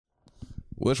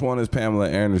Which one is Pamela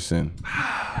Anderson?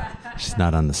 She's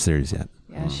not on the series yet.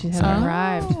 Yeah, she hasn't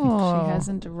arrived. She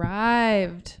hasn't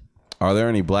arrived. Are there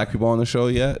any black people on the show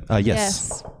yet?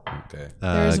 Yes. Okay.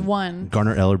 There's one.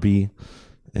 Garner Ellerby.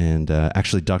 And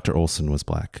actually, Dr. Olson was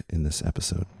black in this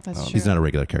episode. That's true. He's not a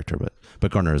regular character,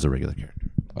 but Garner is a regular character.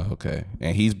 Okay.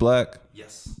 And he's black?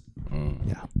 Yes.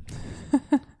 Yeah.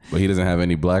 But he doesn't have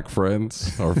any black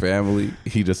friends or family.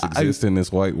 He just exists in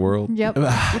this white world. Yep.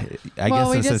 I well, guess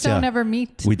we in a just sense, don't yeah. ever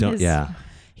meet. We don't. Yeah.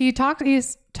 He's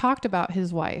talked about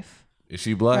his wife, Is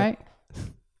she black? right?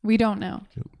 We don't know.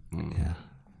 Yeah.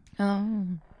 Oh.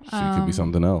 She could be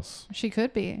something else. She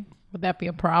could be. Would that be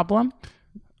a problem?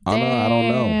 I don't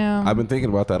know. Damn. I've been thinking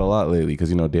about that a lot lately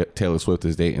because, Taylor Swift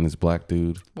is dating this black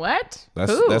dude. What?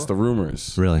 That's the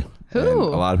rumors. Really? Who? And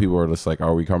a lot of people are just like,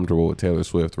 are we comfortable with Taylor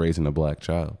Swift raising a black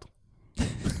child?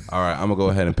 All right, I'm going to go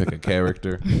ahead and pick a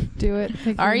character. Do it.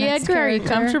 Pick your Are you, next Edgar? Are you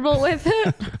character. comfortable with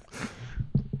it?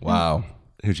 Wow.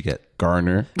 Who'd you get?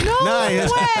 Garner. No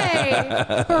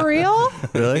way! For real?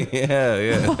 Really?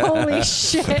 Yeah. Holy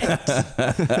shit!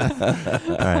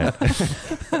 All right.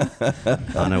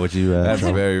 Anna, would you? That's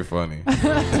try? very funny. When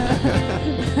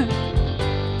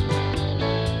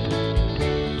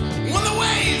the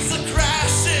waves are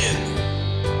crashing,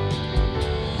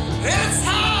 it's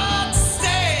hard to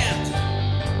stand.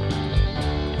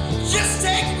 Just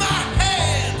take my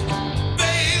hand,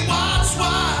 Baywatch,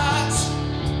 watch.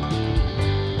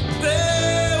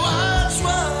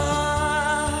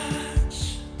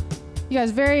 You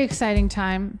guys, very exciting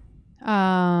time.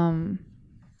 Anna,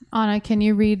 can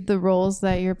you read the roles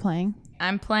that you're playing?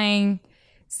 I'm playing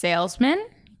salesman,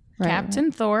 Right,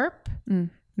 Captain Thorpe,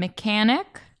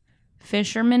 mechanic,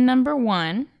 fisherman number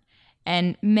 1,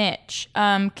 and Mitch.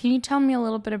 Can you tell me a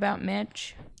little bit about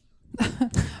Mitch?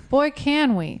 Boy,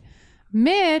 can we.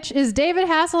 Mitch is David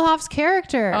Hasselhoff's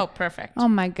character. Oh, perfect. Oh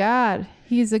my God.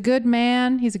 He's a good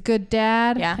man. He's a good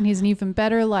dad. Yeah. And he's an even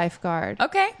better lifeguard.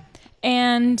 Okay.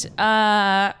 And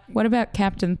what about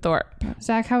Captain Thorpe?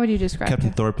 Zach, how would you describe Captain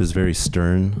him? Thorpe is very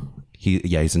stern.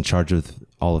 He's in charge of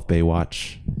all of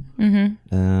Baywatch.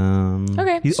 Mm-hmm.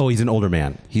 Okay. He's an older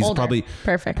man. He's Older. probably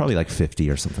Perfect. Probably like 50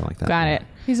 or something like that. Got it.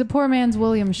 He's a poor man's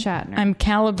William Shatner. I'm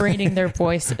calibrating their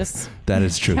voices. That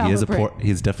is true. Calibrate.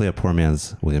 He's definitely a poor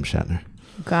man's William Shatner.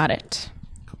 Got it.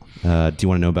 Do you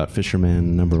want to know about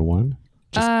Fisherman number 1?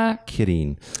 Just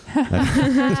kidding.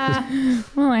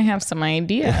 Well, I have some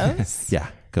ideas. Yeah,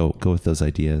 go with those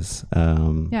ideas.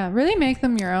 yeah, really make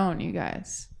them your own, you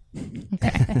guys.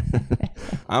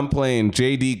 I'm playing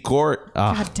JD Court,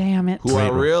 God damn it. who I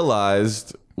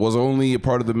realized was only a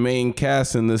part of the main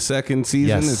cast in the second season.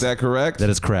 Yes. Is that correct? That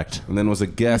is correct. And then was a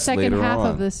The guest second later half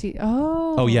on. of the season.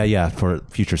 Oh. Oh yeah. For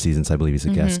future seasons, I believe he's a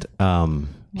guest.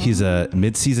 He's a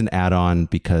mid-season add-on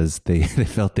because they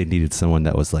felt they needed someone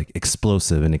that was like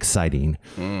explosive and exciting.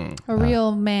 A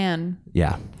real man.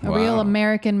 Yeah. A real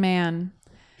American man.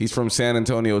 He's from San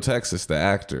Antonio, Texas, the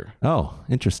actor. Oh,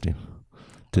 interesting.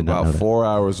 Did not know About that. 4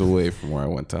 hours away from where I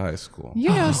went to high school. You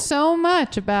know so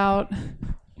much about...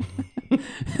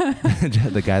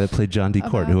 The guy that played John D.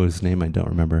 Court, whose name I don't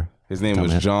remember. His name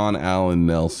was John Allen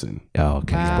Nelson. Oh,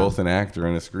 okay. Wow. Both an actor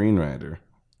and a screenwriter.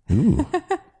 Ooh.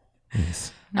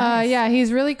 Nice. Yeah,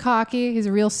 he's really cocky. He's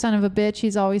a real son of a bitch.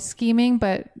 He's always scheming,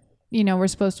 but, we're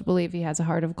supposed to believe he has a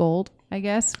heart of gold, I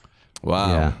guess.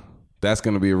 Wow. Yeah. That's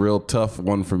going to be a real tough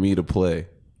one for me to play.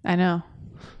 I know.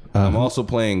 I'm also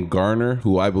playing Garner,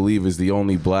 who I believe is the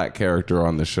only black character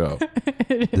on the show.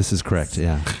 This is correct.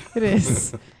 Yeah. It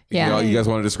is. Yeah. You guys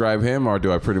want to describe him, or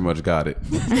do I pretty much got it?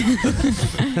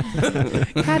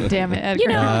 God damn it, Edgar. You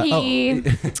know,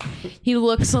 he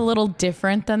looks a little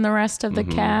different than the rest of the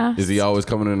cast. Is he always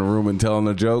coming in the room and telling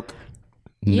a joke?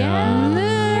 Yeah.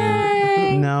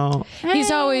 No. He's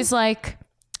always like,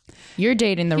 you're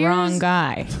dating the wrong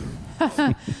guy.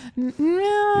 You're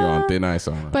on thin ice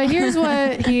on that. But here's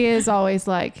what he is always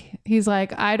like. He's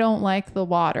like, I don't like the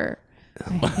water.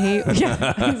 I hate. He's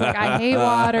like, I hate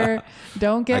water.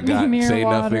 Don't get me near say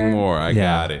water. nothing more. I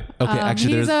got it. Okay.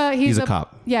 Actually, he's a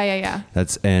cop. Yeah.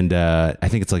 That's I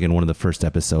think it's like in one of the first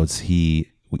episodes, we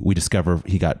discover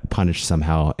he got punished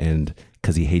somehow, and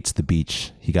because he hates the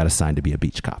beach, he got assigned to be a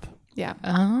beach cop. Yeah.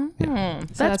 Oh,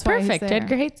 that's why he's perfect. there.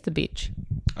 Edgar hates the beach.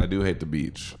 I do hate the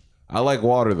beach. I like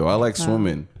water though. I like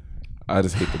swimming. I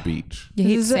just hate the beach. You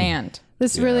hate This is sand.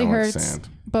 This Yeah, really I like hurts sand.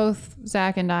 both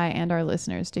Zach and I and our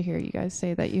listeners to hear you guys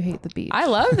say that you hate the beach. I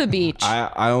love the beach.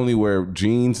 I only wear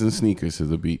jeans and sneakers to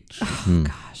the beach.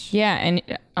 Yeah, and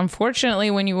unfortunately,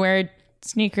 when you wear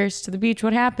sneakers to the beach,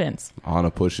 what happens?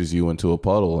 Anna pushes you into a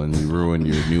puddle and you ruin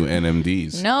your new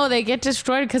NMDs. No, they get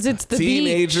destroyed because it's the beach.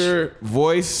 Teenager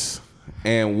voice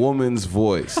and woman's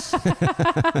voice.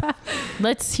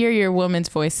 Let's hear your woman's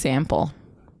voice sample.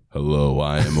 Hello,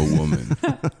 I am a woman.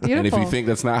 Beautiful. And if you think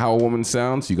that's not how a woman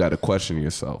sounds, you got to question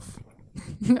yourself.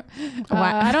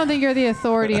 I don't think you're the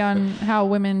authority on how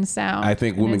women sound. I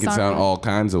think women It's can not sound me. all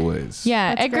kinds of ways.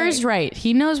 Yeah, That's Edgar's great. right.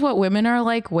 He knows what women are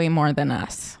like way more than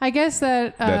us. I guess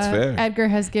that That's fair. Edgar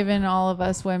has given all of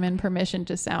us women permission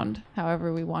to sound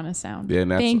however we want to sound. Yeah,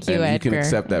 and that's, Thank you, and you can Edgar.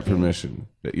 accept that permission.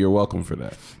 You're welcome for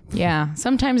that. Yeah,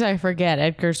 sometimes I forget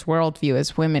Edgar's worldview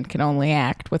is women can only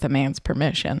act with a man's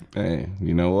permission. Hey,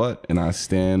 you know what? And I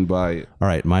stand by it. All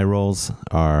right, my roles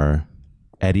are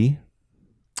Eddie,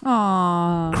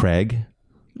 Aww. Craig,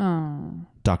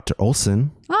 Dr.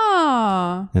 Olson,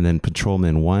 Aww. and then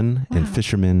Patrolman 1 and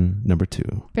Fisherman number 2.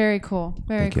 Very cool.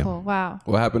 Very Thank you. cool. Wow.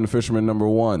 What happened to Fisherman number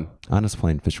 1? Honest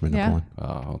Plain Fisherman Yeah. number 1.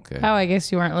 Oh, okay. Oh, I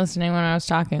guess you weren't listening when I was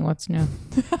talking. What's new?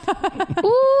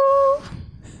 Ooh.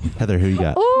 Heather, who you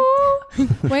got? Ooh.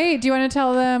 Wait, do you want to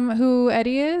tell them who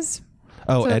Eddie is?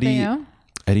 Oh, So that they Eddie. know?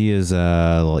 Eddie is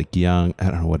like young, I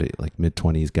don't know what, like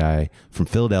mid-20s guy from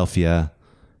Philadelphia.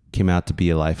 Came out to be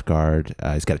a lifeguard.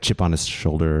 He's got a chip on his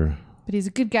shoulder. But he's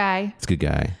a good guy. He's a good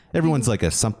guy. Everyone's like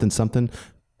a something,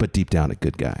 but deep down a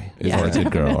good guy. Yeah. Or a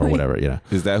good girl or whatever, you know.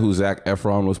 Is that who Zac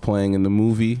Efron was playing in the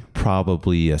movie?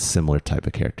 Probably a similar type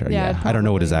of character. Yeah, Yeah. I don't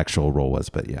know what his probably. actual role was,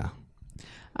 but yeah.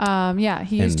 Yeah,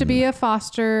 he used to And- be a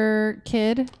foster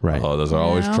kid. Right. Oh, there's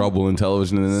always know? trouble in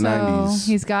television in the So 90s.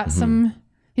 he's got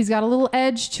he's got a little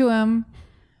edge to him,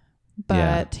 but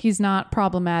Yeah. he's not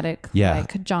problematic Yeah.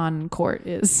 like John Court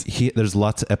is. There's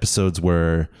lots of episodes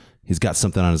where he's got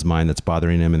something on his mind that's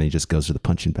bothering him and he just goes to the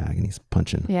punching bag and he's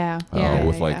punching. Yeah. Oh, Yeah.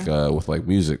 with like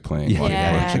music playing. Yeah, while you're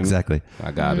Yeah. punching. exactly.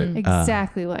 I got it.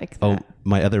 Exactly like that. Oh,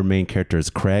 my other main character is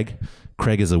Craig.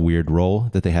 Craig is a weird role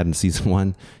that they had in season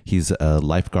 1. He's a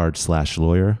lifeguard /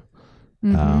 lawyer.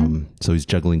 So he's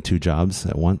juggling 2 jobs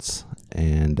at once.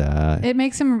 And It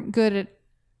makes him good at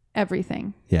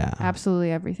everything. yeah,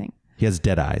 Absolutely everything. he has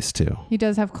dead eyes too. He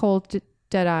does have cold,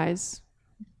 dead eyes,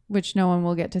 which no one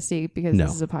will get to see because No.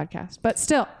 this is a podcast. But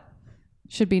still,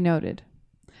 should be noted.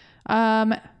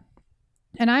 And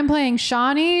I'm playing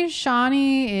Shawnee.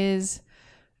 Shawnee is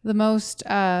the most,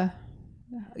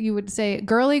 you would say,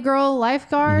 girly girl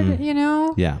lifeguard. You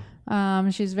know, Yeah.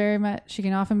 she's very much. She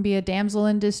can often be a damsel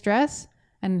in distress,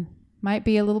 and might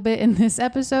be a little bit in this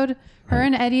episode. Her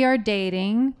and Eddie are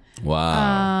dating.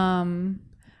 Wow.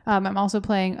 I'm also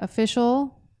playing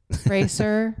official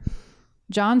racer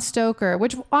John Stoker,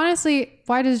 which honestly,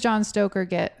 why does John Stoker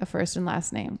get a first and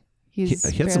last name? He had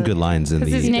some barely- good lines in the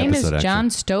Because his name episode, is John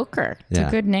actually. Stoker. It's Yeah.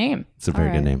 a good name. It's a very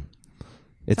All good right. name.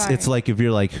 It's Sorry. like if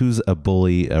you're like, who's a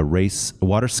bully, a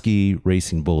water ski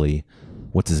racing bully,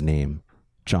 what's his name?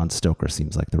 John Stoker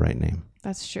seems like the right name.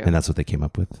 That's true. And that's what they came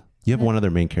up with. You have one other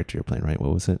main character you're playing, right?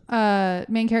 What was it?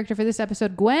 Main character for this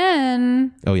episode,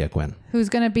 Gwen, Oh yeah, Gwen. who's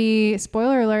going to be,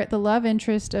 spoiler alert, the love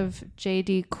interest of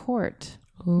JD Court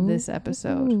this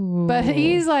episode. But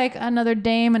he's like another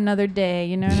dame, another day.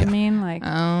 You know what I mean? Like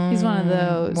he's one of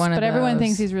those. one of but everyone those.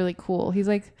 thinks he's really cool. He's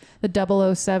like the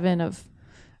 007 of.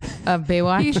 Of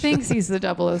Baywatch. He thinks he's the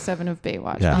 007 of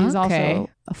Baywatch. Yeah. But he's Okay. also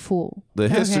a fool. The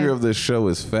history Okay. of this show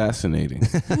is fascinating.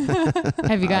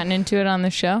 Have you gotten into it on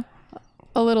the show?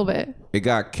 A little bit. It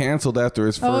got canceled after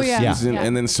its Oh, first yeah. season Yeah.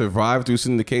 and then survived through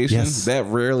syndication. Yes. That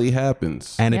rarely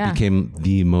happens. And Yeah. it became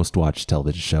the most watched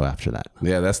television show after that.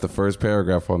 Yeah, that's the first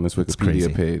paragraph on this crazy.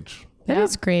 Wikipedia page. That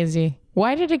is crazy.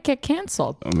 Why did it get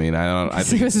canceled? I mean, I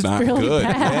think was it's not really good.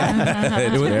 bad. Yeah.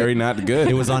 It's very not good.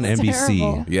 It was on NBC.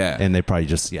 terrible. Yeah. And they probably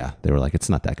just, they were like, it's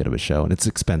not that good of a show and it's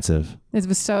expensive. It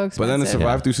was so expensive. But then to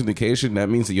survive through syndication, that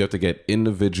means that you have to get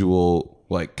individual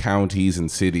like counties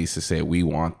and cities to say we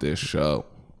want this show.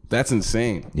 That's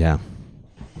insane. Yeah.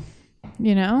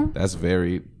 You know? That's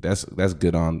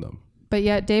good on them. But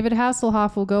yet David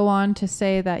Hasselhoff will go on to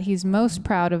say that he's most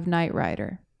proud of Knight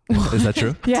Rider. Is that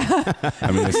true? Yeah.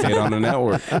 I mean, they stayed on the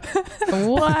network.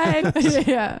 What?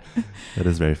 Yeah. That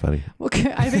is very funny.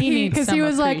 Okay, I think He needs because he some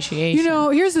was like, appreciation. you know,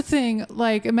 here's the thing.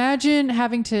 Like, imagine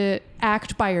having to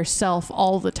act by yourself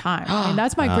all the time. I mean,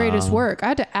 that's my greatest work. I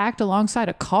had to act alongside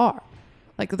a car.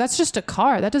 Like, that's just a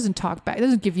car. That doesn't talk back. It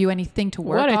doesn't give you anything to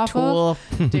work What a off tool.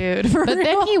 of. Dude. For But then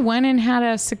real. he went and had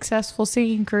a successful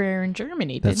singing career in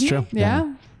Germany, didn't That's he? true.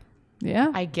 Yeah.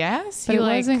 Yeah. I guess. But He it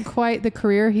wasn't quite the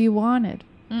career he wanted.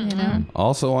 You know?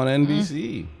 Also on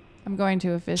NBC. I'm going to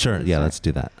officially. Sure. Yeah, let's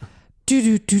do that.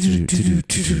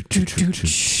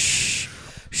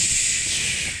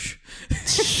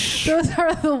 Those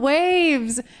are the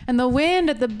waves and the wind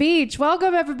at the beach.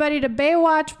 Welcome everybody to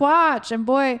Baywatch Watch. And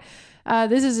boy,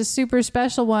 this is a super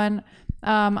special one.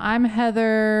 I'm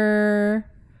Heather.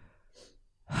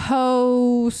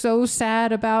 so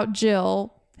sad about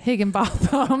Jill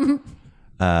Higginbotham.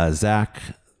 Zach,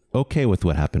 okay with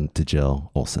what happened to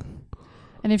Jill Olsen.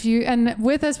 And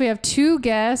with us we have two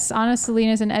guests, Anna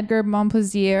Salinas and Edgar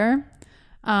Montplaisir.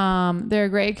 They're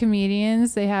great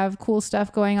comedians. They have cool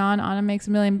stuff going on. Anna makes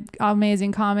a million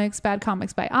amazing comics, Bad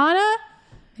Comics by Anna.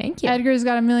 Thank you. Edgar's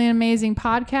got a million amazing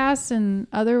podcasts and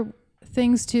other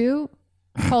things too.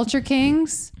 Culture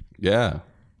Kings, Yeah.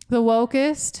 The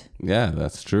Wokest. Yeah,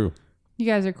 that's true. You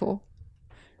guys are cool.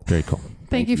 Very cool.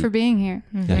 Thank you for being here.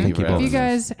 Yeah, thank you for both.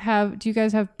 Do you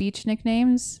guys have beach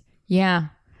nicknames? Yeah.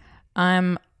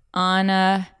 I'm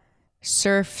Anna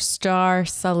Surfstar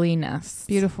Salinas.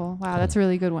 Beautiful. Wow, that's a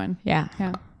really good one. Yeah.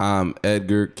 Yeah.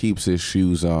 Edgar keeps his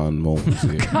shoes on moments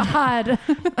here. God.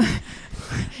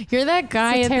 You're that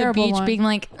guy It's a at the terrible beach one. being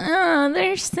like, oh,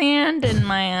 there's sand in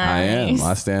my I eyes. am.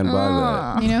 I stand by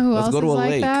that. You know who Let's else go is to a like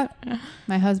lake. that?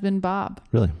 My husband Bob.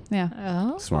 Really? Yeah.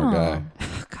 Oh. Smart guy.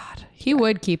 Oh, God. He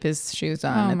would keep his shoes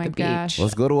on Oh at my the beach. gosh.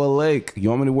 Let's go to a lake. You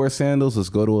want me to wear sandals? Let's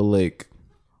go to a lake.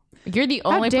 You're the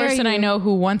How only dare person I you. know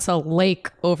who wants a lake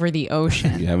over the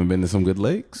ocean. You haven't been to some good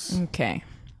lakes? Okay.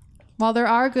 While there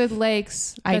are good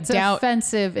lakes, I that's doubt-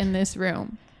 offensive in this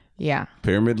room. Yeah.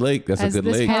 Pyramid Lake. That's As a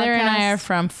good this lake. podcast- Heather and I are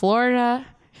from Florida.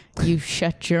 You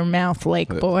shut your mouth, lake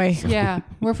boy. Yeah.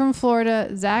 We're from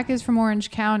Florida. Zach is from Orange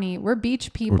County. We're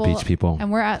beach people. beach people.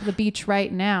 And we're at the beach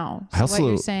right now. So I also- what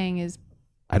you're saying is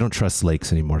I don't trust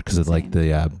lakes anymore because of like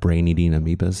the brain-eating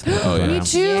amoebas. Oh, yeah. me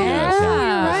too. Yeah. You're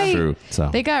That's right. true. So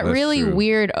They got That's really true.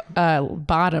 weird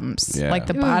bottoms. Yeah. Like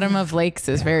the bottom of lakes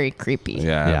is very creepy.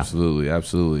 Yeah, Yeah. absolutely.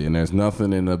 Absolutely. And there's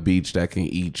nothing in a beach that can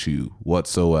eat you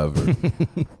whatsoever.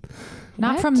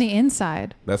 Not What? from the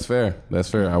inside. That's fair. That's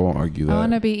fair. I won't argue I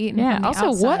want to that. be eaten Yeah. from the Also,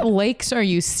 outside. what lakes are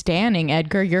you standing,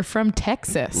 Edgar? You're from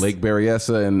Texas. Lake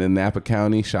Berryessa in Napa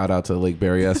County. Shout out to Lake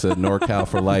Berryessa, NorCal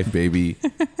for life, baby.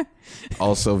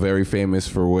 Also very famous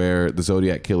for where the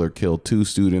Zodiac Killer killed 2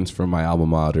 students from my alma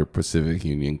mater, Pacific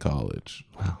Union College.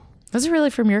 Was it really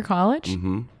from your college?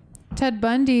 Mm-hmm. Ted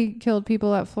Bundy killed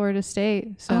people at Florida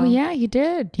State. So Oh, yeah, he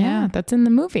did. Yeah, Yeah. that's in the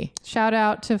movie. shout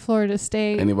out to Florida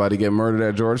State. Anybody get murdered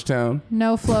at Georgetown?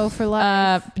 No flow for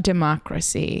life.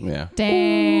 Democracy. Yeah.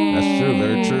 Dang. That's true.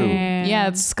 Very true. Yeah,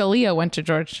 it's Scalia went to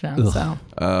Georgetown. So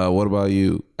What about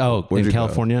you? Oh, Where'd in you go?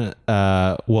 California?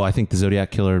 Well, I think the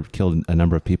Zodiac Killer killed a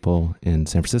number of people in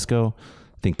San Francisco.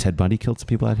 I think Ted Bundy killed some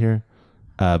people out here.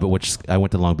 But I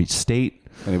went to Long Beach State.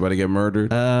 Anybody get murdered?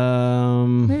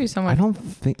 maybe someone I don't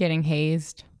think getting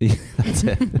hazed. that's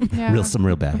it. Yeah. Some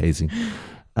real bad hazing.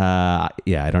 Yeah,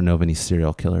 I don't know of any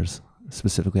serial killers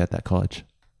specifically at that college.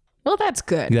 Well, that's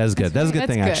good. That is good. That's a good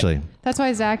That's thing, good. actually. That's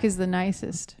why Zach is the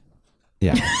nicest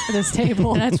Yeah. at this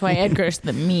table. That's why Edgar's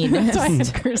the meanest. That's why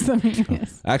Edgar's the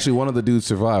meanest. Actually, one of the dudes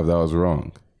survived. I was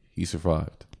wrong. He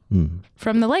survived.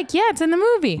 From the lake. Yeah, it's in the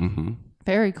movie. Mm-hmm.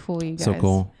 Very cool, you guys. So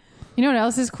cool. You know what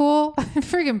else is cool?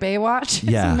 Friggin' Baywatch. It's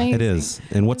Yeah, amazing. it is.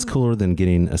 And what's cooler than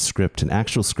getting a script, an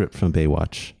actual script from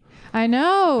Baywatch? I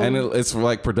know. And it's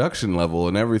like production level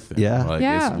and everything. Yeah. Like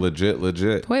Yeah. it's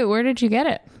legit. Wait, where did you get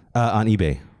it? On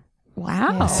eBay.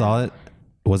 Wow. I saw it.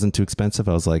 It wasn't too expensive.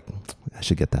 I was like, I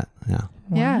should get that. Yeah.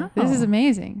 Yeah, this is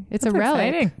amazing. It's That's a relic.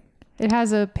 exciting. It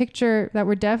has a picture that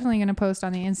we're definitely going to post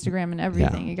on the Instagram and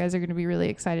everything. Yeah. You guys are going to be really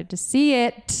excited to see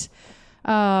it.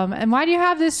 And why do you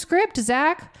have this script,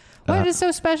 Zach? What is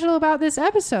so special about this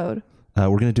episode? We're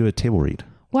going to do a table read.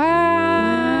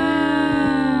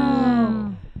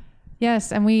 Wow.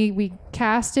 Yes, and we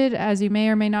casted, as you may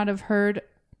or may not have heard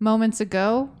moments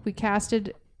ago, we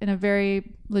casted in a very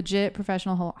legit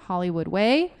professional Hollywood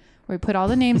way, where we put all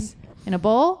the names in a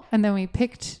bowl, and then we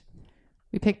picked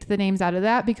the names out of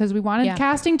that because we wanted Yeah.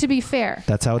 casting to be fair.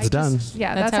 That's how it's done.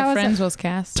 Yeah, That's how Friends was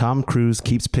cast. Tom Cruise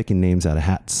keeps picking names out of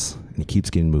hats and he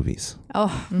keeps getting movies.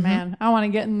 Oh man, I want to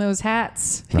get in those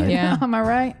hats. Right. Yeah. Am I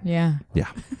right? Yeah. Yeah.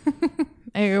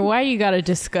 Edgar, why you got a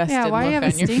disgusted Yeah. Why do you look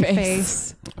have a on your stink face?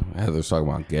 face? Heather's talking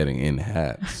about getting in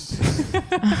hats.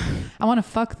 I want to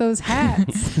fuck those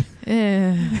hats.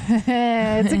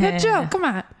 It's a good joke. Come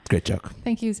on. Great joke.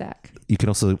 Thank you, Zach. You can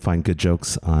also find good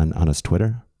jokes on Anna's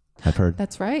Twitter. I've heard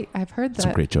That's right. I've heard that.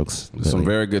 some great jokes. Some lately.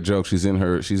 very good jokes. She's in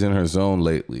her zone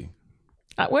lately.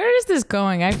 Where is this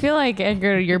going? I feel like,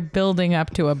 Edgar, you're building up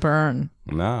to a burn,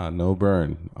 Nah, no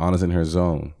burn. Anna's in her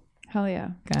zone. Hell yeah.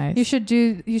 guys. You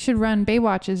should run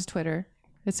Baywatch's Twitter.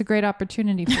 It's a great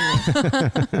opportunity for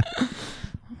you.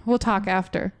 We'll talk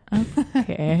after.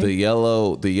 Okay. The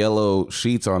yellow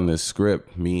sheets on this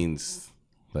script means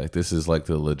like this is like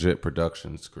the legit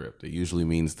production script. It usually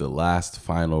means the last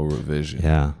final revision.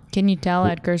 Yeah. Can you tell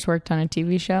Edgar's worked on a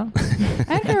TV show?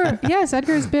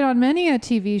 Edgar's been on many a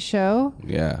TV show.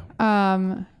 Yeah.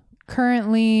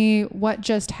 currently What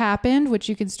Just Happened, which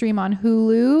you can stream on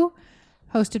Hulu,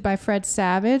 hosted by Fred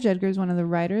Savage. Edgar's one of the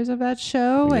writers of that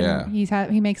show, and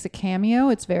he makes a cameo.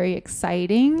 It's very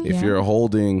exciting. If you're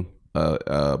holding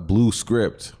a blue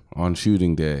script on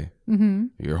shooting day,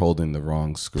 you're holding the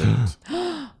wrong script.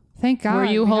 Thank God. Were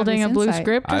you we have holding this a blue insight.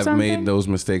 script or I've something? made those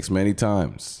mistakes many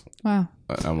times. Wow.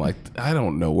 I'm like, I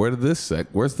don't know. Where's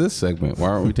this segment? Why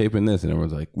aren't we taping this? And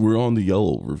everyone's like, we're on the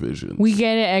yellow revision. We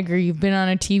get it, Edgar. You've been on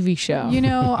a TV show. You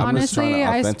know, I'm just trying honestly, to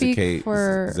I speak authenticate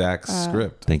for Zach's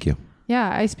script. Thank you.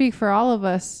 Yeah, I speak for all of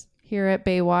us here at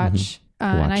Baywatch.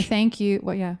 And I Watch. thank you.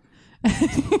 Well, yeah.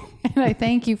 And I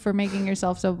thank you for making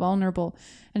yourself so vulnerable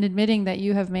and admitting that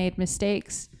you have made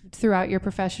mistakes throughout your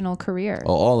professional career.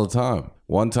 Oh, all the time.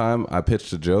 One time I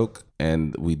pitched a joke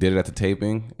and we did it at the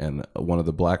taping, and one of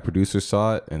the black producers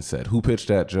saw it and said, "Who pitched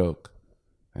that joke?"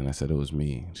 And I said, "It was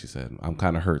me." And she said, "I'm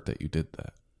kind of hurt that you did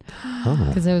that."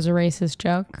 Because it was a racist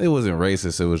joke. It wasn't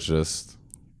racist. It was just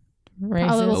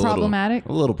Racist. A little problematic.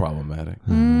 a little problematic.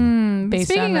 Based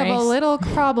Speaking on of a race. little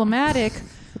problematic,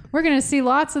 we're going to see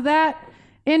lots of that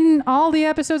in all the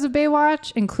episodes of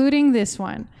Baywatch, including this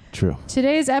one. True.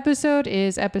 Today's episode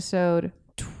is episode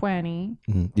 20.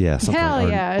 Yeah. Something Hell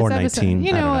yeah. Or It's episode, 19. you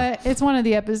I know don't what? It's one of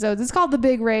the episodes. It's called The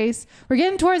Big Race. We're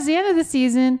getting towards the end of the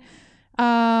season.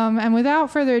 And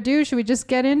without further ado, should we just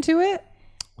get into it?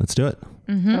 Let's do it.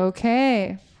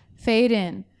 Okay. Fade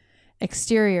in.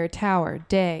 Exterior tower,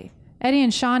 day. Eddie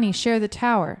and Shawnee share the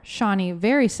tower. Shawnee,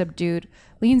 very subdued,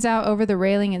 leans out over the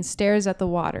railing and stares at the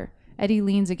water. Eddie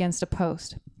leans against a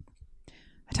post.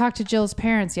 I talked to Jill's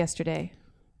parents yesterday.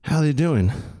 How are they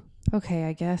doing? Okay,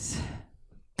 I guess.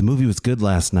 The movie was good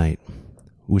last night.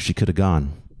 Wish you could have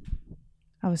gone.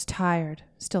 I was tired,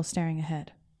 still staring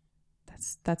ahead.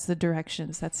 That's the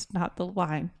directions. That's not the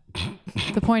line.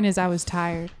 The point is I was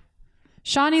tired.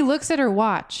 Shawnee looks at her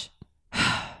watch.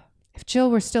 If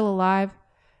Jill were still alive,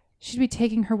 she'd be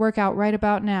taking her workout right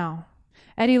about now.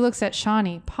 Eddie looks at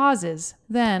Shawnee, pauses,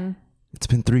 then It's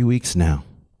been 3 weeks now.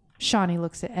 Shawnee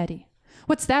looks at Eddie.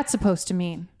 What's that supposed to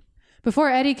mean? Before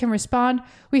Eddie can respond,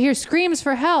 we hear screams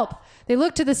for help. They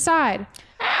look to the side.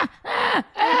 A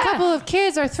couple of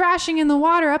kids are thrashing in the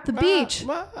water up the beach.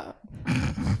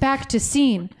 Back to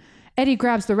scene. Eddie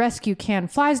grabs the rescue can,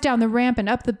 flies down the ramp and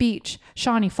up the beach,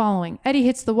 Shawnee following. Eddie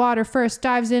hits the water first,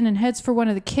 dives in and heads for one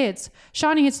of the kids.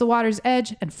 Shawnee hits the water's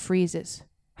edge and freezes.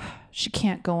 She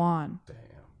can't go on.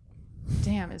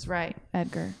 Damn is right,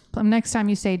 Edgar. Next time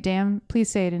you say damn, please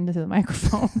say it into the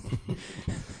microphone.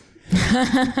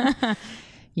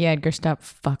 Yeah, Edgar, stop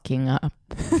fucking up.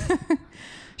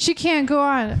 She can't go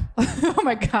on. Oh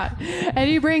my God.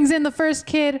 Eddie brings in the first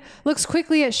kid, looks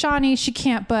quickly at Shawnee. She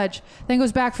can't budge. Then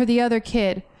goes back for the other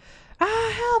kid.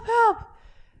 Help, help.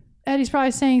 Eddie's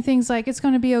probably saying things like, it's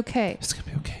going to be okay. It's going to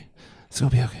be okay. It's going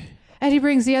to be okay. Eddie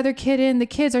brings the other kid in. The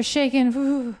kids are shaking.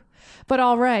 Ooh. But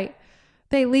all right.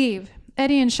 They leave.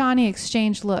 Eddie and Shawnee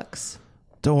exchange looks.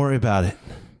 Don't worry about it.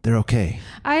 They're okay.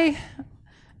 I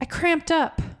cramped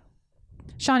up.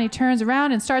 Shawnee turns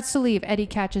around and starts to leave. Eddie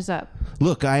catches up.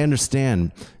 Look, I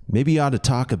understand. Maybe you ought to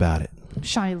talk about it.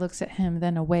 Shawnee looks at him,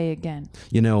 then away again.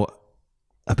 You know,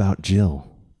 about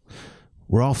Jill.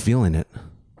 We're all feeling it.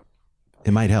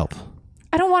 It might help.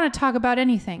 I don't want to talk about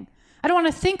anything. I don't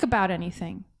want to think about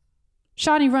anything.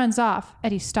 Shawnee runs off.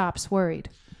 Eddie stops, worried.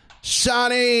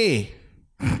 Shawnee!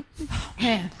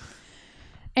 Man.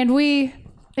 And we,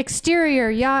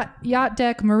 exterior yacht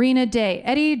deck, marina day.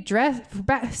 Eddie,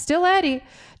 still Eddie,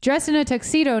 dressed in a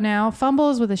tuxedo now,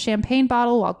 fumbles with a champagne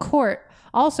bottle while Court,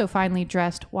 also finely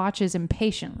dressed, watches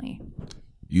impatiently.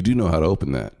 You do know how to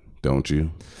open that, don't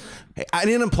you? Hey, I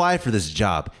didn't apply for this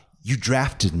job. You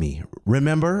drafted me.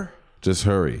 Remember? Just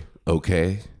hurry,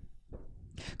 okay?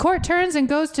 Court turns and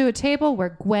goes to a table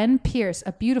where Gwen Pierce,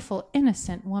 a beautiful,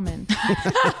 innocent woman.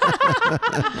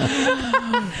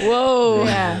 Whoa.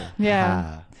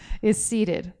 Yeah. Is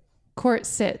seated. Court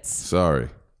sits. Sorry,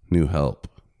 new help.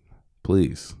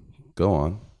 Please, go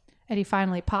on. Eddie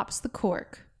finally pops the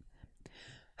cork.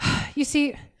 You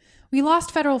see, we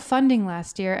lost federal funding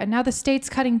last year, and now the state's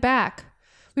cutting back.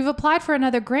 We've applied for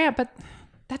another grant, but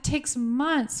that takes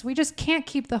months. We just can't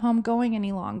keep the home going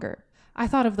any longer. I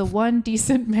thought of the one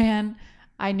decent man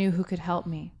I knew who could help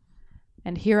me.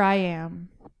 And here I am.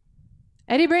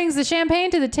 Eddie brings the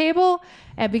champagne to the table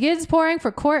and begins pouring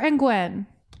for Court and Gwen.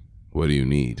 What do you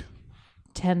need?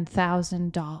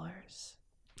 $10,000.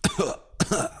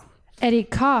 Eddie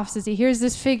coughs as he hears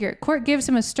this figure. Court gives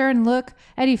him a stern look.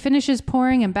 Eddie finishes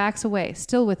pouring and backs away,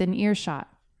 still within earshot.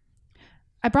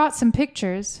 I brought some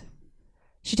pictures.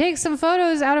 She takes some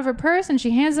photos out of her purse and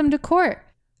she hands them to Court.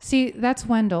 See, that's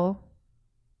Wendell.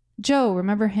 Joe,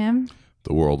 remember him?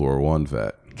 The World War I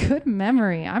vet. Good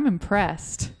memory. I'm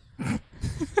impressed.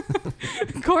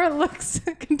 Court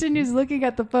continues looking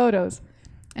at the photos.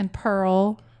 And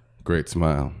Pearl. Great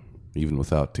smile, even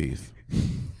without teeth.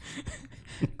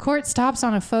 Court stops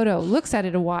on a photo, looks at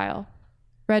it a while.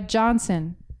 Red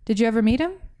Johnson. Did you ever meet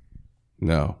him?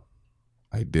 No,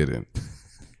 I didn't.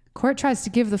 Court tries to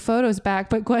give the photos back,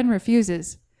 but Gwen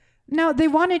refuses. No, they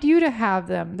wanted you to have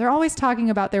them. They're always talking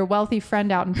about their wealthy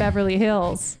friend out in Beverly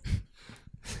Hills.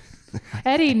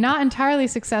 Eddie, not entirely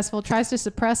successful, tries to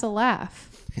suppress a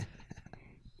laugh.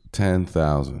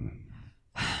 10,000.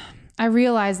 I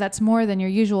realize that's more than your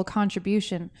usual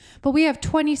contribution, but we have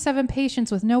 27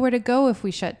 patients with nowhere to go if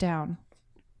we shut down.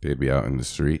 They'd be out in the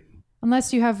street.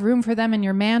 Unless you have room for them in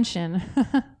your mansion.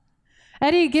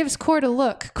 Eddie gives Court a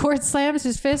look. Court slams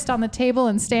his fist on the table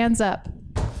and stands up.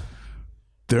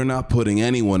 They're not putting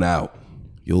anyone out.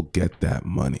 You'll get that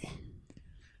money.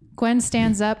 Gwen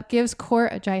stands up, gives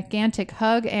Court a gigantic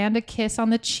hug and a kiss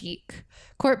on the cheek.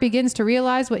 Court begins to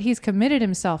realize what he's committed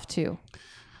himself to.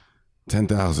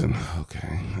 10,000.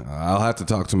 Okay. I'll have to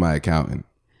talk to my accountant.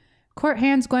 Court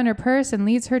hands Gwen her purse and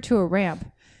leads her to a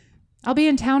ramp. I'll be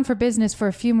in town for business for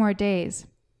a few more days.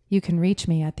 You can reach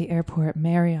me at the airport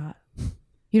Marriott.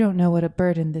 You don't know what a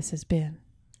burden this has been.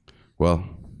 Well,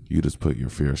 you just put your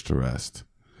fears to rest.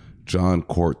 John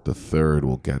Court III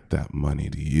will get that money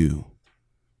to you.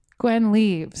 Gwen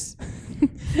leaves.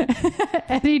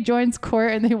 Eddie joins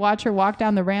Court and they watch her walk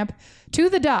down the ramp to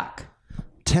the dock.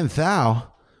 10,000?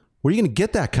 Where are you going to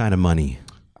get that kind of money?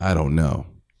 I don't know,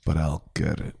 but I'll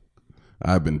get it.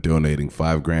 I've been donating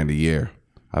 $5,000 a year.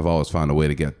 I've always found a way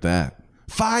to get that.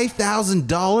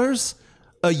 $5,000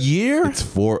 a year? It's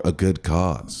for a good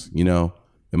cause. You know,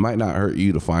 it might not hurt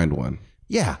you to find one.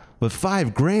 Yeah, but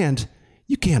 $5,000,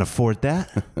 you can't afford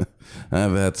that.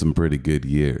 I've had some pretty good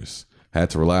years.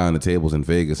 Had to rely on the tables in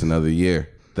Vegas another year.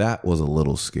 That was a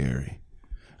little scary.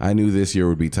 I knew this year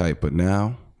would be tight, but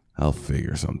now I'll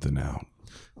figure something out.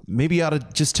 Maybe you ought to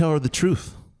just tell her the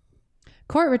truth.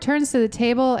 Court returns to the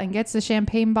table and gets the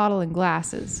champagne bottle and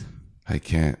glasses. I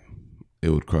can't. It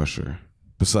would crush her.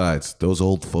 Besides, those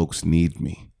old folks need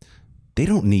me. They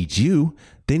don't need you.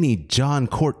 They need John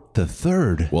Court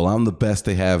III. Well, I'm the best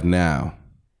they have now.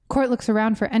 Court looks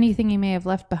around for anything he may have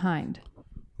left behind.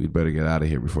 We'd better get out of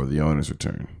here before the owners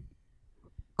return.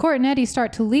 Court and Eddie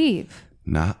start to leave.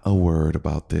 Not a word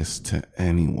about this to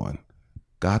anyone.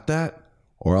 Got that?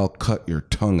 Or I'll cut your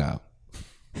tongue out.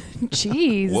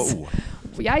 Jeez. Whoa.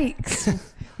 Yikes.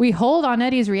 We hold on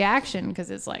Eddie's reaction because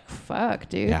it's like, fuck,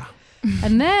 dude. Yeah.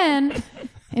 And then,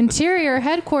 interior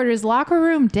headquarters locker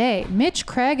room day. Mitch,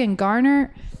 Craig, and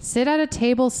Garner sit at a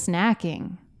table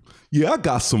snacking. Yeah, I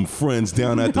got some friends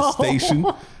down at the station.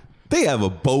 They have a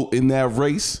boat in that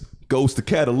race. Goes to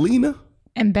Catalina.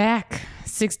 And back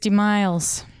 60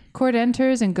 miles. Court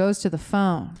enters and goes to the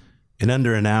phone. In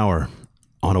under an hour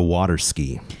on a water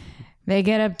ski. They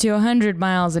get up to 100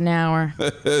 miles an hour.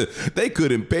 They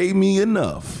couldn't pay me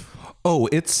enough. Oh,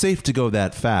 it's safe to go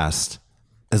that fast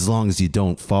as long as you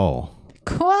don't fall.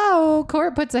 Whoa!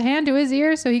 Court puts a hand to his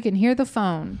ear so he can hear the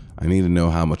phone. I need to know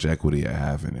how much equity I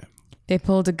have in it. They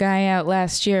pulled a guy out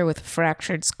last year with a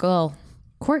fractured skull.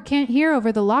 Court can't hear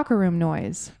over the locker room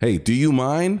noise. Hey, do you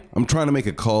mind? I'm trying to make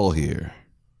a call here.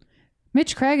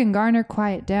 Mitch, Craig, and Garner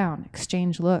quiet down,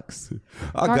 exchange looks.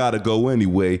 I gotta go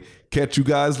anyway. Catch you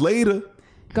guys later.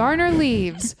 Garner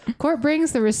leaves. Court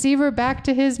brings the receiver back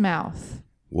to his mouth.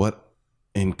 What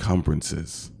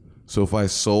encumbrances? So if I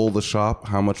sold the shop,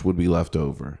 how much would be left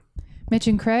over? Mitch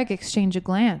and Craig exchange a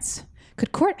glance.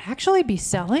 Could Court actually be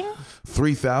selling?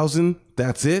 3,000?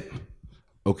 That's it?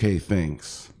 Okay,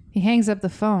 thanks. He hangs up the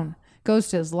phone, goes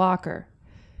to his locker.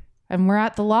 And we're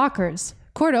at the lockers.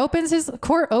 Court opens his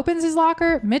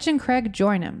locker. Mitch and Craig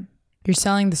join him. You're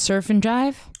selling the surf and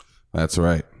drive? That's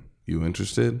right. You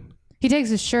interested? He takes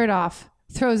his shirt off,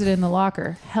 throws it in the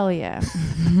locker. Hell yeah.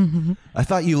 I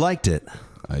thought you liked it.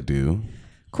 I do.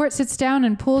 Court sits down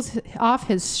and pulls off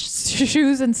his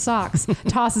shoes and socks,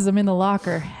 tosses them in the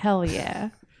locker. Hell yeah.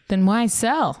 Then why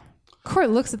sell? Court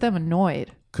looks at them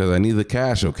annoyed. Because I need the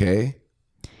cash, okay?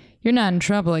 You're not in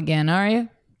trouble again, are you?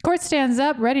 Court stands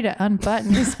up, ready to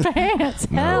unbutton his pants.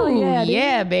 Hell yeah, dude.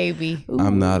 Yeah, baby.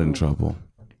 I'm not in trouble.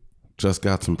 Just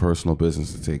got some personal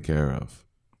business to take care of.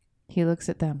 He looks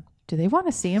at them. Do they want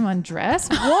to see him undress?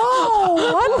 Whoa,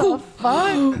 what the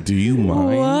fuck? Do you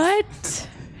mind? What?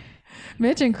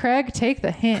 Mitch and Craig take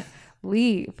the hint.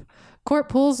 Leave. Court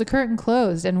pulls the curtain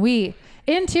closed and we...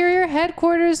 Interior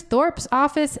headquarters, Thorpe's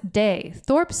office, day.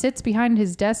 Thorpe sits behind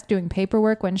his desk doing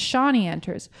paperwork when Shawnee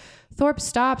enters. Thorpe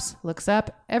stops, looks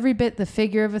up, every bit the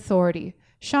figure of authority.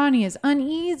 Shawnee is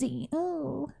uneasy.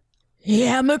 Ooh.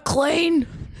 Yeah, McLean?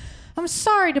 I'm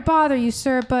sorry to bother you,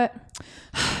 sir, but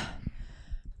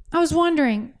I was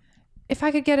wondering if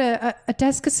I could get a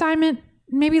desk assignment,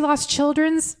 maybe Lost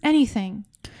Children's, anything.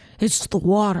 It's the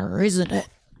water, isn't it?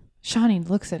 Shawnee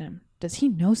looks at him. Does he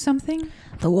know something?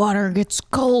 The water gets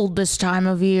cold this time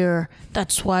of year.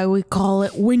 That's why we call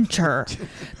it winter.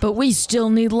 But we still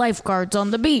need lifeguards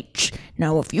on the beach.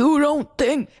 Now, if you don't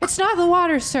think... It's not the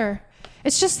water, sir.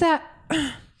 It's just that,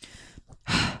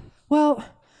 well,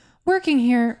 working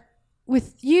here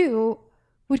with you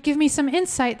would give me some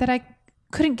insight that I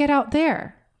couldn't get out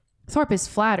there. Thorpe is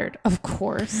flattered, of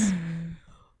course.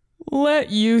 Let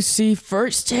you see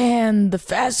firsthand the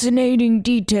fascinating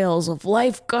details of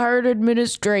lifeguard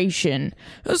administration.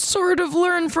 A sort of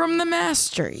learn from the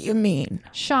master, you mean?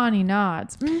 Shawnee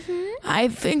nods. I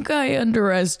think I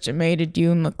underestimated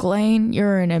you, McLean.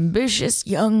 You're an ambitious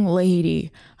young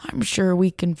lady. I'm sure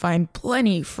we can find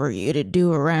plenty for you to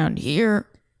do around here.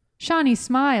 Shawnee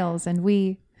smiles, and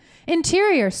we...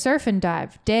 Interior Surf and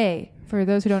Dive Day. For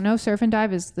those who don't know, Surf and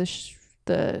Dive is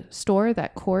the store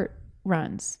that Court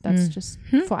runs. That's just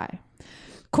why.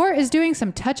 Court is doing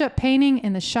some touch-up painting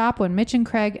in the shop when Mitch and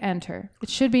Craig enter. It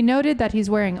should be noted that he's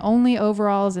wearing only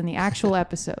overalls in the actual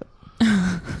episode.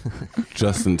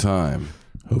 Just in time.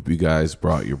 Hope you guys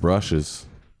brought your brushes.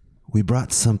 We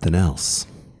brought something else.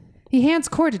 He hands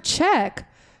Court a check.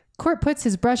 Court puts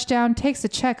his brush down, takes the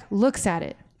check, looks at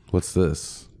it. What's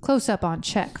this? Close up on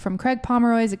check from Craig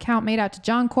Pomeroy's account made out to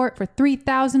John Court for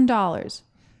 $3,000.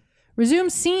 Resume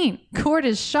scene. Court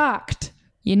is shocked.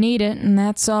 You need it, and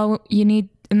that's all you need,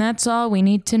 and that's all we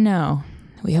need to know.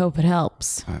 We hope it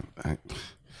helps.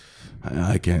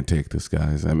 I can't take this,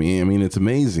 guys. I mean, it's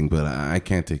amazing, but I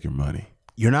can't take your money.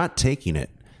 You're not taking it.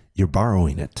 You're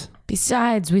borrowing it.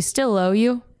 Besides, we still owe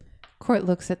you. Court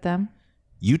looks at them.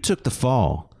 You took the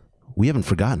fall. We haven't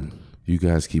forgotten. You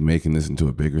guys keep making this into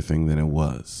a bigger thing than it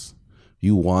was.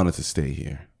 You wanted to stay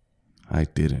here. I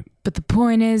didn't. But the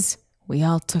point is, we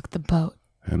all took the boat.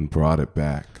 And brought it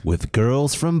back. With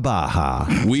girls from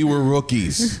Baja. We were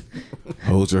rookies.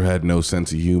 Hoser had no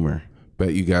sense of humor.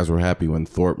 Bet you guys were happy when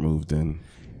Thorpe moved in.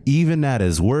 Even at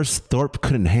his worst, Thorpe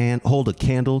couldn't hold a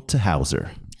candle to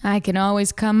Hauser. I can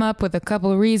always come up with a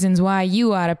couple of reasons why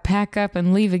you ought to pack up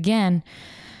and leave again.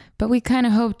 But we kind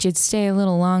of hoped you'd stay a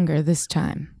little longer this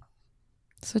time.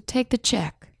 So take the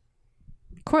check.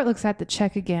 Court looks at the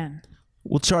check again.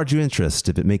 We'll charge you interest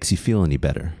if it makes you feel any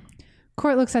better.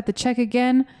 Court looks at the check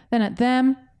again, then at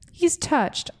them. He's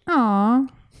touched. Aww.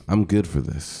 I'm good for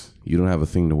this. You don't have a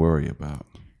thing to worry about.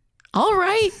 All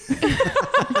right.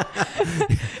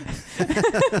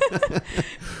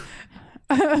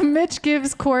 Mitch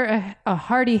gives Court a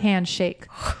hearty handshake.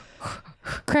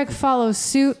 Craig follows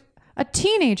suit. A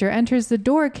teenager enters the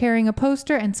door carrying a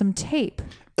poster and some tape.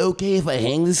 Okay if I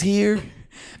hang this here?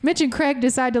 Mitch and Craig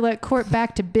decide to let Court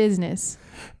back to business.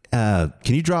 Can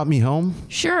you drop me home?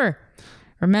 Sure.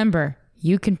 Remember,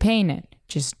 you can paint it.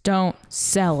 Just don't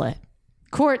sell it.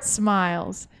 Court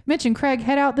smiles. Mitch and Craig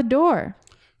head out the door.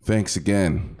 Thanks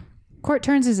again. Court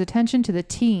turns his attention to the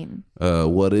teen.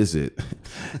 What is it?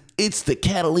 It's the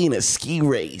Catalina ski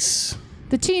race.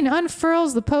 The teen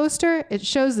unfurls the poster. It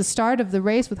shows the start of the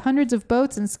race with hundreds of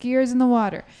boats and skiers in the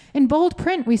water. In bold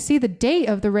print, we see the date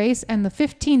of the race and the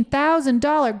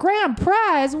 $15,000 grand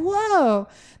prize. Whoa!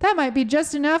 That might be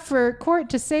just enough for Court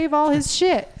to save all his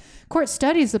shit. Court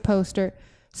studies the poster,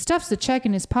 stuffs the check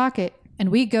in his pocket, and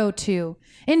we go to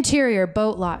Interior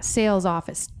Boat Lot Sales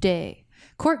Office Day.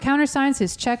 Court countersigns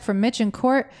his check from Mitch and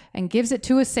Court and gives it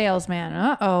to a salesman.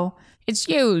 Uh-oh. It's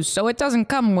used, so it doesn't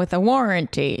come with a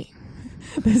warranty.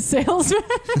 The salesman,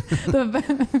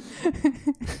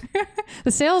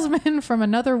 the salesman from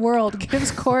another world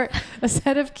gives Court a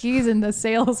set of keys in the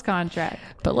sales contract.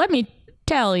 But let me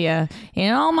tell you,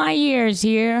 in all my years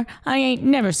here, I ain't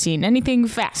never seen anything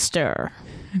faster.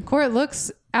 Court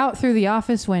looks out through the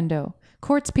office window.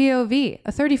 Court's POV,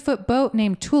 a 30-foot boat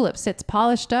named Tulip sits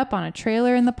polished up on a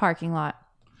trailer in the parking lot.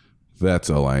 That's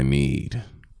all I need.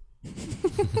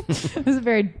 This is a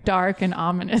very dark and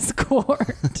ominous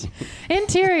Court.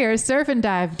 Interior Surf and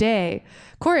Dive Day.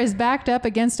 Court is backed up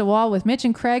against a wall with Mitch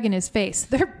and Craig in his face.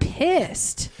 They're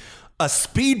pissed. A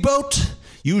speedboat?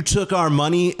 You took our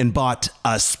money and bought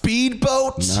a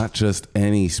speedboat? Not just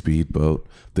any speedboat.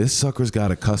 This sucker's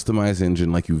got a customized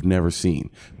engine like you've never seen.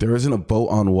 There isn't a boat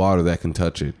on water that can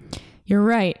touch it. You're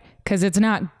right, because it's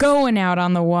not going out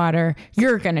on the water.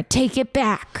 You're going to take it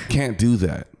back. Can't do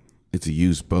that. It's a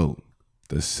used boat.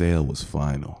 The sale was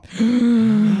final.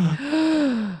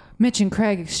 Mitch and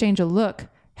Craig exchange a look.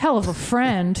 Hell of a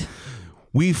friend.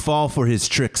 We fall for his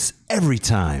tricks every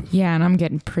time. Yeah, and I'm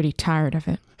getting pretty tired of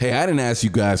it. Hey, I didn't ask you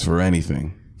guys for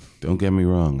anything. Don't get me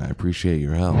wrong. I appreciate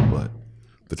your help, but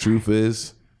the truth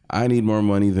is, I need more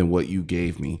money than what you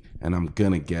gave me, and I'm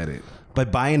gonna get it. By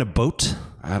buying a boat?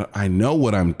 I know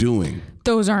what I'm doing.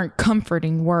 Those aren't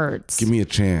comforting words. Give me a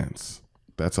chance.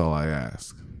 That's all I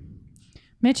ask.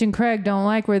 Mitch and Craig don't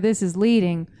like where this is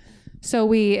leading. So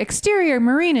we exterior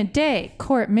marina day.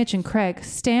 Court, Mitch, and Craig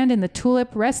stand in the tulip,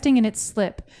 resting in its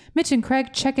slip. Mitch and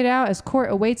Craig check it out as Court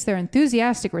awaits their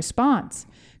enthusiastic response.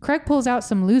 Craig pulls out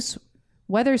some loose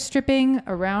weather stripping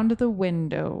around the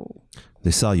window.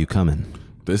 They saw you coming.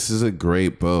 This is a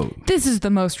great boat. This is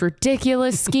the most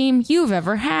ridiculous scheme you've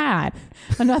ever had.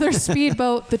 Another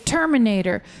speedboat, the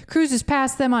Terminator, cruises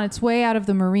past them on its way out of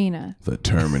the marina. The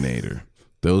Terminator.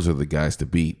 Those are the guys to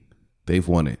beat. They've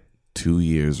won it 2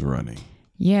 years running.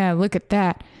 Yeah, look at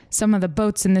that. Some of the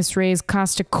boats in this race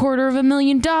cost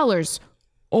 $250,000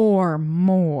 or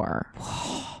more.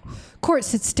 Court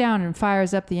sits down and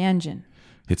fires up the engine.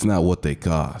 It's not what they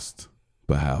cost,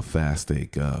 but how fast they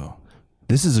go.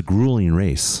 This is a grueling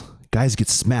race. Guys get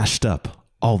smashed up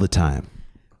all the time.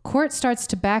 Court starts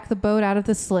to back the boat out of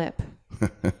the slip.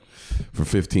 For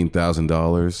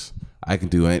 $15,000, I can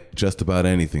do just about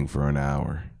anything for an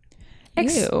hour.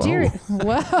 Exterior.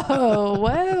 Whoa.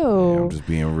 I'm just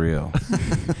being real.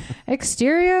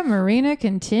 Exterior marina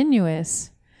continuous.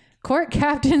 Court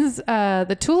captains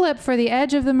the Tulip for the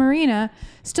edge of the marina,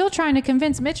 still trying to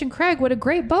convince Mitch and Craig what a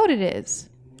great boat it is.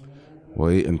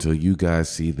 Wait until you guys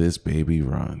see this baby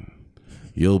run.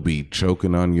 You'll be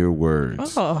choking on your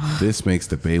words. This makes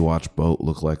the Baywatch boat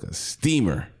look like a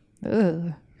steamer.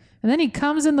 Ugh. And then he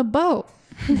comes in the boat.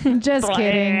 Just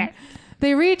kidding.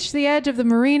 They reach the edge of the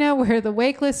marina where the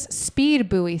wakeless speed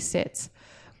buoy sits.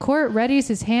 Court readies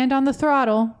his hand on the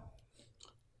throttle.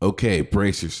 Okay,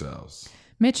 brace yourselves.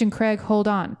 Mitch and Craig hold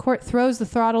on. Court throws the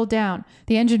throttle down.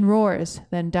 The engine roars,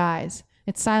 then dies.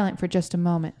 It's silent for just a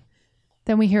moment.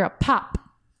 Then we hear a pop.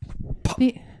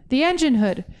 The engine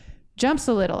hood jumps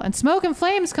a little, and smoke and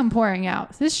flames come pouring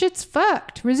out. This shit's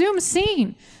fucked. Resume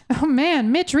scene. Oh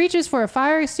man, Mitch reaches for a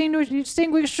fire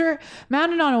extinguisher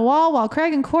mounted on a wall while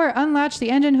Craig and Court unlatch the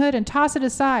engine hood and toss it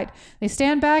aside. They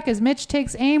stand back as Mitch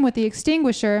takes aim with the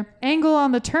extinguisher, angle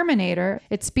on the Terminator.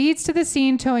 It speeds to the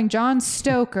scene, towing John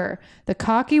Stoker, the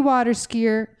cocky water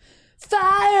skier.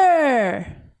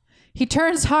 Fire! He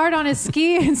turns hard on his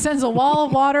ski and sends a wall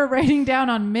of water raining down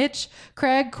on Mitch,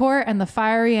 Craig, Court, and the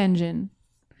fiery engine.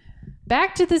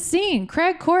 Back to the scene.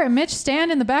 Craig, Court, and Mitch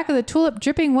stand in the back of the Tulip,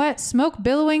 dripping wet, smoke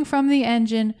billowing from the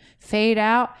engine. Fade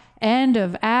out. End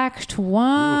of Act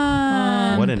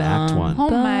 1. What an act one. Oh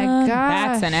my gosh.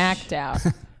 That's an act out.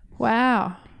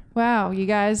 Wow, you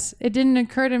guys. It didn't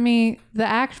occur to me the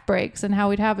act breaks and how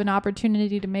we'd have an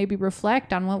opportunity to maybe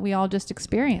reflect on what we all just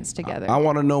experienced together. I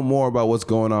want to know more about what's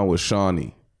going on with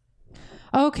Shawnee.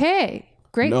 Okay.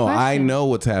 Great No, question. I know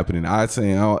what's happening. I'm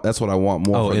saying that's what I want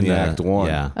more from the Act 1.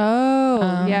 Yeah.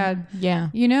 Oh, yeah. Yeah.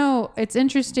 You know, it's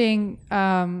interesting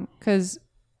because,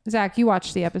 Zach, you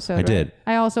watched the episode, I did.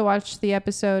 I also watched the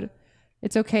episode.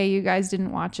 It's okay. You guys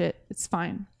didn't watch it. It's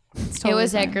fine. It's It totally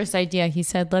was fine. Edgar's idea. He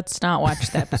said, let's not watch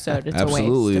the episode. It's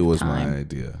Absolutely, a it waste was of time. my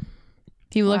idea.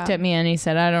 He looked at me and he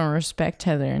said, I don't respect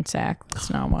Heather and Zach. Let's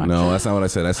not watch No, it. that's not what I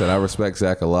said. I said I respect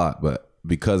Zach a lot, but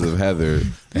because of Heather,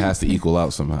 it has to equal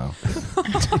out somehow.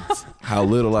 How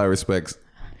little I respect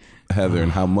Heather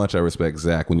and how much I respect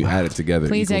Zach, when you add it together,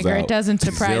 Please, it equals Edgar, out. it doesn't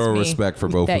surprise Zero me respect for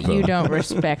both that of them. you don't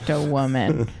respect a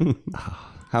woman.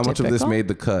 How much of this Typical. made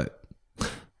the cut?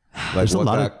 Like There's a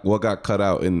lot what got cut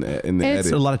out in the It's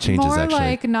edit? a lot of changes, more actually,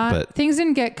 like not but- things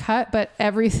didn't get cut, but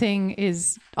everything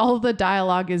is all of the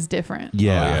dialogue is different.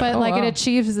 Yeah. But like it wow.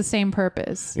 achieves the same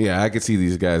purpose. Yeah, I could see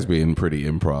these guys being pretty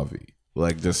improv-y.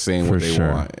 Like just saying For what they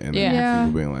sure. want. And Yeah. Yeah.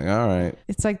 people being like, all right.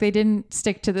 It's like they didn't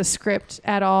stick to the script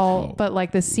at all, but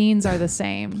like the scenes are the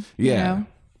same. You Yeah. know?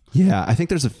 Yeah, I think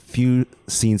there's a few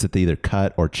scenes that they either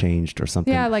cut or changed or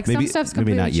something. Yeah, like some stuff's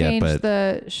maybe completely not yet, changed.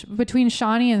 but Between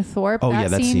Shawnee and Thorpe, Oh, that yeah,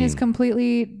 that scene is scene.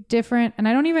 completely different. And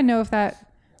I don't even know if that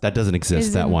that doesn't exist,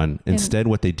 is that in- one. in- Instead,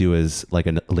 what they do is like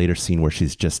a later scene where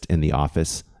she's just in the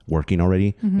office working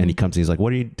already, Mm-hmm. and he comes and he's like,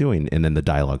 what are you doing? And then the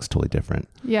dialogue's totally different.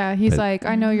 Yeah, he's But- like,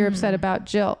 I know you're upset about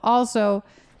Jill. Also,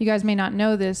 you guys may not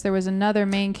know this. There was another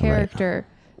main character,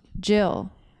 Jill.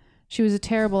 She was a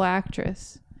terrible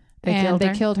actress. They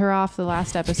killed her? her off the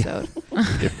last episode.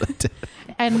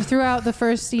 And throughout the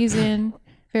first season,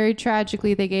 very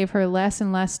tragically, they gave her less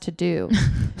and less to do.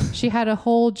 She had a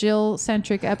whole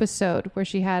Jill-centric episode where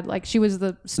she had, like, she was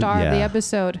the star of the Yeah.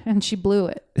 episode, and she blew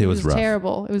it. It was rough.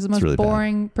 terrible. It was the most really bad.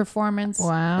 boring performance.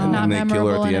 Wow. And Not then they kill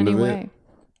her memorable at the in end any of it? way.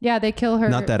 Yeah, they kill her.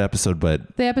 Not that episode,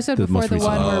 but The episode the before most the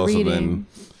recent one one. we're Oh, so reading. then-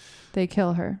 They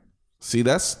kill her. See,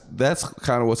 that's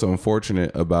kind of what's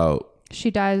unfortunate about She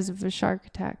dies of a shark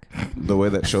attack. the way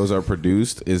that shows are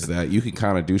produced is that you can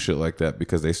kind of do shit like that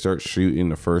because they start shooting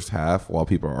the first half while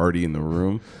people are already in the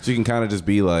room. So you can kind of just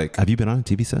be like, have you been on a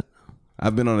TV set?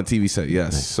 I've been on a TV set,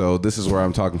 yes. So this is where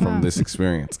I'm talking from this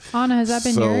experience. Anna, has that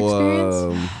been your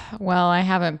experience? Well, I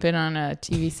haven't been on a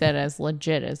TV set as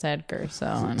legit as Edgar, so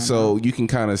I don't know. So you can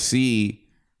kind of see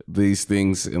these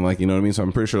things and like, you know what I mean? So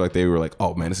I'm pretty sure like they were like,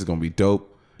 oh man, this is going to be dope.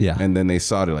 Yeah. And then they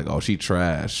saw it like, oh, she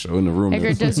trash. So in the room.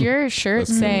 Edgar, does your shirt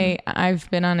say I've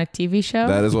been on a TV show?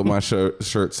 That is what my shirt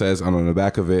says. And on the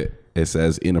back of it, it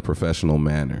says in a professional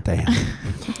manner. Damn.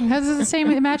 How's it the same?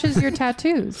 It matches your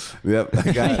tattoos. Yep.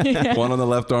 I got one on the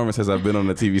left arm. It says I've been on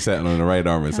the TV set, and on the right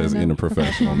arm it says in a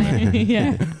professional manner.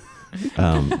 yeah.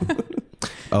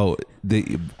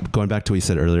 Going back to what you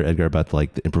said earlier, Edgar, about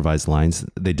like the improvised lines,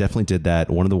 they definitely did that.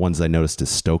 One of the ones I noticed is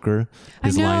Stoker.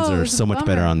 His I know, lines are it's a so much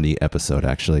better bummer. on the episode,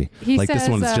 actually. He like this says,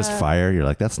 one's just fire. You're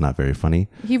like, that's not very funny.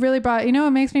 He really brought, you know,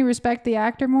 it makes me respect the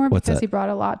actor more What's because that? he brought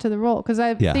a lot to the role. Because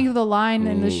I Yeah. think the line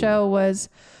in the show was,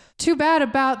 too bad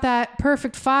about that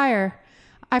perfect fire.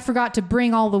 I forgot to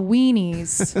bring all the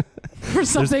weenies or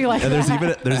something like And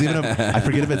that. there's even a, I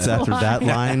forget if it's after that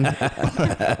line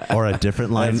or a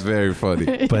different line. That's very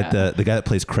funny. But the guy that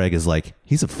plays Craig is like,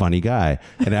 he's a funny guy.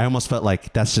 And I almost felt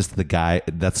like that's just the guy,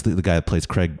 that's the guy that plays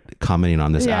Craig commenting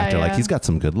on this Yeah, actor. Like yeah. he's got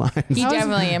some good lines. He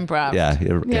definitely improv. Yeah.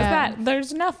 Yeah.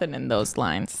 There's nothing in those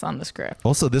lines on the script.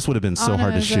 Also, this would have been so Anna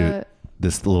hard to is shoot.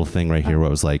 This little thing right here where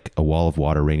it was like a wall of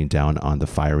water raining down on the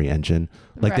fiery engine.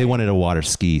 Like they Right. wanted a water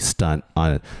ski stunt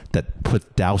on it that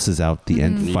douses out the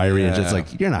fiery engine. It's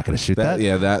like, you're not going to shoot that.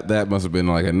 That must have been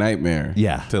like a nightmare.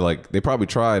 Yeah. To like, they probably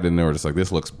tried and they were just like,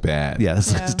 this looks bad. Yeah,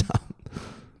 this Yeah. looks dumb.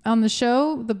 On the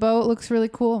show, the boat looks really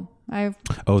cool. I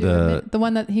Oh, do admit- the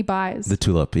one that he buys. The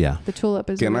tulip, yeah. The tulip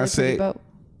is Can a I really pretty say- boat.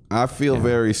 I feel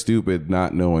very stupid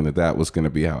not knowing that was going to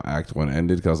be how Act 1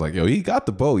 ended. Because I was like, yo, he got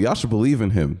the boat. Y'all should believe in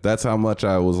him. That's how much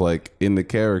I was like in the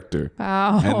character.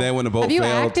 Wow. And then when the boat Have you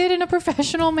failed. acted in a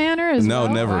professional manner as No,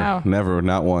 well? never. Wow. Never.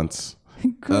 Not once.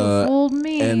 Good fooled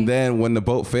me. And then when the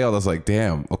boat failed, I was like,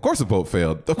 damn, of course the boat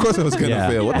failed. Of course it was going to Yeah.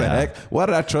 fail. What the Yeah. heck? Why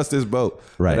did I trust this boat?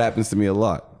 Right. That happens to me a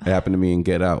lot. It happened to me in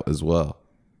Get Out as well.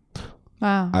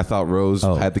 Wow. I thought Rose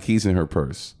Oh. had the keys in her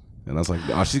purse. And I was like,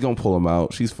 oh, she's going to pull them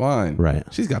out. She's fine. Right.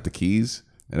 She's got the keys.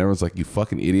 And everyone's like, you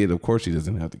fucking idiot. Of course she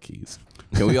doesn't have the keys.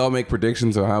 Can we all make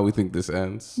predictions on how we think this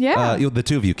ends? Yeah. The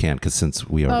two of you can, because since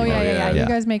we Oh already yeah, know. yeah, yeah, Yeah. You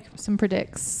guys make some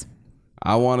predicts.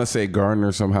 I want to say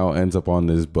Gardner somehow ends up on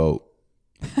this boat.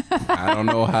 I don't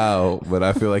know how, but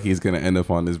I feel like he's going to end up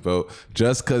on this boat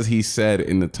just because he said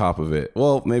in the top of it.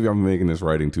 Well, maybe I'm making this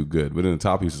writing too good, but in the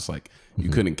top, he was just like, you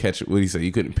couldn't catch it. What did he say?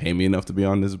 You couldn't pay me enough to be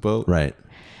on this boat. Right.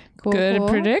 Cool. Good cool.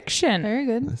 prediction. Very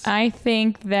good. I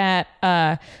think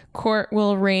that Court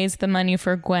will raise the money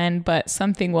for Gwen, but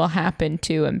something will happen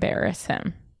to embarrass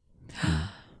him.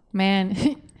 Man,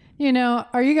 you know,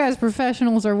 are you guys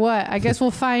professionals or what? I guess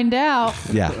we'll find out.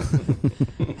 Yeah.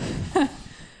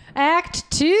 Act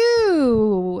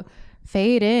 2.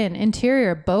 Fade in.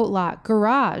 Interior, boat lot,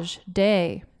 garage,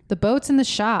 day. The boat's in the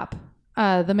shop.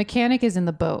 The mechanic is in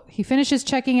the boat. He finishes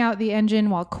checking out the engine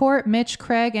while Court, Mitch,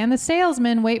 Craig, and the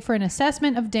salesman wait for an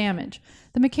assessment of damage.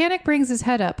 The mechanic brings his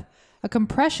head up, a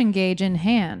compression gauge in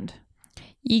hand.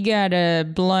 You got a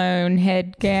blown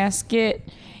head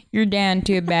gasket. You're down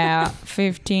to about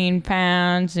 15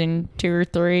 pounds in 2 or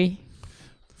 3.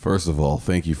 First of all,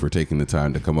 thank you for taking the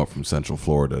time to come up from Central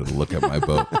Florida to look at my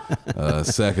boat.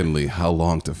 Secondly, how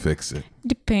long to fix it?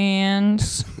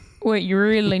 Depends. What you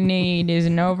really need is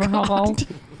an overhaul.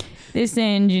 This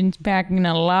engine's packing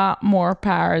a lot more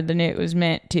power than it was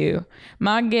meant to.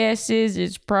 My guess is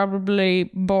it's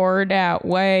probably bored out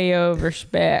way over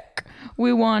spec.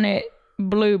 We want it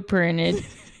blueprinted.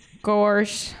 Of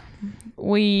course,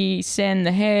 we send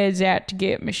the heads out to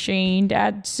get machined.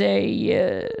 I'd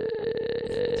say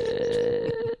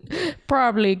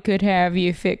probably could have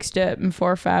you fixed up in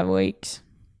 4 or 5 weeks.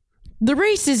 The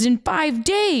race is in 5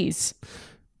 days.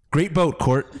 Great boat,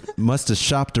 Court. Must have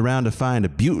shopped around to find a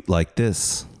butte like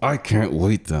this. I can't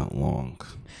wait that long.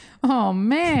 Oh,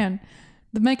 man.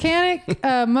 The mechanic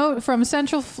from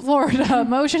Central Florida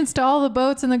motions to all the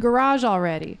boats in the garage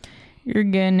already. You're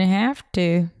gonna have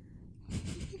to.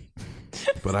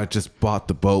 But I just bought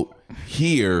the boat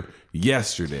here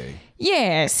yesterday.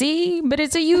 Yeah, see? But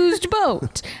it's a used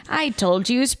boat. I told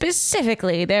you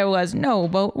specifically there was no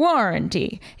boat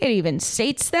warranty. It even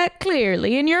states that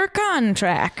clearly in your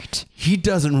contract. He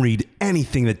doesn't read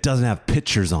anything that doesn't have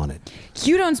pictures on it.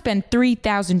 You don't spend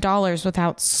 $3,000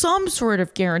 without some sort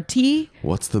of guarantee.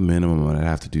 What's the minimum I'd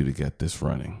have to do to get this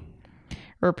running?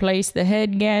 Replace the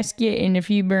head gasket and a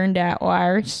few burned out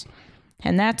wires.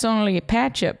 And that's only a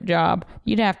patch-up job.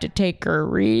 You'd have to take her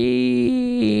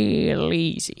real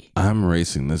easy. I'm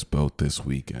racing this boat this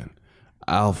weekend.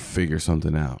 I'll figure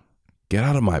something out. Get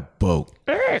out of my boat.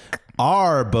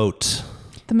 Our boat.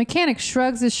 The mechanic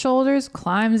shrugs his shoulders,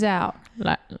 climbs out.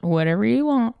 Like, whatever you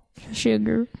want,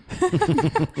 sugar.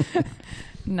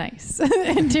 Nice.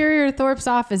 Interior Thorpe's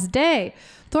office day.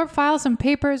 Thorpe files some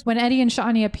papers when Eddie and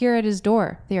Shawnee appear at his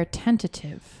door. They are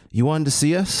tentative. You wanted to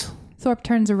see us? Thorpe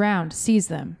turns around, sees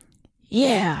them.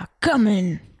 Yeah, come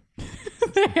in.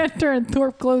 They enter and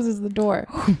Thorpe closes the door.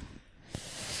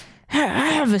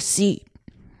 Have a seat.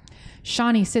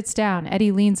 Shawnee sits down.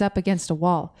 Eddie leans up against a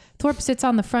wall. Thorpe sits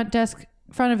on the front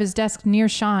of his desk near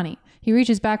Shawnee. He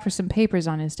reaches back for some papers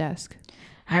on his desk.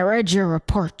 I read your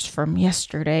reports from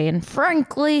yesterday, and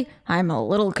frankly, I'm a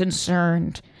little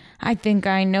concerned. I think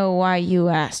I know why you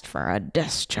asked for a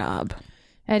desk job.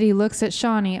 Eddie looks at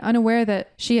Shawnee, unaware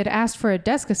that she had asked for a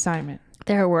desk assignment.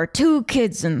 There were 2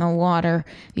 kids in the water.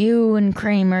 You and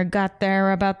Kramer got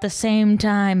there about the same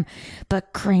time,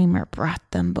 but Kramer brought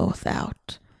them both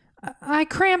out. I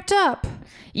cramped up.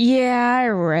 Yeah, I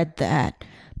read that.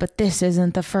 But this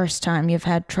isn't the first time you've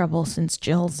had trouble since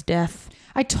Jill's death.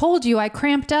 I told you I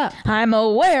cramped up. I'm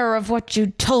aware of what you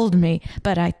told me,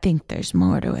 but I think there's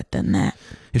more to it than that.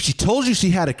 If she told you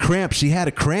she had a cramp, she had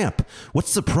a cramp.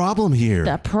 What's the problem here?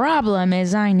 The problem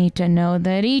is I need to know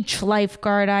that each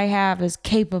lifeguard I have is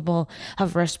capable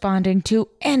of responding to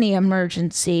any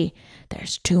emergency.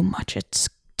 There's too much at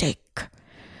stake.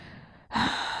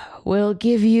 We'll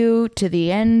give you to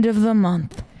the end of the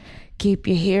month. Keep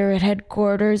you here at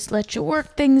headquarters, let you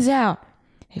work things out.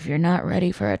 If you're not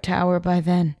ready for a tower by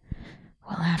then,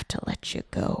 we'll have to let you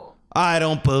go. I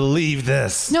don't believe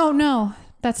this. No,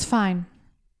 that's fine.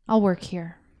 I'll work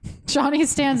here. Shawnee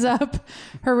stands up.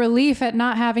 Her relief at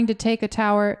not having to take a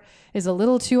tower is a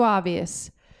little too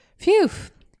obvious. Phew.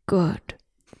 Good.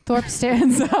 Thorpe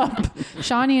stands up.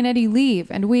 Shawnee and Eddie leave,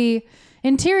 and we...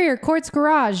 Interior Court's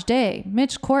garage day.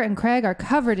 Mitch, Court, and Craig are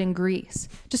covered in grease.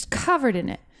 Just covered in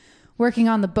it. Working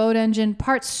on the boat engine,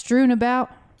 parts strewn about.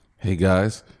 Hey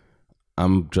guys,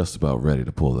 I'm just about ready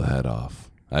to pull the head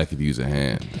off. I could use a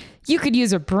hand. You could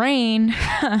use a brain.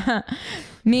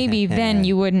 Maybe then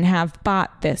you wouldn't have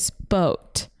bought this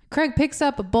boat. Craig picks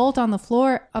up a bolt on the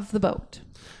floor of the boat.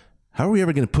 How are we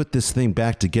ever going to put this thing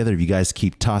back together if you guys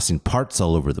keep tossing parts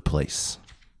all over the place?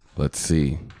 Let's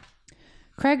see.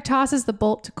 Craig tosses the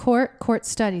bolt to Court. Court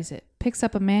studies it, picks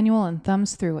up a manual and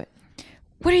thumbs through it.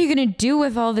 What are you going to do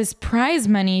with all this prize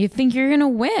money you think you're going to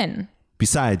win?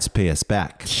 Besides, pay us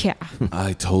back. Yeah.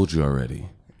 I told you already.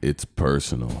 It's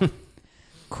personal.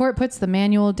 Court puts the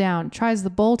manual down, tries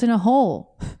the bolt in a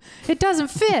hole. It doesn't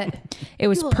fit. It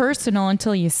was personal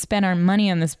until you spent our money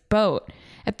on this boat.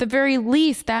 At the very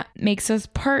least, that makes us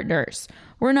partners.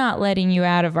 We're not letting you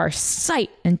out of our sight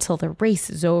until the race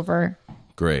is over.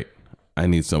 Great. I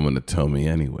need someone to tow me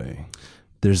anyway.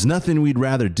 There's nothing we'd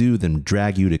rather do than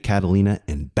drag you to Catalina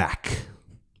and back.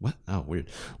 What? Oh, weird.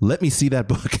 Let me see that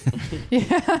book.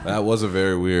 That was a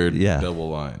very weird Yeah. double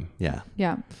line. Yeah.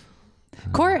 Yeah.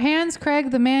 Court hands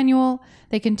Craig the manual.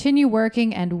 They continue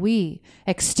working, and we,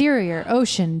 exterior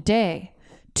ocean day.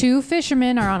 2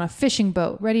 fishermen are on a fishing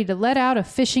boat, ready to let out a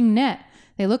fishing net.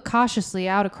 They look cautiously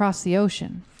out across the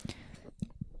ocean.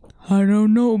 I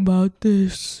don't know about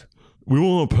this. We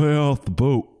want to pay off the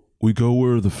boat. We go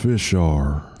where the fish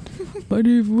are. But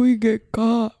if we get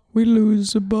caught, we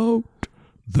lose the boat.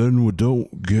 Then we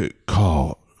don't get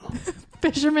caught.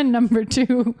 Fisherman number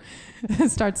 2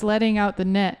 starts letting out the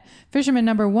net. Fisherman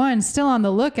number 1, still on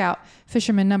the lookout.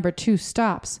 Fisherman number 2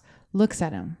 stops, looks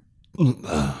at him.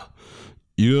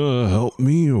 You gonna help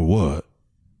me or what?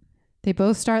 They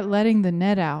both start letting the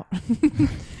net out.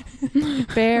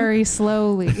 Very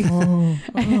slowly.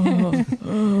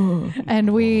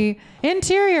 And we,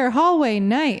 interior hallway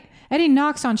night. Eddie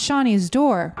knocks on Shawnee's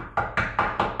door.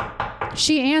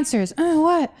 She answers,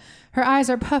 what? Her eyes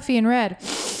are puffy and red.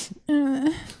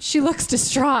 She looks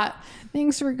distraught.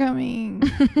 Thanks for coming.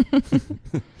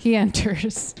 He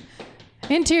enters.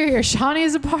 Interior,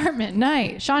 Shawnee's apartment,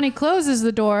 night. Shawnee closes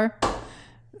the door.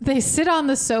 They sit on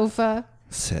the sofa.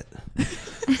 Sit.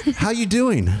 How you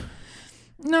doing?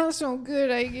 Not so good,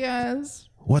 I guess.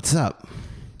 What's up?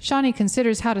 Shawnee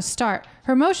considers how to start.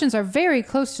 Her emotions are very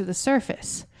close to the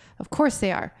surface. Of course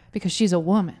they are, because she's a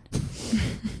woman.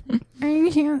 I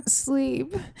can't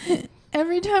sleep.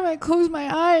 Every time I close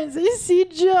my eyes, I see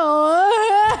Jill.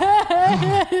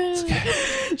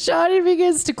 Shawnee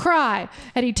begins to cry,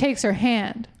 and he takes her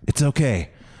hand. It's okay.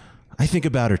 I think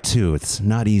about her too. It's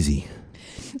not easy.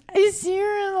 I see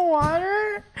her in the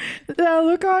water. That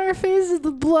look on her face is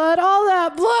the blood. All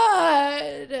that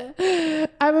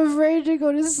blood. I'm afraid to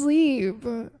go to sleep.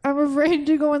 I'm afraid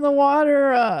to go in the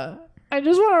water. I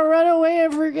just want to run away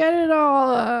and forget it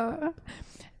all.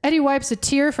 Eddie wipes a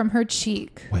tear from her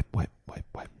cheek. Wipe.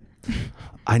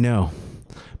 I know,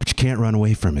 but you can't run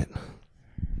away from it.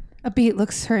 A beat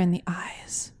looks her in the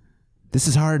eyes. This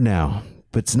is hard now,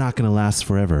 but it's not going to last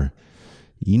forever.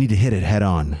 You need to hit it head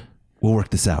on. We'll work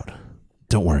this out.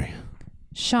 Don't worry.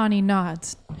 Shawnee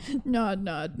nods. Nod.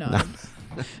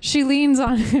 She leans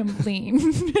on him,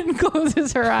 and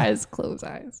closes her eyes. Close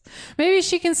eyes. Maybe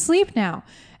she can sleep now.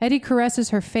 Eddie caresses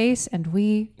her face, and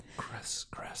we...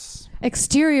 Caress.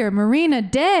 Exterior, Marina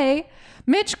Day.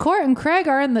 Mitch, Court, and Craig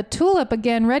are in the Tulip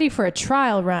again, ready for a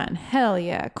trial run. Hell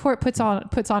yeah. Court puts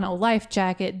on a life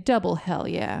jacket. Double hell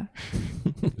yeah.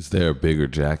 Is there a bigger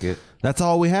jacket? That's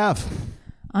all we have.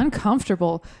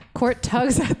 Uncomfortable. Court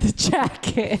tugs at the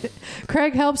jacket.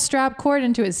 Craig helps strap Court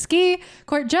into his ski.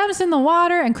 Court jumps in the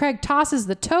water, and Craig tosses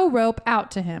the tow rope out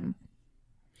to him.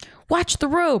 Watch the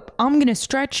rope. I'm going to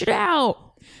stretch it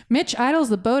out. Mitch idles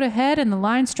the boat ahead, and the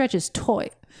line stretches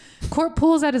taut. Court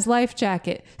pulls at his life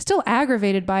jacket. Still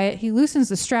aggravated by it, he loosens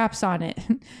the straps on it.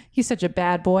 He's such a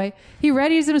bad boy. He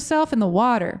readies himself in the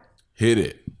water. Hit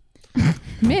it.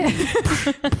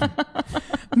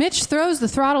 Mitch throws the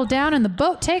throttle down and the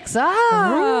boat takes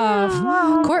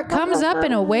off. Court comes up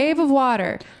in a wave of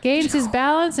water, gains his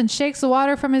balance, and shakes the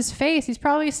water from his face. He's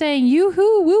probably saying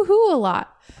yoo-hoo, woo-hoo a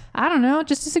lot. I don't know,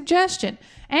 just a suggestion.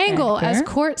 Angle as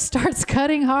Court starts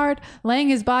cutting hard, laying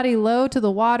his body low to the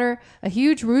water, a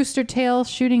huge rooster tail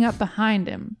shooting up behind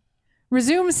him.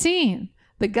 Resume scene.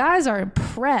 The guys are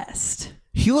impressed.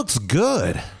 He looks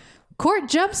good. Court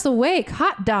jumps the wake,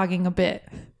 hot dogging a bit.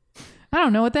 I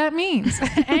don't know what that means.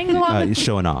 Angle on He's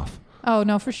showing off. Oh,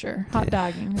 no, for sure. Hot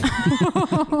dogging.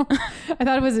 I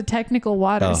thought it was a technical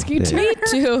water ski term. Me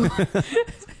too.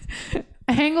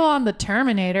 Angle on the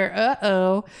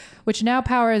Terminator, which now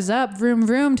powers up, vroom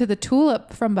vroom, to the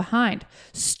Tulip from behind.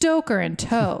 Stoker in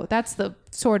tow. That's the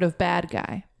sort of bad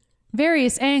guy.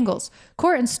 Various angles.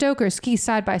 Court and Stoker ski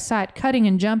side by side, cutting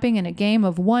and jumping in a game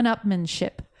of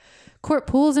one-upmanship. Court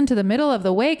pulls into the middle of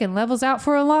the wake and levels out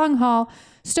for a long haul.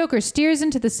 Stoker steers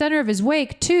into the center of his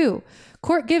wake, too.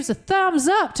 Court gives a thumbs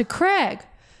up to Craig.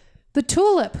 The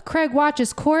Tulip. Craig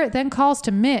watches Court, then calls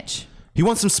to Mitch. He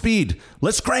wants some speed.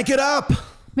 Let's crank it up.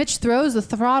 Mitch throws the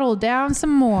throttle down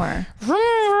some more.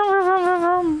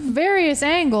 Various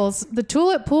angles. The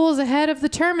Tulip pulls ahead of the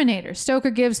Terminator. Stoker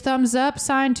gives thumbs up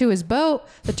sign to his boat.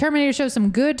 The Terminator shows some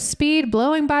good speed,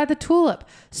 blowing by the Tulip.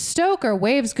 Stoker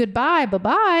waves goodbye,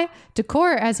 bye-bye, to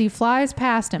Court as he flies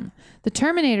past him. The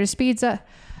Terminator speeds up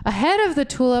ahead of the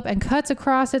Tulip and cuts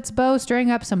across its bow, stirring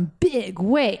up some big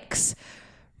wakes.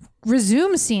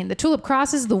 Resume scene. The Tulip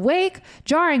crosses the wake,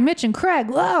 jarring Mitch and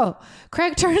Craig low.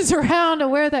 Craig turns around,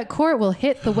 aware that Court will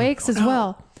hit the wakes as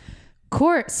well.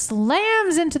 Court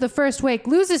slams into the first wake,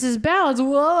 loses his balance.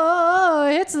 Whoa!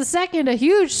 Hits the second, a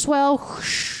huge swell,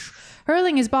 whoosh,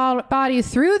 hurling his body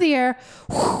through the air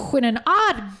in an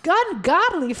odd,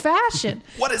 ungodly fashion.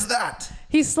 What is that?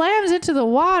 He slams into the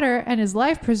water and his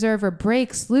life preserver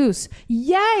breaks loose.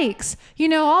 Yikes! You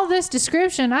know, all this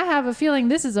description, I have a feeling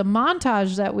this is a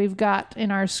montage that we've got in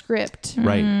our script.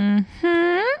 Right.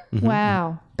 Mm-hmm.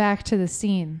 Wow. Back to the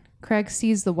scene. Craig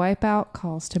sees the wipeout,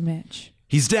 calls to Mitch.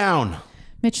 He's down.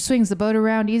 Mitch swings the boat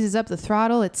around, eases up the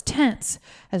throttle. It's tense.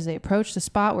 As they approach the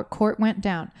spot where Court went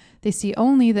down, they see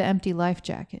only the empty life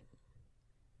jacket.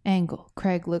 Angle.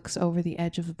 Craig looks over the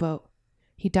edge of the boat.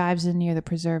 He dives in near the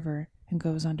preserver and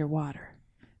goes underwater.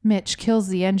 Mitch kills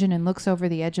the engine and looks over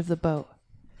the edge of the boat.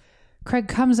 Craig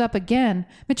comes up again.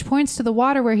 Mitch points to the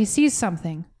water where he sees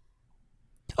something.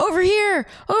 Over here!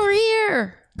 Over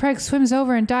here! Craig swims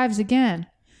over and dives again.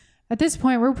 At this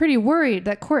point, we're pretty worried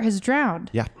that Court has drowned.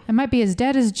 Yeah. And might be as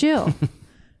dead as Jill.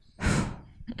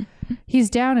 He's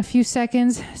down a few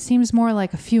seconds, seems more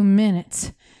like a few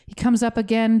minutes. He comes up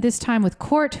again, this time with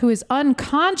Court, who is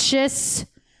unconscious.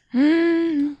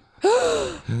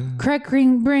 Craig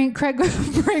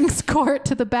brings Court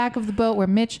to the back of the boat where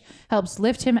Mitch helps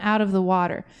lift him out of the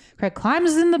water. Craig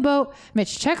climbs in the boat.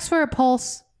 Mitch checks for a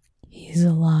pulse. He's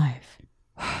alive.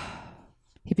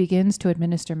 He begins to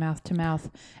administer mouth to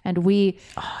mouth, and we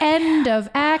end of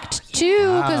act 2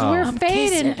 because we're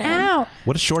fading out.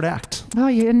 What a short act. Oh,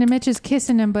 and Mitch is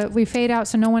kissing him, but we fade out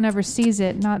so no one ever sees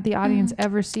it. Not the audience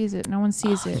ever sees it. No one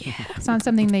sees it. Yeah. It's not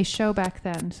something they show back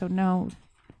then. So no,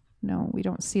 we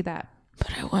don't see that.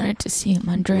 But I wanted to see him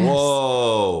undress.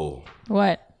 Whoa.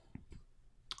 What?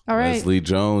 All right. Leslie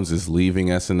Jones is leaving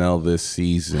SNL this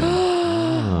season.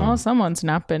 Well, someone's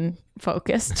not been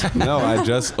focused. No, I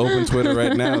just opened Twitter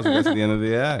right now. So that's the end of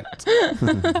the act.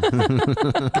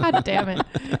 God damn it.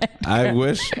 I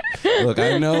wish. Look,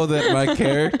 I know that my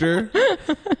character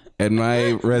and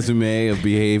my resume of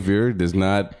behavior does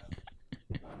not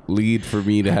lead for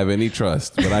me to have any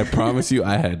trust, but I promise you,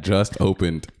 I had just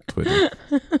opened Twitter.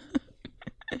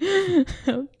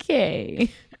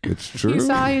 Okay. It's true. You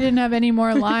saw he didn't have any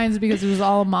more lines because it was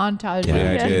all a montage.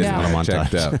 Yeah, I did. Yeah. Not a I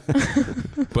checked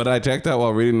out. But I checked out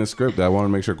while reading the script. I want to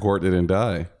make sure Court didn't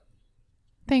die.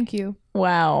 Thank you.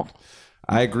 Wow.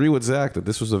 I agree with Zach that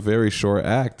this was a very short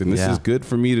act, and this is good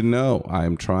for me to know. I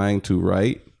am trying to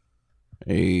write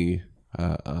a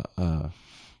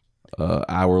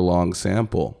hour-long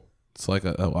sample. It's like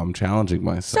I'm challenging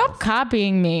myself. Stop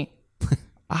copying me.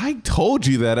 I told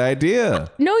you that idea.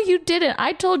 No, you didn't.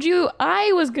 I told you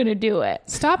I was going to do it.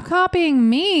 Stop copying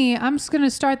me. I'm just going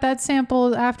to start that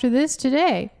sample after this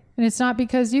today. And it's not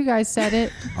because you guys said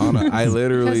it. Anna, I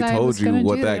literally Because I told was you gonna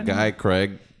what do that that. guy,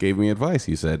 Craig, gave me advice.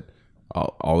 He said,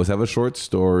 I'll always have a short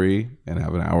story and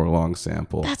have an hour-long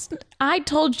sample. I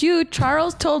told you.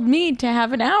 Charles told me to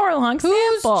have an hour-long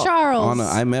Who's sample. Charles? Anna,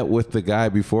 I met with the guy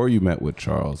before you met with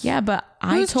Charles. Yeah, but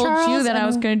I Who's told you Charles that I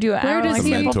was and going to do an where hour-long does It's a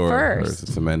he- sample mentor. of hers. first.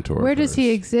 It's a mentor. of Where does he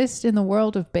hers. exist in the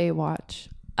world of Baywatch?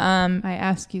 I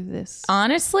ask you this.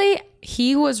 Honestly,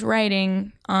 he was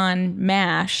writing on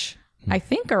MASH, I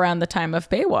think around the time of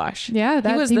Baywatch. Yeah,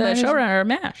 he was he the might have- showrunner of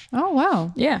MASH. Oh,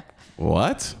 wow. Yeah.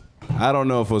 What? I don't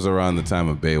know if it was around the time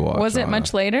of Baywatch. Was it Anna.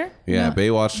 much later? Yeah,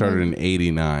 Baywatch started in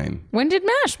 '89. When did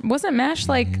MASH? Wasn't MASH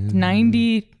like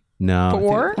 90? No.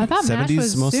 Four? I thought MASH 70s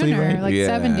was mostly, sooner, right? like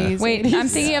Yeah. 70s. Wait, 80s. I'm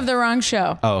thinking of the wrong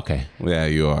show. Oh, okay. Yeah,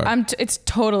 you are. It's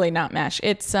totally not MASH.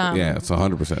 It's yeah, it's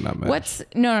 100% not matched.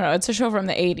 no, it's a show from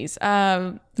the 80s.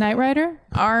 Knight Rider?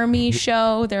 Army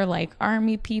show. They're like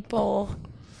army people.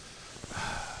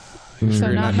 So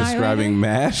You're not not Knight describing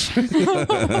MASH? But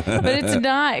it's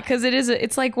not, because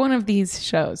it's like one of these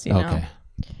shows, you know. Okay.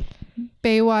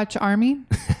 Baywatch Army?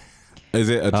 Is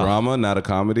it a drama, not a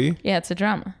comedy? Yeah, it's a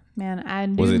drama. Man, I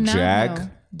do Was it not Jag? know.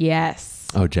 Yes.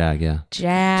 Oh, Jag, yeah.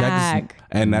 Jag.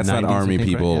 And that's not 90s, army I think,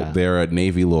 people. right? Yeah. They're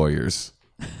Navy lawyers.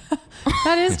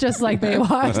 That is just like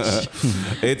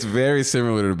Baywatch. It's very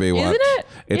similar to Baywatch. Isn't it?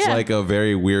 It's Yeah. like a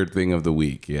very weird thing of the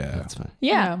week. Yeah. That's fine.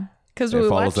 Yeah. Because It we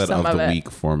follows watched that some of of the it. week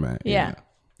format. Yeah.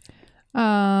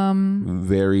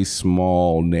 Very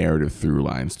small narrative through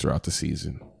lines throughout the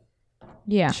season,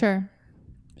 Yeah. Sure.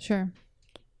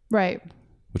 Right.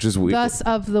 which is weird. Thus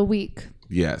of the week.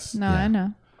 Yes. No, I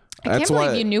know. I can't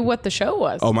believe you knew what the show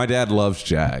was. Oh, my dad loves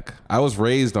Jag. I was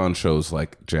raised on shows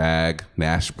like Jag,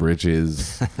 Nash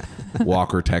Bridges,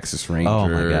 Walker, Texas Ranger. Oh,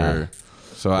 my God.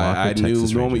 So Walker, I knew Texas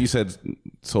the moment Ranger. you said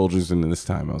soldiers in this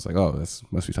time, I was like, oh, this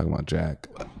must be talking about Jag.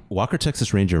 Walker,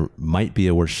 Texas Ranger might be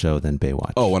a worse show than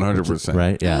Baywatch. Oh, 100%.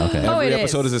 Right? Yeah, okay. Oh, Every it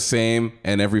episode is the same,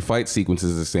 and every fight sequence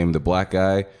is the same. The black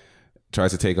guy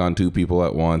tries to take on two people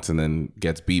at once and then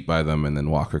gets beat by them, and then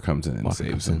Walker comes in and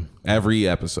saves him. Every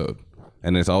episode.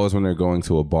 And it's always when they're going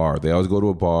to a bar. They always go to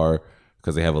a bar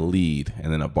because they have a lead,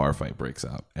 and then a bar fight breaks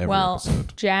out every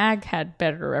episode. Jag had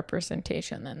better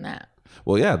representation than that.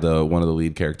 Well, yeah, one of the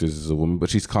lead characters is a woman, but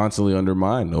she's constantly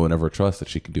undermined. No one ever trusts that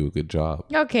she can do a good job.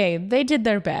 Okay, they did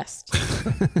their best.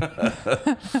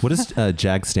 What does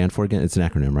JAG stand for again? It's an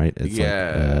acronym, right? It's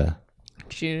Yeah.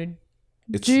 Jude.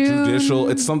 It's judicial.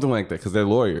 It's something like that because they're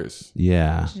lawyers.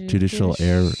 Yeah. Judicial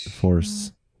Air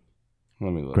Force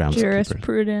Let me look. Groundskeeper.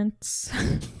 Jurisprudence.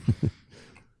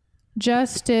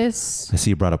 Justice, I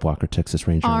see you brought up Walker, Texas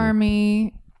Ranger.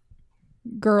 Army,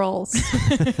 girls.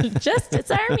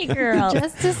 Justice Army girl.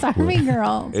 Justice, Army,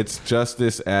 girls. It's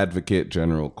Justice Advocate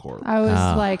General Court. I was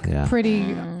Ah, like yeah.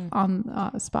 pretty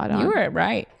on spot on. You were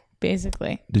right,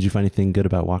 basically. Did you find anything good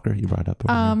about Walker you brought up?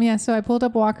 over here? Yeah, so I pulled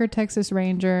up Walker, Texas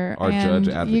Ranger, Our and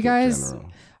Judge Advocate you guys General.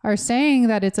 are saying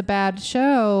that it's a bad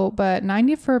show, but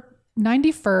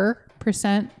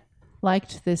 94%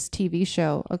 liked this TV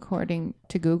show according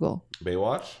to Google.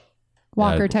 Baywatch?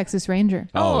 Walker, Yeah. Texas Ranger.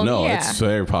 Oh, no, yeah. it's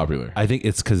very popular. I think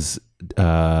it's because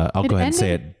I'll go ahead and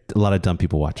say it. A lot of dumb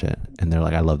people watch it, and they're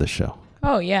like, "I love this show."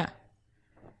 Oh, yeah.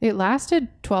 It lasted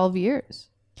 12 years.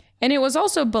 And it was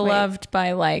also beloved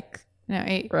by like, No,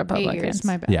 eight Republicans. years.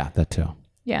 My bad. Yeah, that too.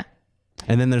 yeah.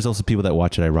 And then there's also people that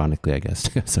watch it ironically, I guess.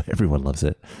 So everyone loves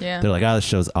it. Yeah. They're like, "Oh, this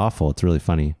show's awful. It's really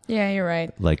funny." Yeah, you're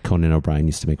right. Like Conan O'Brien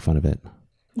used to make fun of it.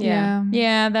 Yeah.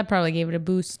 Yeah, that probably gave it a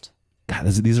boost. God,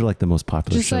 these are like the most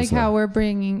popular Just shows. like how we're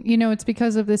bringing, it's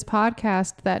because of this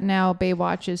podcast that now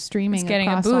Baywatch is streaming It's getting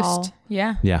a across boost. all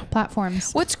Yeah. yeah.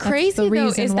 platforms. What's That's crazy the though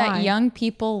reason is why. that young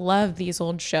people love these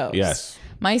old shows. Yes.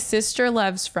 My sister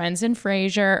loves Friends and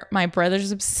Frasier. My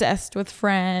brother's obsessed with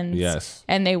Friends. Yes.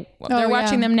 And they're yeah.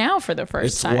 watching them now for the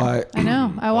first It's time. why I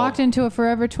know. I walked into a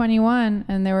Forever 21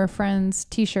 and there were Friends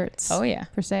t-shirts. Oh, yeah.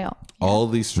 For sale. all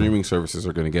these streaming services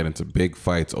are going to get into big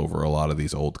fights over a lot of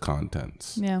these old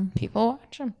contents. Yeah. People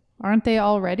watch them. Aren't they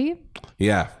already?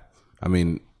 Yeah. I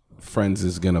mean, Friends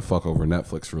is going to fuck over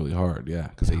Netflix really hard. Yeah.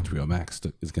 Because HBO Max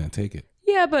is going to take it.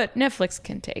 Yeah, but Netflix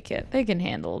can take it. They can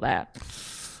handle that.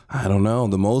 I don't know.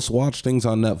 The most watched things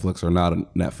on Netflix are not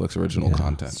Netflix original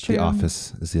content. True. The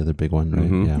Office is the other big one,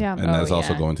 right? Yeah. And that's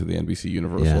also yeah. going to the NBC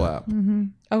Universal Yeah. app.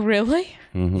 Oh, really?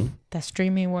 Mm-hmm. The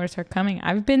streaming wars are coming.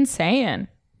 I've been saying.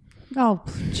 Oh,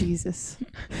 Jesus.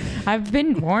 I've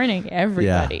been warning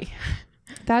everybody.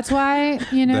 That's why,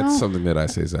 That's something that I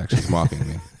say is actually mocking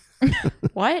me.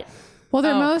 What? well,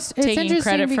 they're Oh, it's taking interesting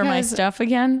credit for my because stuff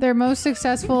again? their most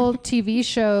successful TV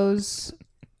shows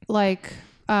like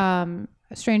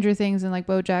Stranger Things and like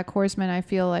BoJack Horseman, I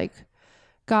feel like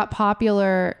got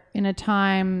popular in a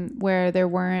time where there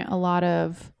weren't a lot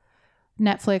of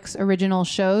Netflix original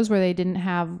shows where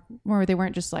they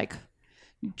weren't just like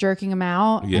jerking them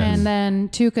out. Yes. And then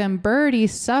Tuca and Birdie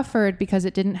suffered because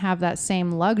it didn't have that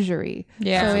same luxury.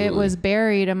 Yeah. So Absolutely. it was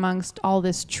buried amongst all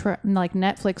this like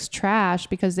Netflix trash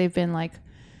because they've been like,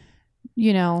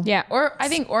 Yeah, or I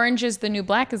think Orange is the New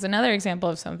Black is another example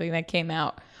of something that came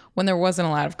out when there wasn't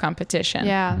a lot of competition.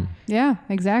 Yeah,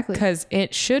 exactly. Because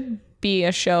it should be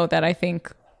a show that I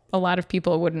think a lot of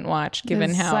people wouldn't watch given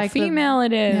It's how like female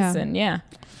it is. yeah. And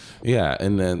Yeah,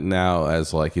 and then now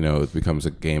as it becomes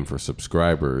a game for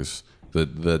subscribers,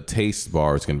 the taste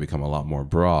bar is going to become a lot more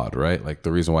broad, right? Like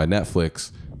the reason why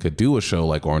Netflix could do a show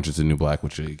like Orange is the New Black,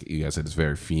 which you guys said is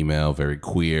very female, very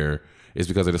queer, is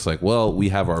because they're just like, well, we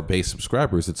have our base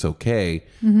subscribers, it's okay.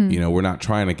 We're not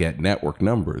trying to get network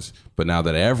numbers. But now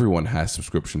that everyone has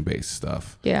subscription-based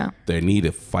stuff, they need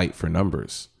to fight for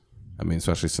numbers. I mean,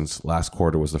 especially since last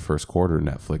quarter was the first quarter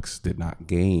Netflix did not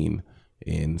gain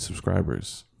in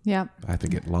subscribers. Yeah. I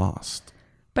think it lost.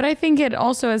 But I think it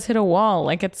also has hit a wall.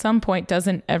 Like at some point,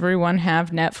 doesn't everyone have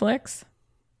Netflix?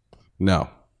 No.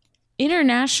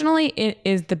 Internationally, it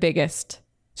is the biggest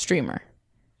streamer.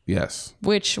 Yes.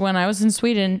 Which when I was in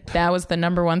Sweden, that was the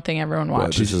number one thing everyone But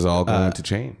watched. this is all going to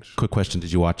change. Quick question: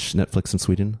 did you watch Netflix in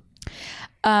Sweden?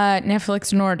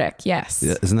 Netflix Nordic, yes.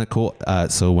 Yeah, isn't that cool?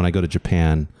 So when I go to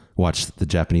Japan, watch the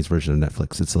Japanese version of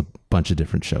Netflix. It's a bunch of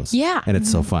different shows. Yeah. and it's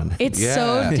so fun. It's Yeah.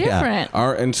 so different.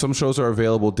 And some shows are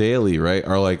available daily, right?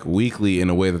 Or like weekly in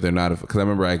a way that they're not. Because I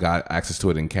remember I got access to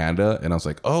it in Canada, and I was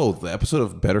like, "Oh, the episode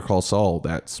of Better Call Saul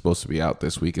that's supposed to be out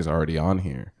this week is already on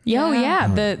here."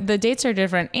 The dates are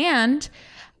different. And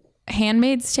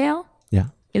Handmaid's Tale Yeah,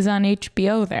 is on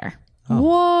HBO there.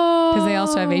 Whoa. Because they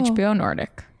also have HBO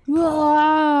Nordic.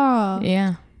 Wow.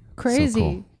 Yeah. Crazy.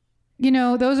 So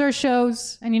cool. Those are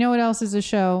shows. And you know what else is a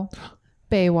show?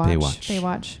 Baywatch.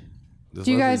 Baywatch. This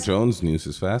Do you Leslie guys- Jones news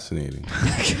is fascinating,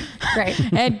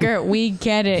 Great. Edgar, we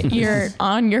get it. You're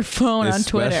on your phone on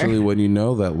especially Twitter. when you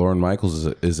know that Lorne Michaels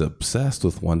is obsessed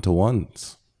with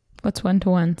one-to-ones. What's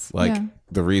one-to-ones? Like Yeah.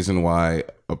 the reason why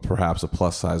perhaps a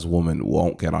plus-size woman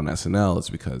won't get on SNL is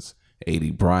because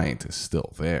A.D. Bryant is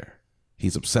still there.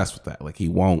 He's obsessed with that. Like he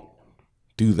won't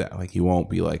do that. Like he won't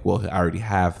be like, well, I already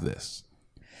have this.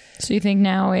 So you think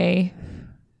now a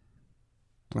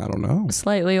I don't know.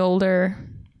 slightly older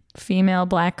female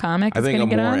black comic I is think going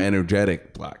a to get more on?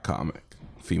 energetic black comic,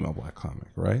 female black comic,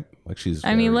 right? Like she's.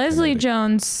 I mean, very Leslie kinetic.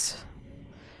 Jones.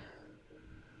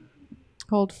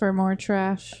 Hold for more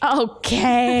trash.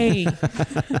 Okay.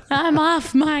 I'm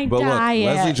off my But look, diet.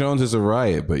 Leslie Jones is a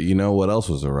riot. But you know what else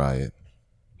was a riot?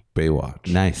 Baywatch.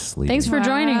 nicely. Thanks for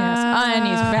joining us. And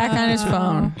he's back on his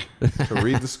phone. To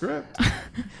read the script.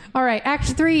 All right. Act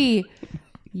 3.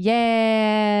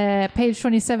 Yeah. Page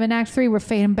 27, Act 3. We're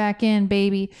fading back in,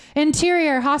 baby.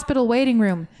 Interior hospital waiting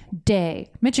room. Day.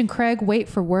 Mitch and Craig wait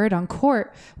for word on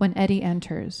court when Eddie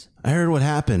enters. I heard what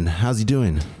happened. How's he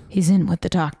doing? He's in with the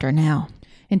doctor now.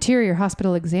 Interior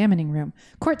hospital examining room.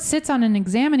 Court sits on an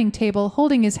examining table,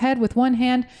 holding his head with one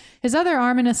hand, his other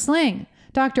arm in a sling.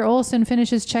 Dr. Olson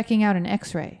finishes checking out an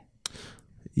x-ray.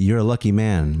 You're a lucky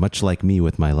man, much like me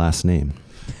with my last name.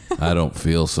 I don't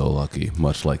feel so lucky,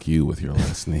 much like you with your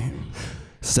last name.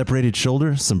 Separated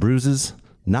shoulder, some bruises.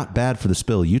 Not bad for the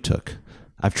spill you took.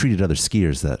 I've treated other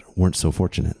skiers that weren't so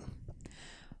fortunate.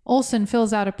 Olson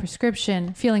fills out a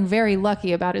prescription, feeling very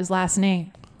lucky about his last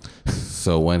name.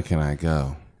 So when can I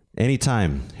go?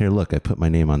 Anytime. Here, look, I put my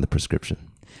name on the prescription.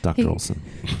 Dr. He- Olson.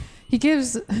 He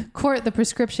gives Court the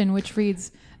prescription, which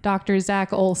reads Dr.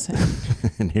 Zach Olson.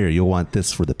 And here, you'll want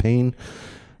this for the pain.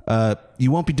 You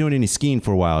won't be doing any skiing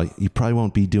for a while. You probably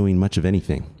won't be doing much of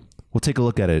anything. We'll take a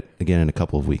look at it again in a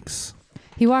couple of weeks.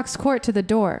 He walks Court to the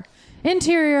door.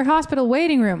 Interior hospital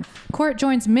waiting room. Court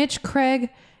joins Mitch, Craig,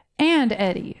 and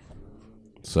Eddie.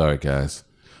 Sorry, guys.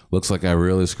 Looks like I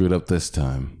really screwed up this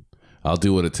time. I'll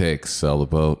do what it takes. Sell the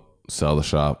boat, sell the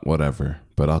shop, whatever.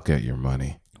 But I'll get your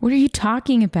money. What are you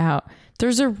talking about?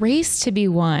 There's a race to be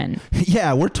won.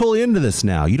 Yeah, we're totally into this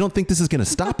now. You don't think this is going to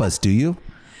stop us, do you?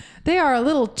 They are a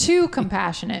little too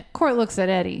compassionate. Court looks at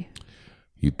Eddie.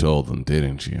 You told them,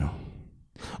 didn't you?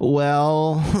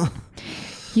 Well,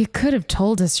 You could have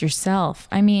told us yourself.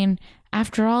 I mean,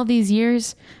 after all these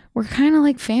years, we're kind of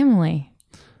like family.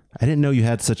 I didn't know you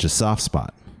had such a soft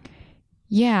spot.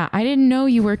 Yeah, I didn't know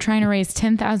you were trying to raise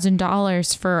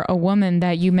 $10,000 for a woman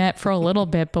that you met for a little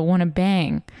bit but want to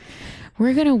bang.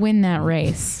 We're going to win that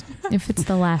race if it's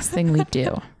the last thing we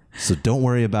do. So don't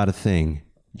worry about a thing.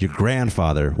 Your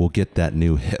grandfather will get that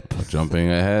new hip. Jumping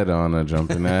ahead, Anna.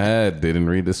 Jumping ahead. Didn't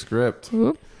read the script.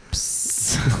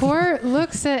 Court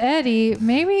looks at Eddie.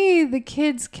 Maybe the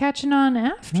kid's catching on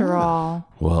after all.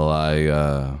 Well,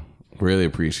 I really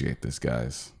appreciate this,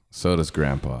 guys. So does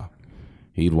Grandpa.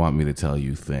 He'd want me to tell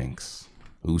you thanks.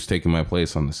 Who's taking my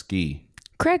place on the ski?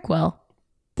 Craig will.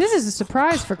 This is a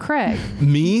surprise for Craig.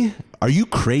 Me? Are you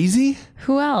crazy?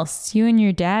 Who else? You and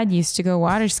your dad used to go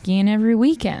water skiing every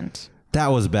weekend. That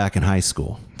was back in high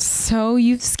school. So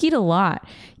you've skied a lot.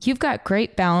 You've got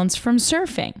great balance from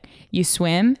surfing. You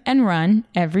swim and run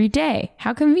every day.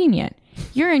 How convenient.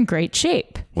 You're in great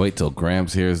shape. Wait till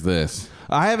Gramps hears this.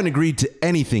 I haven't agreed to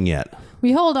anything yet.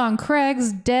 We hold on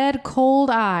Craig's dead, cold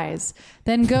eyes,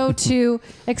 then go to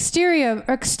exterior,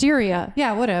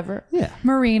 yeah, whatever. Yeah.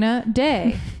 Marina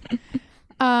Day.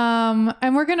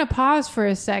 And we're going to pause for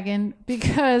a second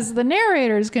because the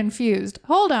narrator is confused.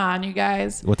 Hold on, you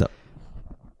guys. What's up?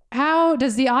 How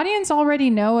does the audience already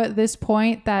know at this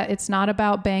point that it's not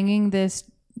about banging this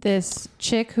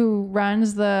chick who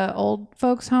runs the old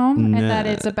folks home and that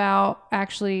it's about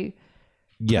actually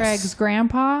Yes. Craig's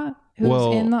grandpa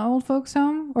who's in the old folks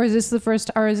home? Or is this the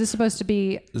first, or is this supposed to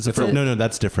be No,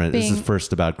 that's different. This is being-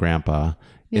 first about Grandpa.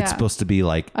 Yeah. It's supposed to be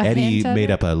like A Eddie hint of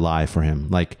made it? up a lie for him.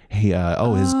 Like, hey,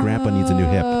 his grandpa needs a new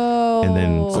hip. And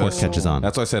then Court catches on.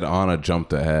 That's why I said Anna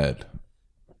jumped ahead.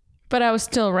 But I was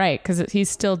still right because he's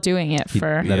still doing it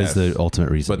for. That is the ultimate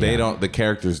reason. But they yeah. don't. The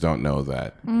characters don't know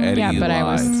that. Eddie Yeah, but I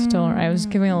was lied. still. I was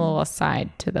giving a little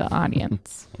aside to the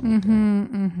audience.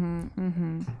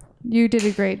 You did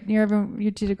a great.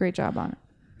 You did a great job on it.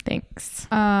 Thanks.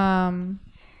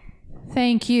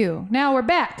 Thank you. Now we're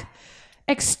back.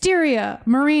 Exterior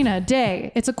Marina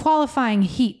Day. It's a qualifying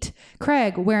heat.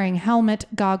 Craig, wearing helmet,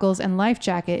 goggles, and life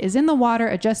jacket, is in the water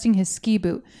adjusting his ski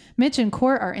boot. Mitch and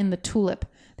Court are in the Tulip.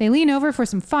 They lean over for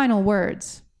some final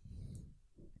words.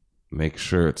 Make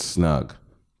sure it's snug.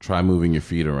 Try moving your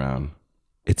feet around.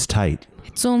 It's tight.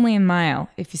 It's only a mile.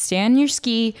 If you stay on your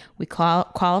ski, we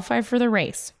qualify for the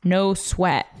race. No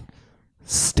sweat.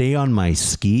 Stay on my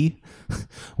ski?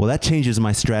 Well, that changes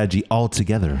my strategy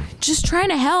altogether. Just trying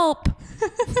to help.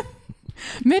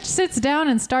 Mitch sits down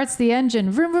and starts the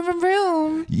engine. Vroom, vroom, vroom,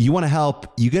 vroom. You want to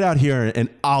help? You get out here and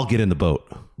I'll get in the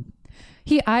boat.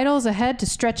 He idles ahead to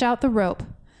stretch out the rope.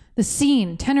 The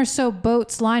scene, 10 or so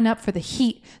boats line up for the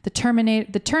heat, the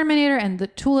Terminator and the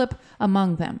Tulip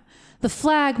among them. The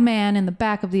flag man in the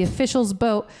back of the official's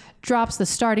boat drops the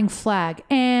starting flag,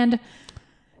 and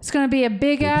it's going to be a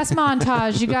big-ass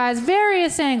montage, you guys.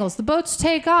 Various angles. The boats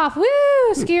take off. Woo!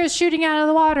 Skiers shooting out of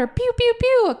the water. Pew, pew,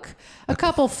 pew. A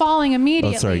couple falling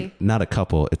immediately. Oh, sorry. Not a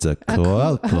couple. It's a couple.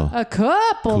 A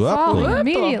couple falling Couple.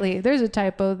 immediately. There's a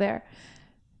typo there.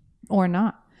 Or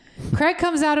not. Craig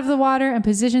comes out of the water and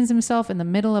positions himself in the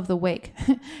middle of the wake.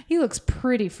 He looks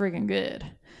pretty friggin' good.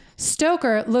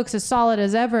 Stoker looks as solid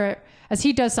as ever as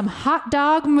he does some hot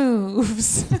dog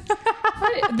moves.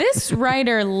 This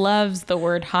writer loves the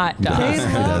word hot dog. They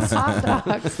love hot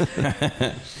dogs.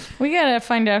 We gotta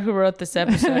find out who wrote this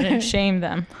episode and shame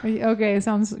them. Okay,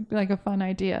 sounds like a fun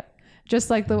idea. Just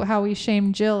like how we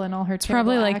shamed Jill and all her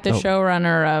Probably terrible like the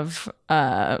showrunner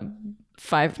of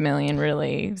 5 million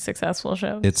really successful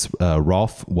shows. It's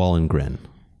Rolf Wallengren.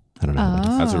 I don't know. Who it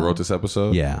is. That's who wrote this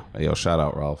episode? Yeah. Hey, yo, shout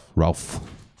out, Ralph. Rolf.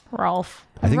 Rolf.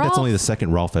 I think that's Rolf. only the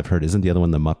second Rolf I've heard. Isn't the other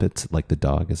one the Muppets? Like the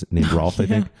dog? Is it named Rolf, I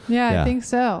think? Yeah, Yeah. I think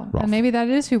so. Rolf. And maybe that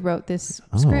is who wrote this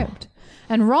script.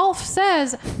 And Rolf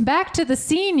says, back to the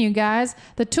scene, you guys.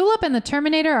 The Tulip and the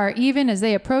Terminator are even as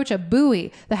they approach a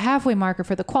buoy, the halfway marker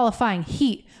for the qualifying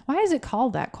heat. Why is it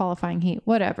called that, qualifying heat?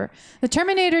 Whatever. The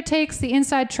Terminator takes the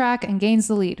inside track and gains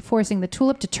the lead, forcing the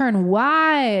Tulip to turn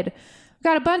wide. We've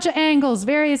got a bunch of angles,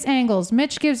 various angles.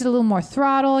 Mitch gives it a little more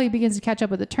throttle. He begins to catch up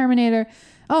with the Terminator.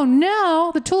 Oh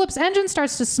no, the Tulip's engine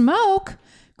starts to smoke.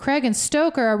 Craig and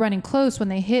Stoker are running close when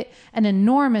they hit an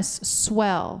enormous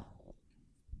swell.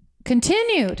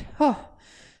 Continued. Oh,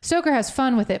 Stoker has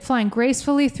fun with it, flying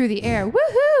gracefully through the air.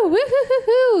 Woohoo!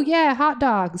 Woohoo! Yeah, hot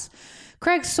dogs.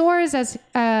 Craig soars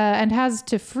and has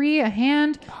to free a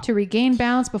hand to regain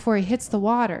balance before he hits the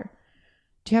water.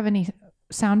 Do you have any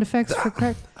sound effects for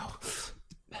Craig?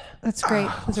 That's great.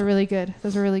 Those are really good.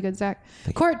 Zach.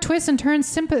 Court twists and turns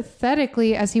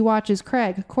sympathetically as he watches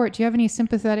Craig. Court, do you have any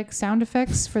sympathetic sound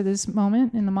effects for this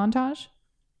moment in the montage?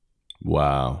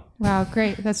 Wow. Wow,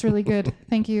 great. That's really good.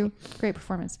 Thank you. Great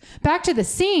performance. Back to the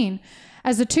scene.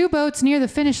 As the two boats near the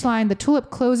finish line, the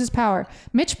Tulip closes power.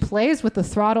 Mitch plays with the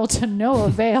throttle to no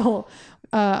avail.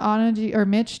 Anna,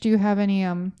 Mitch, do you have any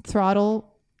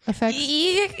throttle effects?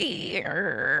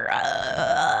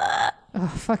 Oh,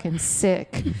 fucking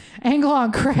sick. Angle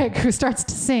on Craig, who starts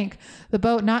to sink. The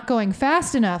boat not going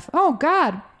fast enough. Oh,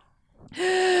 God.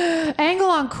 Angle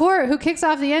on Court, who kicks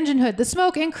off the engine hood. The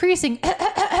smoke increasing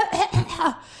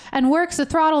and works the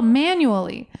throttle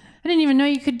manually. I didn't even know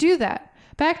you could do that.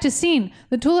 Back to scene.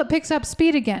 The Tulip picks up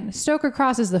speed again. Stoker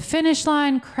crosses the finish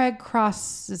line. Craig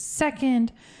crosses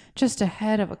second, just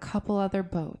ahead of a couple other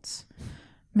boats.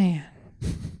 Man.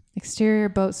 Exterior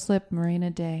boat slip, Marina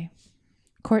Day.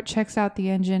 Court checks out the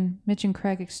engine. Mitch and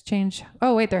Craig exchange.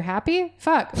 Oh, wait, they're happy?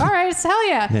 Fuck. All right, hell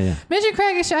yeah. Yeah. Mitch and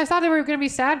Craig, I thought they were going to be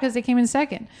sad because they came in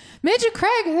second. Mitch and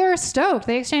Craig, they're stoked.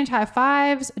 They exchange high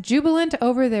fives, jubilant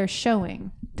over their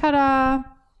showing. Ta-da.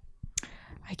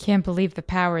 I can't believe the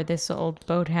power this old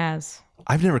boat has.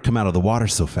 I've never come out of the water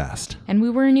so fast. And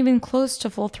we weren't even close to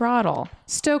full throttle.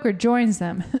 Stoker joins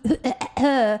them.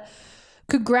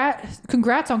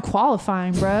 Congrats on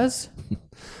qualifying, bros.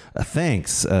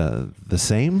 Thanks. The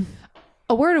same?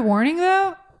 A word of warning,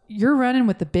 though. You're running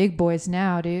with the big boys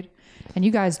now, dude. And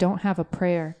you guys don't have a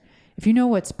prayer. If you know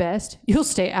what's best, you'll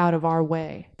stay out of our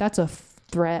way. That's a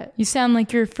threat. You sound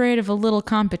like you're afraid of a little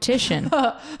competition.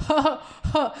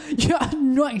 Yeah,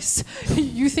 nice.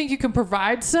 You think you can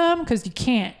provide some? Because you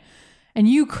can't. And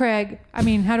you, Craig, I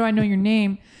mean, how do I know your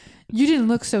name? You didn't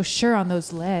look so sure on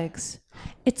those legs.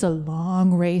 It's a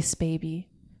long race, baby.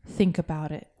 Think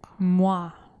about it.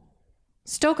 Mwah.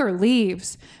 Stoker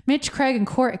leaves. Mitch, Craig, and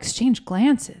Court exchange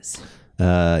glances.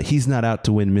 He's not out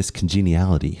to win Miss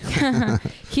Congeniality.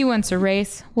 He wants a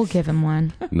race. We'll give him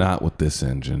one. Not with this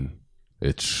engine.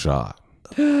 It's shot.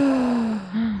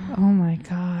 Oh my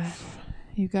God.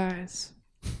 You guys.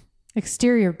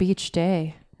 Exterior beach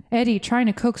day. Eddie trying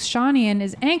to coax Shawnee in,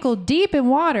 his ankle deep in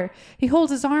water. He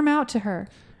holds his arm out to her.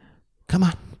 Come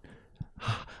on.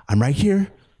 I'm right here.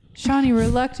 Shawnee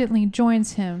reluctantly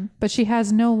joins him, but she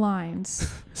has no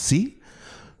lines. See?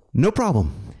 No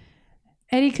problem.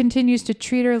 Eddie continues to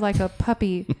treat her like a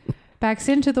puppy, backs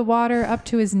into the water up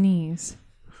to his knees.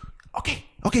 Okay.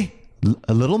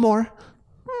 A little more.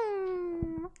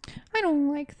 I don't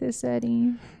like this,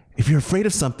 Eddie. If you're afraid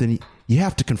of something, you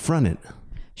have to confront it.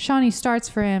 Shawnee starts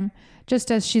for him.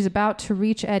 Just as she's about to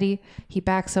reach Eddie, he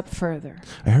backs up further.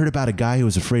 I heard about a guy who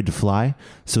was afraid to fly,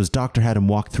 so his doctor had him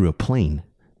walk through a plane.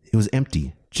 It was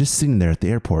empty, just sitting there at the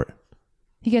airport.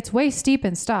 He gets waist deep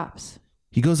and stops.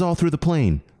 He goes all through the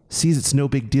plane, sees it's no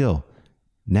big deal.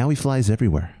 Now he flies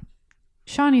everywhere.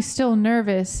 Shawnee's still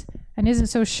nervous and isn't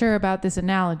so sure about this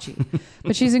analogy,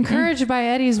 but she's encouraged by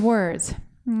Eddie's words.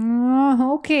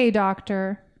 Oh, okay,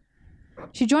 doctor.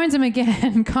 She joins him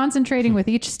again, concentrating with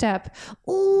each step.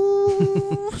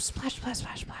 Ooh, splash, splash,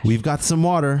 splash, splash. We've got some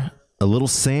water, a little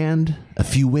sand, a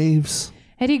few waves.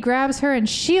 Eddie grabs her and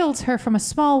shields her from a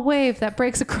small wave that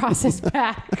breaks across his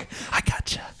back. I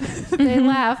gotcha. They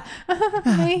laugh.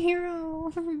 My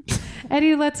hero.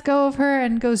 Eddie lets go of her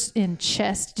and goes in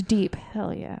chest deep.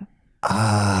 Hell yeah.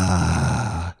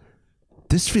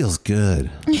 This feels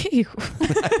good.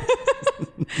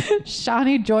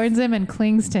 Shawnee joins him and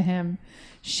clings to him.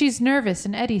 She's nervous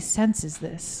and Eddie senses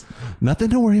this. Nothing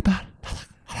to worry about.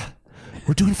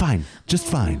 We're doing fine. Just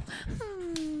fine.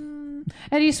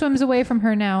 Eddie swims away from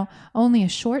her now, only a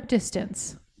short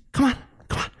distance. Come on.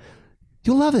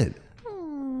 You'll love it.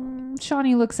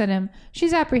 Shawnee looks at him.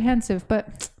 She's apprehensive,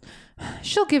 but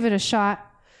she'll give it a shot.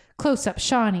 Close up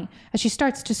Shawnee as she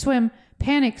starts to swim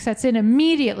Panic sets in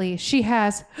immediately. She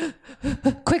has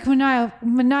quick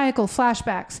maniacal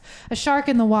flashbacks. A shark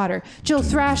in the water. Jill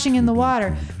thrashing in the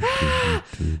water.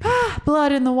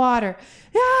 Blood in the water.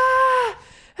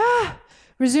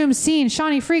 Resumes scene.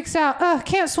 Shawnee freaks out.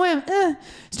 Can't swim.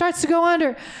 Starts to go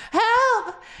under.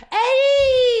 Help!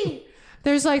 Eddie!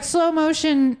 There's like slow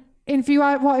motion. If you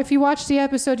watch the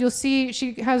episode, you'll see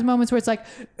she has moments where it's like,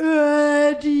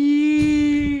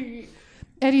 Eddie.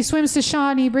 Eddie swims to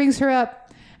Shawnee, brings her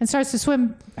up, and starts to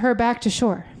swim her back to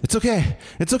shore. It's okay.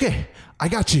 It's okay. I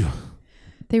got you.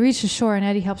 They reach the shore, and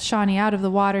Eddie helps Shawnee out of the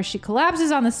water. She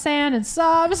collapses on the sand and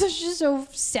sobs. She's so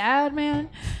sad, man.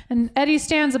 And Eddie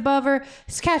stands above her.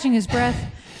 He's catching his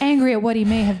breath, angry at what he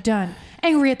may have done,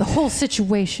 angry at the whole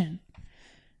situation.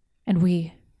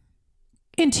 And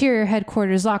interior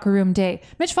headquarters, locker room day.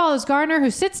 Mitch follows Gardner, who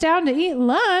sits down to eat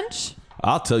lunch.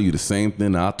 I'll tell you the same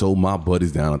thing I told my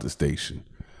buddies down at the station.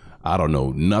 I don't know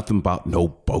nothing about no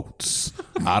boats.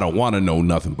 I don't want to know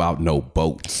nothing about no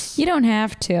boats. You don't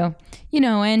have to. You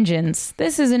know, engines.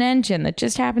 This is an engine that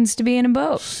just happens to be in a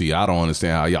boat. See, I don't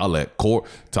understand how y'all let Court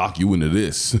talk you into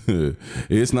this.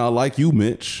 It's not like you,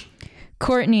 Mitch.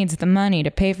 Court needs the money to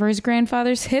pay for his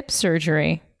grandfather's hip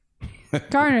surgery.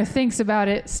 Garner thinks about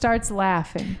it, starts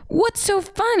laughing. What's so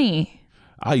funny?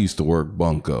 I used to work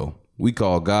bunco. We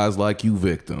call guys like you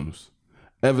victims.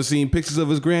 Ever seen pictures of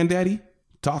his granddaddy?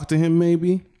 Talk to him,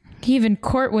 maybe? Even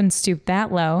Court wouldn't stoop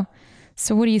that low.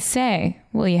 So what do you say?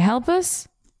 Will you help us?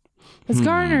 As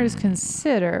Garners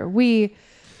consider, we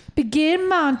begin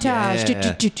montage.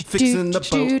 Fixing the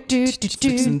boat.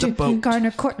 Fixing the boat.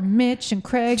 Garner, Court, and Mitch, and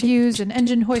Craig use an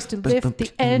engine hoist to lift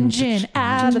the engine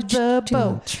out of the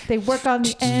boat. They work on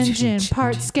the engine,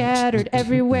 parts scattered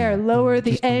everywhere. Lower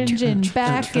the engine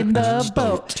back in the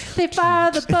boat. They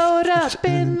fire the boat up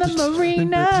in the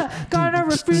marina. Garner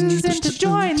refusing to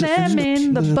join them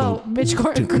in the boat. Mitch,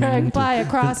 Court, and Craig fly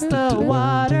across the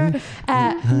water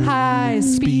at high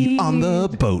speed on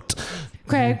the boat.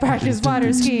 Craig practiced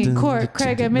water skiing. Court,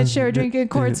 Craig, and Mitch share drinking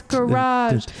Court's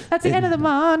garage. That's the end of the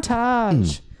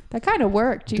montage. That kind of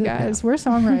worked, you guys. We're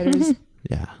songwriters.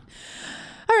 Yeah.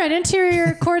 All right,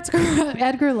 interior Court's garage.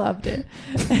 Edgar loved it.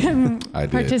 I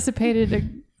did.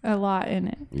 Participated a lot in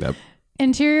it. Yep.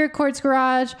 Interior Court's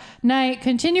garage. Night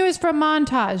continues from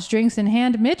montage. Drinks in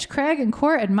hand. Mitch, Craig, and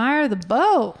Court admire the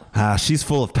boat. She's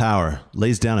full of power.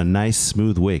 Lays down a nice,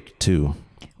 smooth wake, too.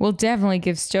 We'll definitely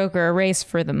give Stoker a race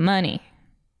for the money.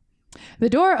 The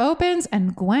door opens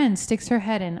and Gwen sticks her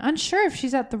head in, unsure if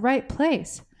she's at the right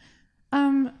place.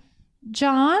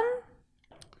 John?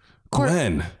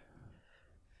 Gwen.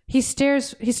 He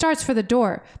starts for the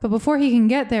door, but before he can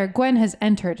get there, Gwen has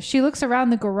entered. She looks around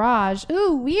the garage.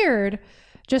 Ooh, weird.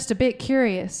 Just a bit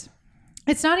curious.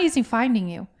 It's not easy finding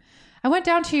you. I went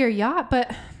down to your yacht,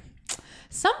 but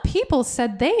some people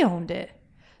said they owned it.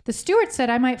 The steward said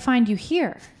I might find you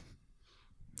here.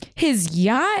 His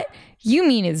yacht? You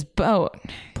mean his boat.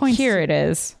 Here it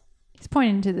is. He's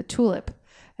pointing to the tulip.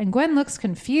 And Gwen looks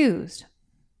confused.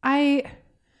 I'm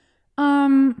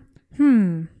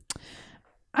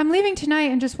leaving tonight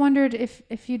and just wondered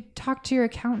if you'd talked to your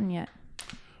accountant yet.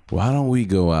 Why don't we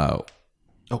go out?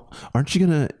 Oh, aren't you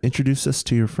going to introduce us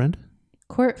to your friend?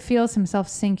 Court feels himself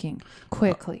sinking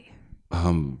quickly.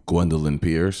 Gwendolyn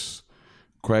Pierce,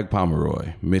 Craig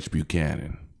Pomeroy, Mitch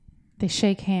Buchanan. They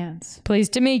shake hands.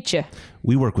 Pleased to meet you.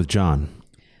 We work with John.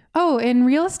 Oh, in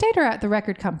real estate or at the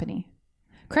record company?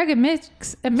 Craig and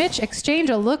Mitch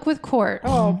exchange a look with Court.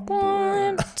 Oh,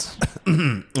 What?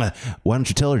 Why don't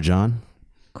you tell her, John?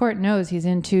 Court knows he's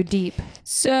in too deep.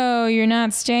 So you're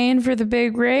not staying for the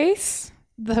big race?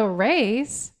 The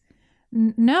race?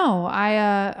 No, I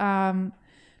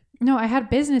had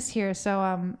business here, so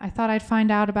I thought I'd find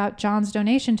out about John's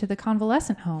donation to the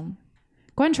convalescent home.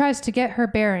 Gwen tries to get her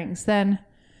bearings, then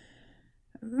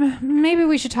maybe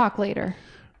we should talk later.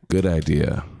 Good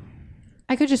idea.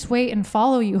 I could just wait and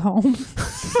follow you home.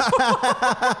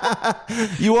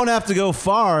 You won't have to go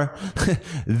far.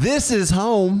 This is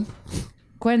home.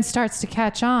 Gwen starts to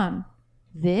catch on.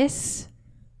 This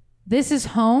is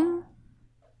home?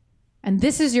 And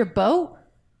this is your boat?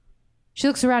 She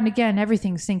looks around again,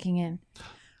 everything's sinking in.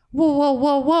 Whoa, whoa,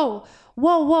 whoa, whoa.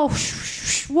 Whoa, whoa,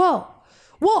 whoa,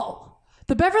 whoa.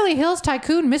 The Beverly Hills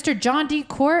tycoon, Mr. John D.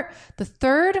 Court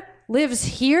III, lives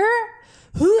here?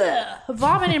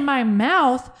 Vomit in my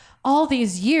mouth. All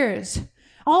these years,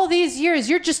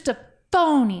 you're just a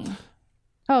phony.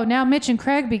 Oh, now Mitch and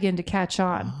Craig begin to catch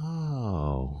on.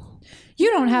 Oh.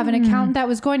 You don't have an accountant that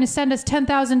was going to send us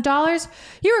 $10,000.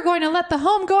 You were going to let the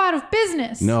home go out of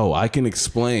business. No, I can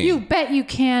explain. You bet you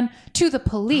can. To the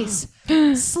police.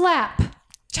 Slap.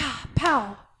 Cha,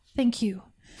 pow. Thank you.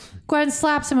 Gwen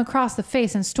slaps him across the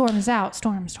face and storms out.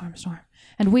 Storm.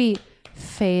 And we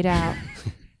fade out.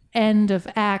 End of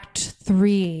Act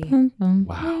 3.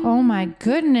 Wow. Oh my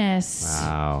goodness.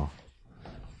 Wow.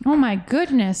 Oh my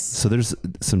goodness. So there's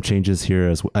some changes here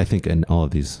as well, I think, in all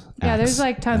of these. Yeah, there's acts.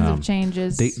 like tons of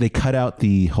changes. They cut out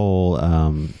the whole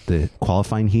the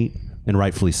qualifying heat, and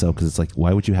rightfully so, because it's like,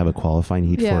 why would you have a qualifying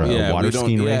heat for a water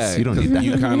skiing race? You don't need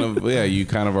that. You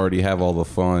kind of already have all the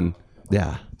fun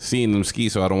Yeah. seeing them ski,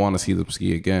 so I don't want to see them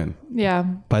ski again. Yeah.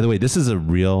 By the way, this is a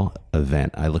real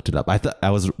event. I looked it up.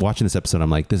 I was watching this episode. I'm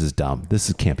like, this is dumb.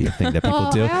 Can't be a thing that people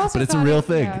do, I also but it's a thought real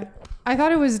thing. yeah. I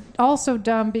thought it was also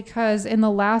dumb because in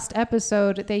the last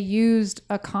episode they used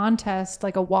a contest,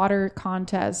 like a water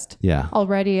contest, Yeah.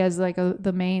 already as like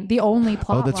the only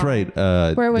plot. Oh, that's line.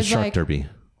 right. Where it was the shark like- derby.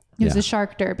 It was Yeah. a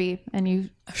shark derby, and you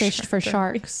fished for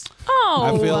sharks.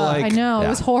 Oh, I feel like I know yeah. it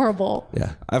was horrible.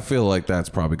 Yeah. I feel like that's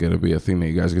probably going to be a thing that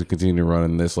you guys are going to continue to run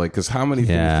in this. Like, because how many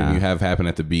things Yeah. can you have happen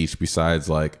at the beach besides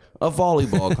like a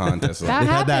volleyball contest? That They've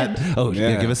had happened. that. Oh, Yeah.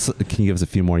 Can you give us a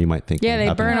few more? You might think. yeah, they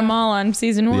happened. burn them all on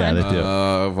season 1. Yeah, they do.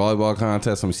 Volleyball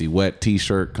contest. Let me see. Wet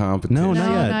T-shirt competition. No, No,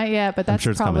 not yet. not yet, but that's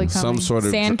sure it's probably coming. coming. Some sort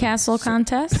of Sandcastle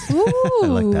contest. Ooh,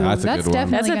 like that. That's a good one.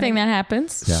 definitely That's a gonna- thing that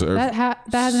happens. surf, that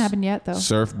hasn't happened yet though.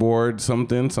 surfboard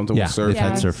something Yeah, with surf. they've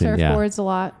had surfing, yeah. surfboards a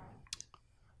lot.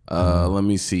 Let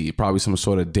me see. Probably some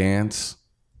sort of dance.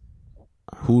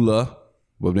 Hula.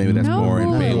 But maybe that's No more in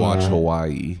hula. Baywatch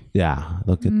Hawaii Yeah.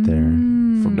 Look at there.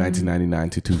 from 1999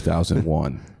 to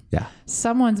 2001. Yeah.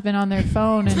 Someone's been on their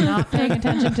phone and not paying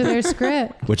attention to their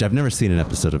script. Which I've never seen an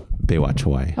episode of Baywatch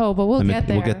Hawaii. Oh, but we'll get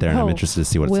there. We'll get there, and I'm interested to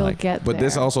see what it's we'll like. Get But there.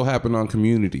 this also happened on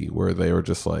Community where they were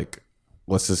just like,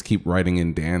 let's just keep writing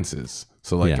in dances.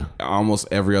 So like Yeah. almost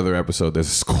every other episode there's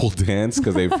a school dance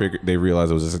because they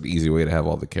realized it was just an easy way to have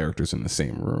all the characters in the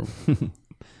same room.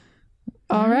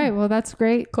 All right. Well, that's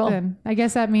great. Cool. Then. I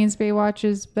guess that means Baywatch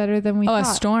is better than we Oh, a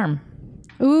thought. storm.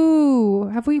 Ooh,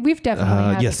 have we? We've definitely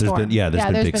had yes, a there's storm. been- there's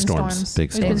been there's big storms.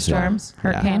 Big There's been storms, yeah. storms.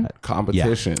 Hurricane.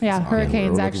 Competitions. Yeah, I mean, hurricanes, we're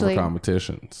looking for actually.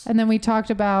 competitions. And then we talked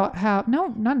about how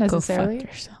not Go necessarily. fuck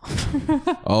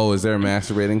yourself. Oh, is there a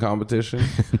masturbating competition?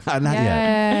 Not yet.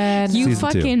 Yeah. You Season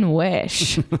 2. fucking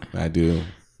wish. I do.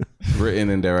 Written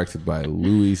and directed by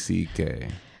Louis C.K.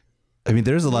 I mean,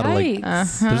 there's a lot of like,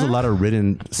 Yikes. there's a lot of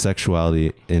written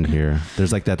sexuality in here.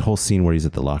 There's like that whole scene where he's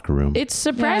at the locker room. It's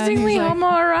surprisingly Yeah, he's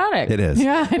like- homoerotic. It is.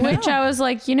 Yeah, I know. Which I was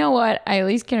like, you know what? I at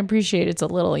least can appreciate it's a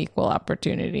little equal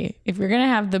opportunity. If you're gonna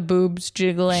have the boobs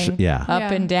jiggling yeah. up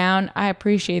Yeah. and down, I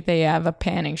appreciate they have a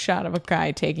panning shot of a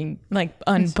guy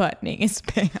unbuttoning his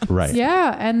pants. Right.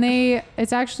 Yeah, and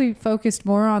it's actually focused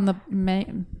more on the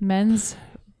men's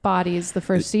bodies the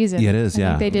first season. yeah, it is, I think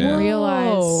yeah. they didn't Yeah.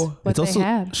 realize Whoa. what It's they also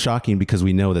had. shocking because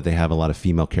we know that they have a lot of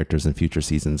female characters in future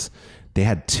seasons. They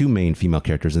had 2 main female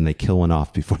characters and they kill one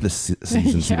off before the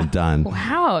season's Yeah. even done.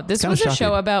 Wow, this kinda was a shocking.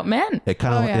 show about men. It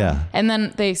kind of, Oh, yeah. yeah. And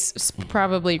then they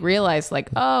probably realized, like,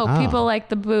 people like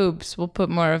the boobs. We'll put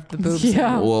more of the boobs.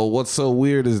 Yeah. in. Well, what's so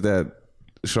weird is that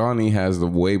Shawnee has the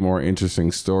way more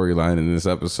interesting storyline in this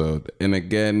episode. And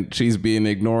again, she's being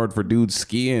ignored for dudes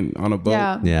skiing on a boat.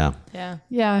 Yeah. Yeah. Yeah.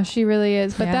 Yeah, she really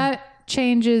is. But Yeah. that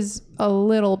changes a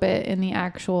little bit in the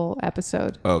actual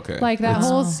episode. Okay. Like that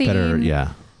whole scene. Better, yeah.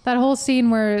 That whole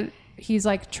scene where he's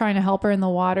like trying to help her in the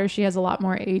water, she has a lot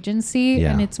more agency.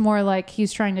 Yeah. And it's more like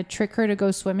he's trying to trick her to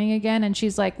go swimming again. And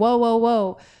she's like, whoa, whoa,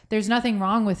 whoa. There's nothing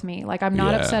wrong with me. Like, I'm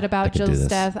not Yeah, upset I about can do Jill's this.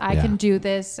 death. I Yeah. can do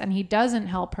this. And he doesn't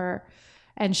help her.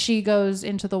 And she goes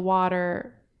into the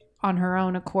water on her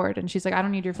own accord. And she's like, I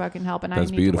don't need your fucking help. And That's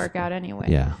I need beautiful. to work out anyway.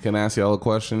 Yeah. Can I ask y'all a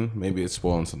question? Maybe it's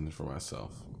spoiling something for myself.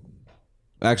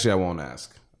 Actually, I won't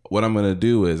ask. What I'm going to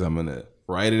do is I'm going to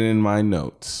write it in my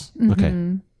notes,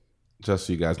 Okay. just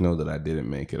so you guys know that I didn't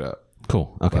make it up.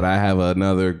 Cool. Okay. But I have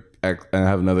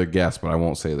another guess, but I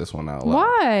won't say this one out loud.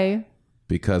 Why?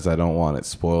 Because I don't want it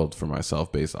spoiled for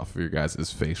myself based off of your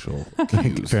guys' facial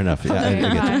cues. Fair enough.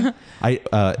 Yeah, I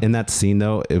get you. In that scene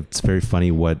though, it's very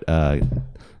funny what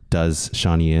does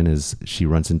Shawnee in is she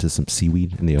runs into some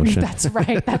seaweed in the ocean. That's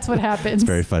right. That's what happens.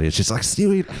 Very funny. It's just like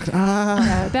seaweed. Ah.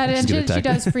 Yeah, that and She's gonna she attack.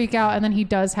 does freak out, and then he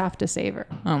does have to save her.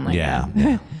 Oh my Yeah. god.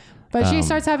 yeah. But she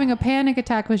starts having a panic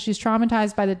attack when she's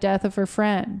traumatized by the death of her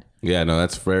friend. Yeah, no,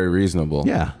 that's very reasonable.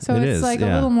 Yeah. So it it's is, like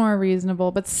yeah. a little more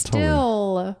reasonable, but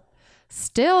still,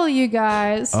 you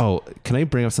guys. Oh, can I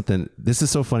bring up something? This is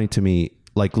so funny to me.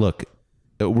 Like, look,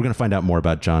 we're going to find out more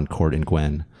about John, Cord, and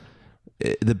Gwen.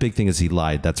 The big thing is he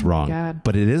lied. That's wrong. God.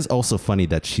 But it is also funny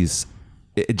that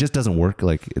it just doesn't work.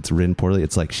 Like, it's written poorly.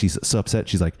 It's like she's so upset.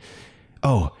 She's like,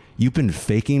 oh, you've been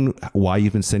faking why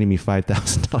you've been sending me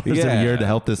 $5,000 a Yeah. year to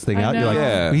help this thing I out. You're know. like,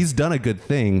 Yeah. he's done a good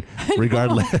thing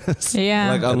regardless.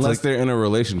 Yeah. Like unless they're in a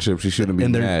relationship, she shouldn't be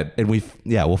And mad.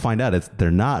 we'll find out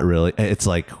they're not really. It's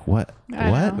like, what?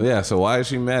 I What? know. Yeah, so why is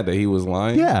she mad that he was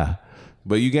lying? Yeah.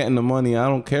 But you getting the money. I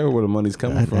don't care where the money's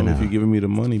coming from. know. If you're giving me the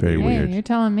money, Very baby. Hey, weird. you're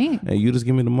telling me. Hey, you just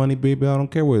give me the money, baby. I don't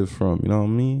care where it's from. You know what I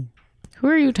mean? Who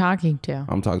are you talking to?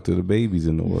 I'm talking to the babies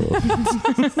in the world.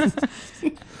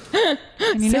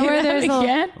 And you know where there's a,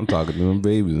 again? I'm talking to them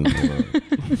babies in the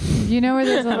world. you know where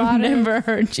there's a lot I've of never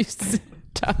heard you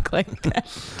talk like that.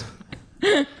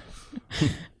 you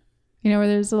know where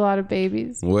there's a lot of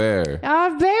babies. Where?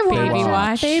 Baby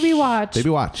Watch. Baby watch. Baby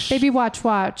watch. Baby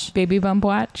watch. Baby bump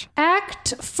watch.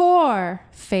 Act 4.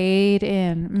 Fade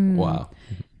in. Wow.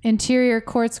 Interior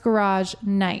Court's garage.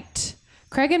 Night.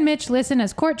 Craig and Mitch listen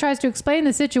as Court tries to explain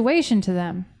the situation to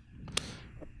them.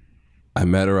 I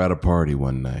met her at a party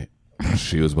one night.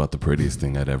 She was about the prettiest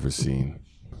thing I'd ever seen.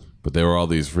 But there were all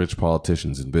these rich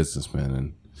politicians and businessmen,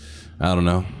 and I don't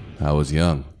know. I was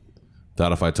young.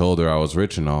 Thought if I told her I was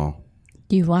rich and all.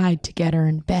 You lied to get her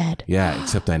in bed. Yeah,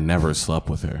 except I never slept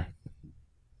with her.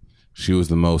 She was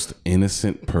the most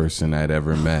innocent person I'd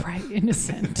ever met. Right,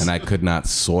 innocent. And I could not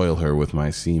soil her with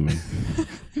my semen.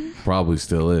 Probably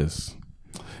still is.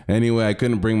 Anyway, I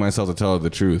couldn't bring myself to tell her the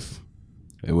truth.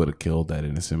 It would have killed that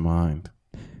innocent mind.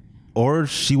 Or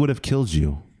she would have killed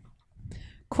you.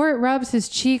 Court rubs his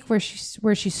cheek where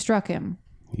she struck him.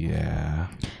 Yeah.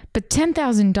 But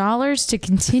 $10,000 to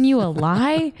continue a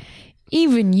lie?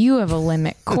 Even you have a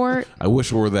limit, Court. I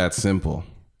wish it were that simple.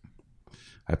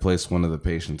 I placed one of the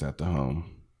patients at the home.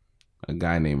 A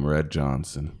guy named Red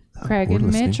Johnson. Craig we're and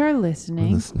listening. Mitch are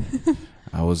listening.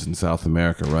 I was in South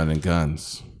America running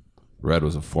guns. Red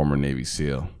was a former Navy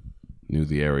SEAL. Knew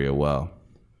the area well.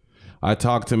 I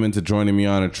talked him into joining me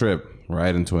on a trip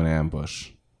right into an ambush.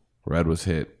 Red was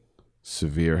hit.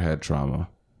 Severe head trauma.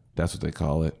 That's what they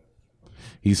call it.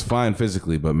 He's fine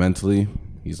physically, but mentally,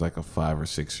 he's like a 5 or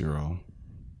 6 year old.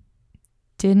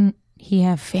 Didn't he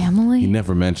have family? He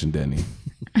never mentioned any.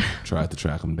 Tried to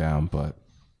track him down, but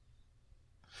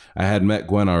I had met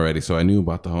Gwen already, so I knew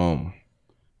about the home.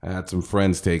 I had some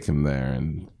friends take him there,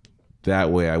 and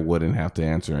that way I wouldn't have to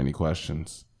answer any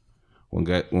questions.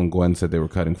 When Gwen said they were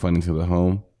cutting funding to the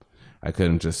home, I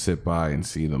couldn't just sit by and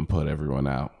see them put everyone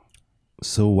out.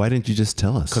 So why didn't you just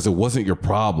tell us? Because it wasn't your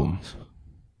problem.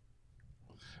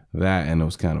 That, and it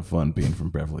was kind of fun being from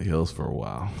Beverly Hills for a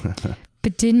while.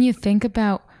 But didn't you think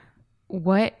about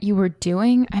what you were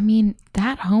doing? I mean,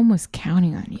 that home was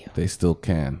counting on you. They still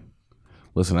can.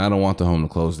 Listen, I don't want the home to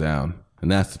close down,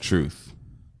 and that's the truth.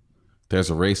 There's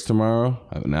a race tomorrow,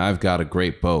 and I've got a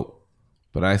great boat,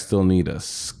 but I still need a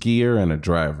skier and a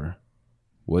driver.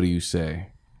 What do you say?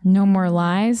 No more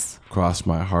lies? Cross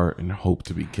my heart and hope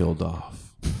to be killed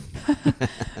off.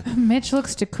 Mitch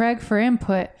looks to Craig for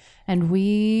input, and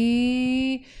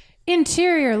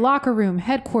Interior locker room,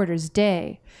 headquarters,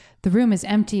 day. The room is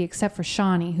empty except for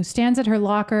Shawnee, who stands at her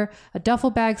locker, a duffel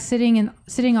bag sitting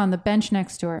on the bench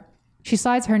next to her. She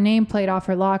slides her nameplate off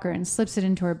her locker and slips it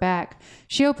into her bag.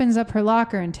 She opens up her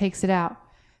locker and takes it out.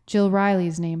 Jill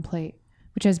Riley's nameplate,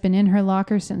 which has been in her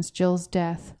locker since Jill's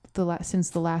death,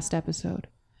 since the last episode.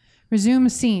 Resume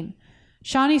scene.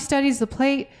 Shawnee studies the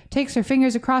plate, takes her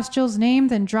fingers across Jill's name,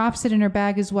 then drops it in her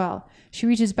bag as well. She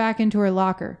reaches back into her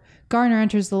locker. Garner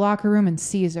enters the locker room and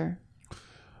sees her.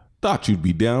 Thought you'd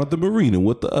be down at the marina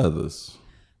with the others.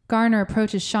 Garner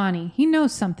approaches Shawnee. He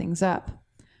knows something's up.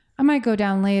 I might go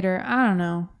down later. I don't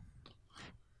know.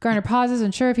 Garner pauses,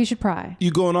 unsure if he should pry. You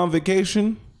going on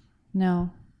vacation? No.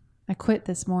 I quit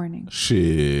this morning.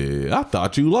 Shit, I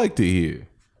thought you liked it here.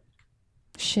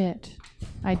 Shit.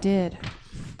 I did.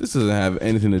 This doesn't have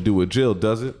anything to do with Jill,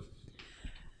 does it?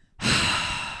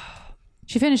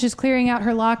 She finishes clearing out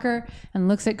her locker and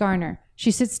looks at Garner.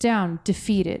 She sits down,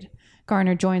 defeated.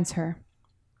 Garner joins her.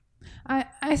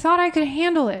 I thought I could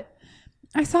handle it.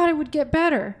 I thought it would get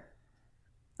better.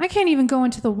 I can't even go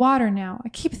into the water now. I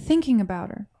keep thinking about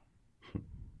her.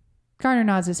 Garner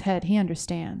nods his head. He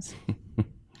understands.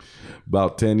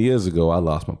 About 10 years ago, I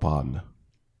lost my partner.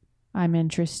 I'm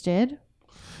interested.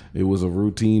 It was a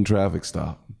routine traffic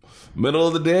stop. Middle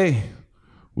of the day.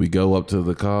 We go up to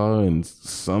the car and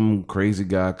some crazy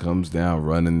guy comes down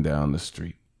running down the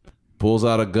street. Pulls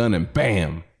out a gun and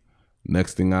bam!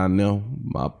 Next thing I know,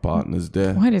 my partner's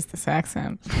dead. What is this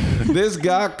accent? This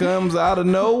guy comes out of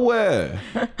nowhere.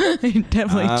 It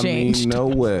definitely I changed. mean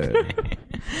nowhere.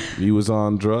 He was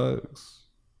on drugs.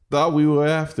 Thought we were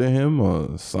after him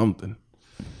or something.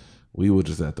 We were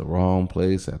just at the wrong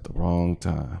place at the wrong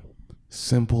time.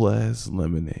 Simple as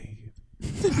lemonade.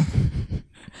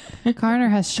 Garner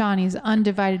has Shawnee's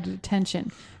undivided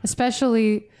attention,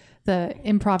 especially the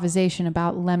improvisation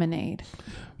about lemonade.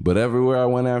 But everywhere I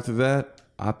went after that,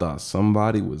 I thought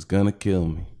somebody was gonna kill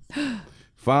me.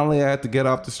 Finally, I had to get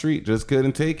off the street. Just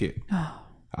couldn't take it.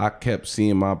 I kept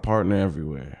seeing my partner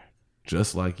everywhere,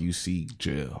 just like you see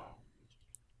Jill.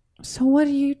 So what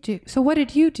do you do? So what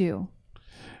did you do?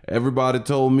 Everybody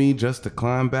told me just to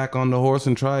climb back on the horse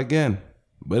and try again.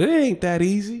 But it ain't that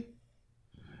easy.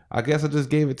 I guess I just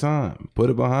gave it time, put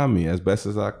it behind me as best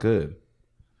as I could.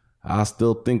 I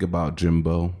still think about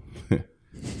Jimbo.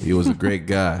 He was a great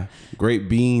guy. Great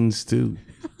beans, too.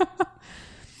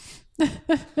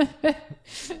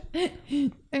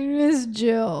 I miss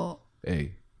Jill.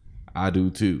 Hey, I do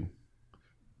too.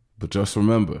 But just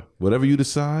remember, whatever you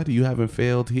decide, you haven't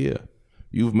failed here.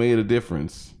 You've made a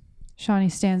difference. Shawnee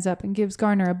stands up and gives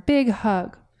Garner a big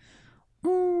hug.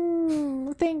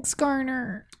 Thanks,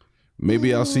 Garner.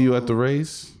 Maybe I'll see you at the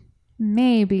race.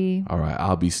 Maybe. All right,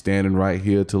 I'll be standing right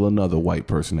here till another white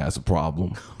person has a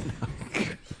problem.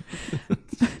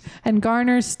 And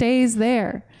Garner stays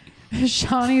there.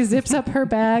 Shawnee zips up her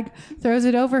bag, throws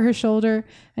it over her shoulder,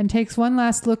 and takes one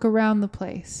last look around the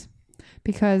place.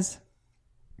 Because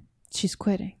she's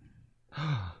quitting.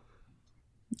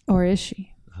 Or is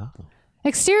she?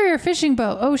 Exterior fishing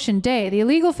boat, ocean day. The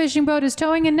illegal fishing boat is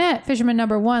towing a net. Fisherman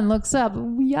number 1 looks up.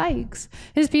 Yikes.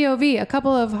 His POV, a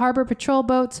couple of harbor patrol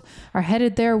boats are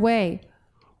headed their way.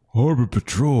 Harbor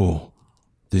Patrol.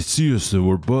 They see us and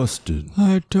we're busted.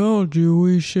 I told you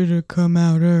we should have come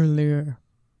out earlier.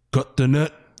 Cut the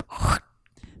net.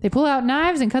 They pull out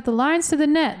knives and cut the lines to the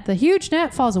net. The huge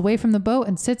net falls away from the boat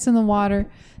and sits in the water.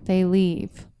 They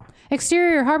leave.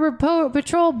 Exterior harbor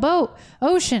patrol boat,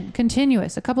 ocean,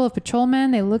 continuous. A couple of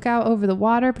patrolmen, they look out over the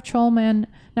water. Patrolman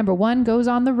number 1 goes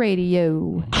on the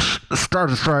radio.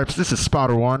 Stars and Stripes, this is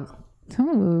Spotter 1.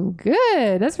 Oh,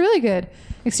 good. That's really good.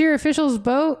 Exterior official's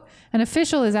boat, an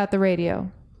official is at the radio.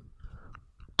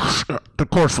 The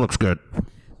course looks good.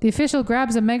 The official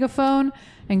grabs a megaphone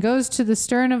and goes to the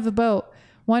stern of the boat,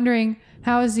 wondering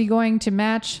how is he going to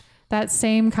match that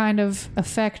same kind of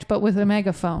effect but with a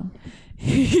megaphone.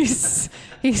 He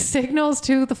signals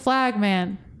to the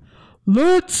flagman.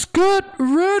 Let's get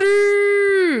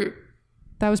ready!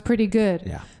 That was pretty good.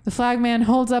 Yeah. The flagman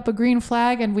holds up a green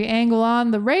flag and we angle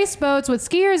on the race boats with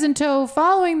skiers in tow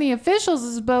following the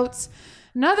officials' boats.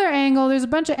 Another angle. There's a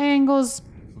bunch of angles.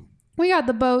 We got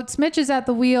the boats. Mitch is at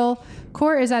the wheel.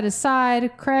 Court is at his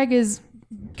side. Craig is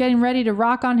getting ready to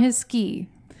rock on his ski.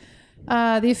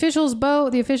 The officials' boat,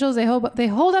 they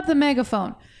hold up the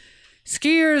megaphone.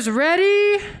 Skiers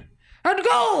ready and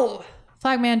go!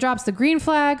 Flagman drops the green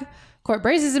flag. Court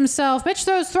braces himself. Mitch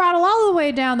throws throttle all the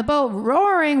way down the boat,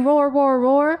 roaring, roar, roar,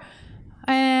 roar.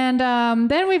 And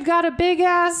then we've got a big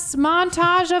ass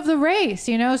montage of the race.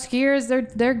 You know, skiers,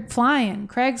 they're flying.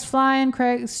 Craig's flying.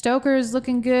 Craig Stoker's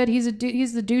looking good. He's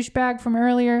the douchebag from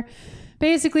earlier.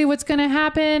 Basically, what's going to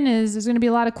happen is there's going to be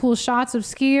a lot of cool shots of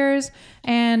skiers,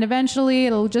 and eventually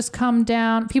it'll just come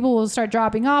down. People will start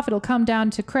dropping off. It'll come down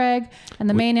to Craig and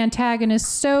the main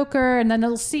antagonist, Stoker, and then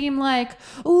it'll seem like,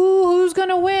 ooh, who's going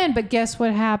to win? But guess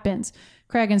what happens?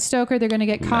 Craig and Stoker, they're going to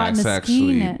get caught in the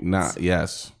ski nets.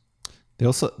 Yes.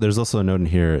 There's also a note in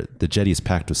here, the jetty is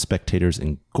packed with spectators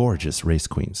and gorgeous race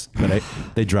queens. But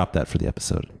they dropped that for the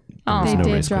episode. They did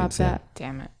race drop queens, yeah. that.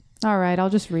 Damn it. All right, I'll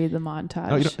just read the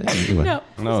montage. Oh, you don't, anyway,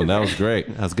 No, that was great.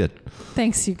 that was good.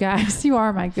 Thanks, you guys. You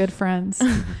are my good friends.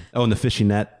 Oh, and the fishing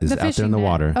net is out there in the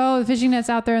water. Oh, the fishing net's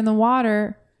out there in the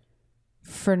water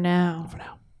for now.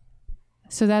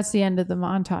 So that's the end of the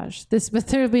montage. But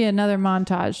there'll be another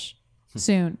montage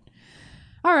soon.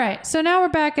 All right, so now we're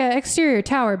back at exterior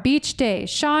tower, beach day.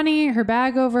 Shawnee, her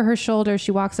bag over her shoulder.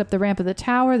 She walks up the ramp of the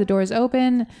tower. The door's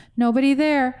open. Nobody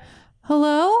there.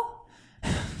 Hello?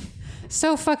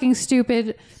 So fucking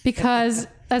stupid, because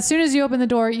as soon as you open the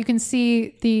door, you can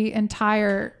see the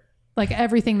entire, like,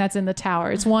 everything that's in the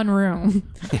tower. It's one room.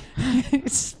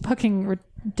 It's fucking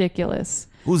ridiculous.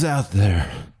 Who's out there?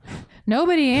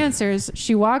 Nobody answers.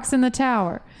 She walks in the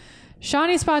tower.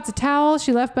 Shawnee spots a towel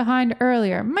she left behind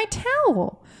earlier. My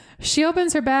towel. She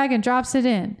opens her bag and drops it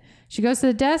in. She goes to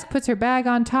the desk, puts her bag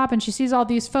on top, and she sees all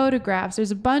these photographs.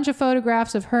 There's a bunch of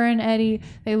photographs of her and Eddie.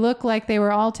 They look like they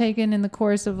were all taken in the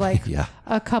course of like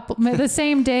a couple, the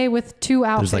same day with 2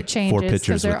 outfit like 4 changes, pictures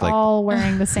because they're with, like, all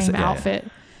wearing the same outfit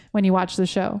when you watch the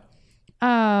show.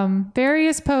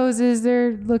 Various poses.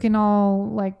 They're looking all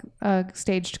like a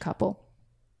staged couple.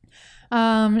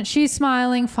 She's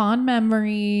smiling, fond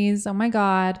memories. Oh my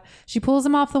God. She pulls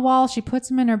them off the wall. She puts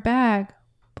them in her bag.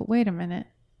 But wait a minute.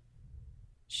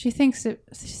 She thinks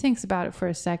about it for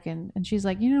a second, and she's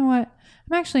like, you know what?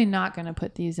 I'm actually not going to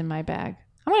put these in my bag.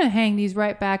 I'm going to hang these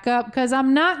right back up because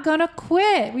I'm not going to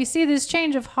quit. We see this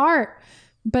change of heart,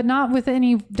 but not with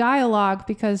any dialogue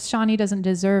because Shawnee doesn't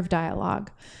deserve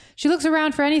dialogue. She looks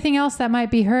around for anything else that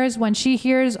might be hers when she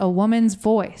hears a woman's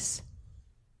voice.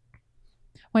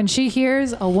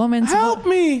 Help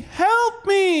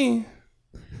me.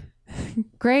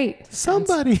 Great.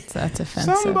 Somebody. That's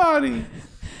offensive. Somebody.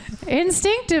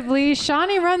 Instinctively,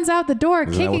 Shawnee runs out the door, Is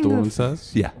that kicking what the woman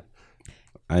says? Yeah.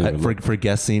 I didn't look. For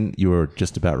guessing, you were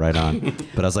just about right on.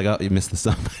 But I was like, oh, you missed the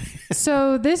somebody.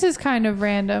 So this is kind of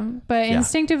random, but Yeah.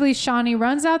 instinctively, Shawnee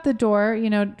runs out the door,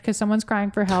 because someone's crying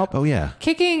for help. Oh, yeah.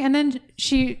 Kicking, and then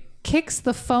she kicks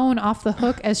the phone off the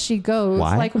hook as she goes.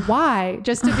 Why? Like, why?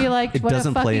 Just to be like, It what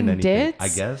doesn't a play in fucking anything. ditz? I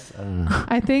guess.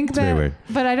 I think very that, weird.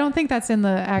 but I don't think that's in the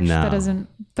actual, No. that doesn't,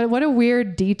 but what a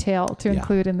weird detail to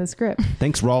include in the script.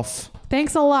 Thanks, Rolf.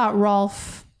 Thanks a lot,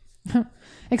 Rolf.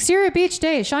 Exterior beach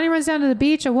day. Shawnee runs down to the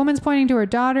beach. A woman's pointing to her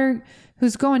daughter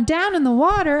who's going down in the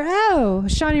water. Oh,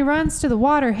 Shawnee runs to the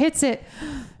water, hits it,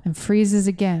 and freezes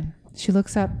again. She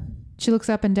looks up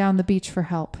and down the beach for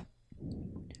help.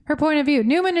 Her point of view.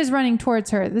 Newman is running towards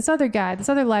her. This other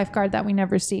lifeguard that we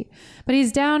never see. But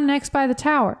he's down next by the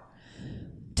tower.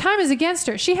 Time is against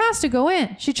her. She has to go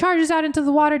in. She charges out into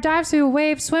the water, dives through a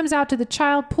wave, swims out to the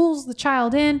child, pulls the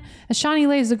child in. As Shawnee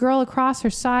lays the girl across her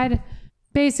side,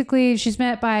 basically she's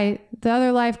met by the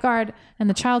other lifeguard and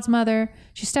the child's mother.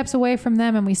 She steps away from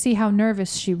them and we see how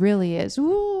nervous she really is.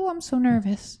 Ooh, I'm so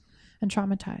nervous and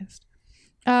traumatized.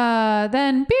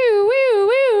 Then, woo, woo,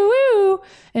 woo, woo.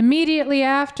 Immediately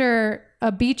after,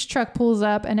 a beach truck pulls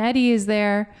up and Eddie is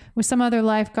there with some other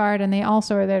lifeguard and they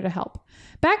also are there to help.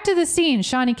 Back to the scene.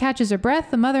 Shawnee catches her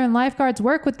breath. The mother and lifeguards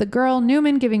work with the girl,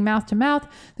 Newman giving mouth to mouth.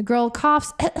 The girl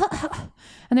coughs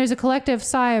and there's a collective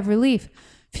sigh of relief.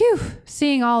 Phew.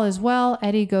 Seeing all is well,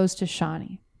 Eddie goes to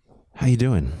Shawnee. How you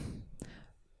doing?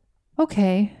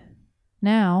 Okay.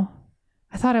 Now,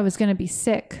 I thought I was going to be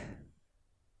sick.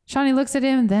 Shawnee looks at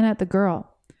him, then at the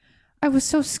girl. I was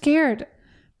so scared.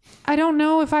 I don't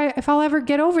know if I'll ever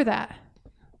get over that.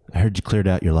 I heard you cleared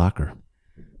out your locker.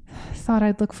 I thought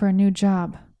I'd look for a new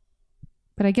job.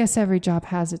 But I guess every job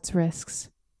has its risks.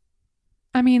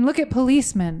 I mean, look at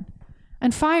policemen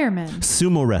and firemen.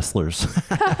 Sumo wrestlers.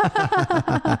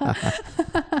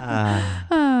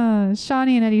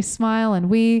 Shawnee and Eddie smile and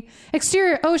we.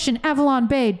 Exterior ocean, Avalon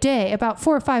Bay, day. About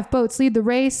 4 or 5 boats lead the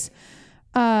race.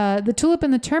 The Tulip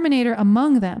and the Terminator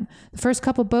among them. The first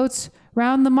couple boats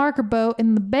round the marker boat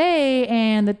in the bay,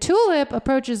 and the Tulip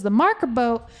approaches the marker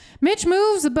boat. Mitch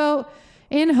moves the boat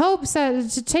in hopes that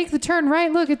to take the turn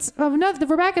right. Look,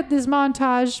 we're back at this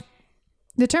montage.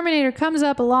 The Terminator comes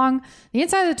up along the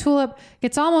inside of the Tulip,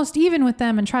 gets almost even with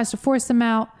them, and tries to force them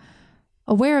out.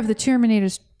 Aware of the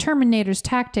Terminator's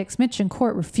tactics, Mitch and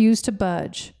Court refuse to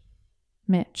budge.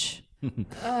 Mitch.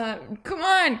 Come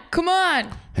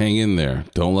on. Hang in there.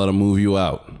 Don't let him move you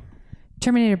out.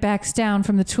 Terminator backs down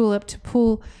from the Tulip to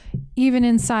pull even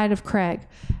inside of Craig.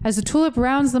 As the Tulip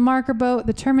rounds the marker boat,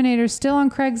 the Terminator, still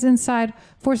on Craig's inside,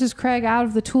 forces Craig out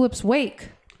of the Tulip's wake.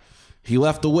 He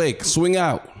left the wake. Swing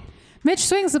out. Mitch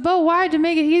swings the boat wide to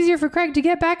make it easier for Craig to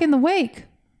get back in the wake.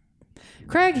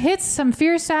 Craig hits some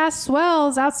fierce-ass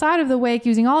swells outside of the wake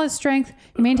using all his strength.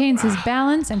 He maintains his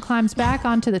balance and climbs back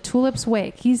onto the Tulip's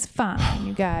wake. He's fine,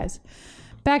 you guys.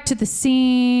 Back to the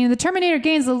scene. The Terminator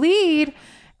gains the lead,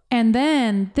 and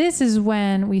then this is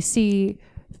when we see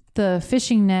the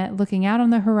fishing net looking out on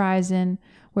the horizon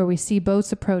where we see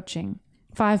boats approaching.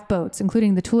 5 boats,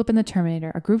 including the Tulip and the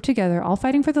Terminator, are grouped together, all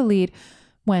fighting for the lead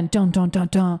when dun dun dun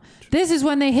dun. This is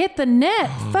when they hit the net.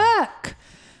 Fuck!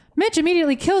 Mitch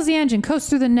immediately kills the engine, coasts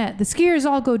through the net. The skiers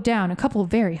all go down, a couple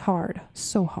very hard.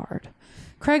 So hard.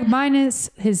 Craig, minus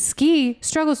his ski,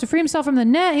 struggles to free himself from the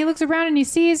net. He looks around and he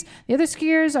sees the other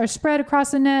skiers are spread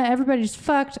across the net. Everybody's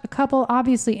fucked. A couple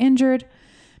obviously injured.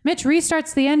 Mitch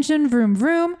restarts the engine, vroom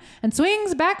vroom, and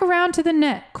swings back around to the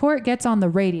net. Court gets on the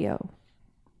radio.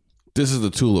 This is the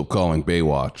Tulip calling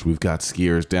Baywatch. We've got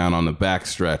skiers down on the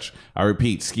backstretch. I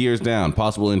repeat, skiers down.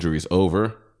 Possible injuries.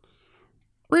 Over.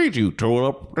 Read you,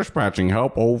 Tulip. Dispatching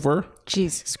help. Over.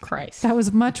 Jesus Christ. That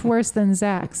was much worse than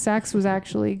Zach's. Zach's was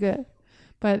actually good,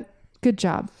 but good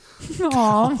job.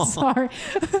 Oh, I'm sorry.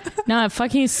 Nah, it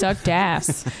fucking sucked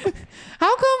ass.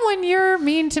 How come when you're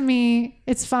mean to me,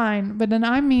 it's fine, but then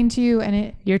I'm mean to you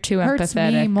and You're too hurts me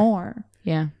empathetic. more?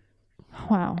 Yeah.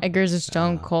 Wow. Edgar's a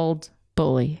stone cold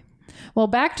bully. Well,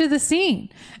 back to the scene.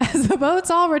 As the boats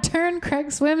all return,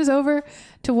 Craig swims over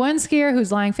to one skier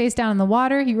who's lying face down in the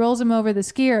water. He rolls him over. The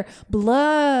skier,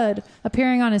 blood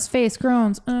appearing on his face,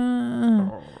 groans.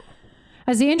 As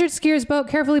As the injured skier's boat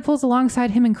carefully pulls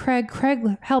alongside him and Craig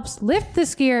helps lift the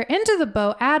skier into the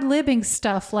boat, ad-libbing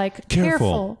stuff like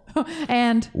Careful.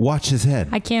 and Watch his head.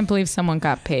 I can't believe someone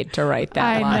got paid to write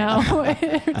that line. I know.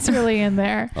 It's really in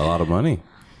there. A lot of money.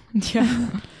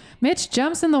 Yeah. Mitch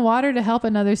jumps in the water to help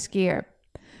another skier.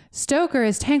 Stoker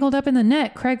is tangled up in the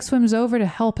net. Craig swims over to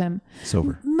help him.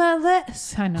 Sober.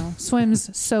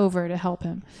 Swims sober to help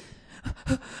him.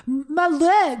 My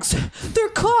legs, they're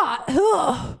caught.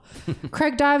 Ugh.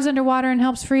 Craig dives underwater and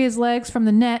helps free his legs from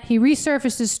the net. He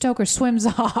resurfaces. Stoker swims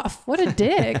off. What a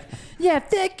dick. Yeah,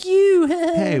 fuck you.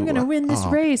 I'm going to win this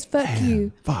race. Fuck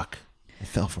you. Fuck. I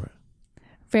fell for it.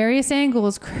 Various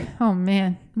angles. Oh,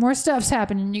 man. More stuff's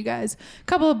happening, you guys.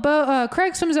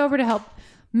 Craig swims over to help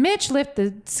Mitch lift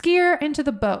the skier into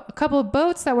the boat. A couple of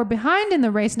boats that were behind in the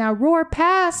race now roar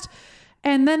past,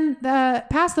 and then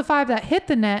past the 5 that hit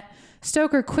the net.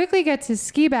 Stoker quickly gets his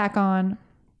ski back on.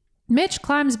 Mitch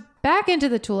climbs back into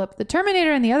the Tulip. The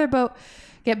Terminator and the other boat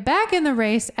get back in the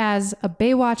race as a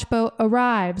Baywatch boat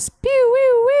arrives. Pew,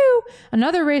 woo, woo.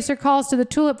 Another racer calls to the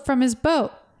Tulip from his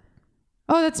boat.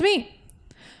 Oh, that's me.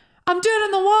 I'm dead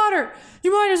in the water.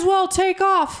 You might as well take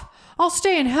off. I'll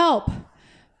stay and help.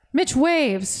 Mitch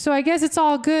waves. So I guess it's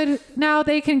all good. Now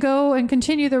they can go and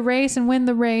continue the race and win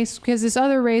the race because this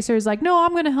other racer is like, no,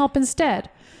 I'm going to help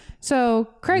instead. So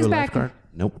Craig's back.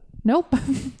 Nope.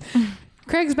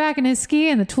 Craig's back in his ski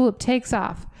and the Tulip takes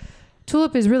off.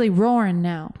 Tulip is really roaring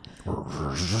now.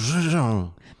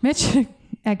 Mitch,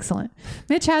 excellent.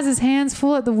 Mitch has his hands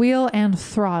full at the wheel and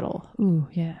throttle. Ooh,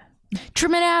 yeah.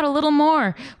 Trim it out a little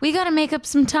more. We got to make up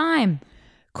some time.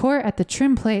 Court at the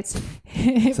trim plates,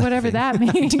 whatever that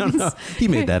means. No. He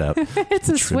made that up. It's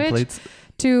a switch plates.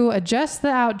 to adjust the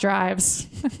outdrives.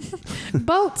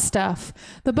 Boat stuff.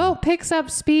 The boat picks up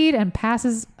speed and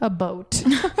passes a boat.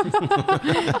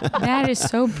 That is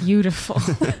so beautiful.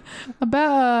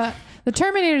 The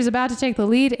Terminator is about to take the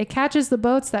lead. It catches the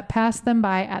boats that pass them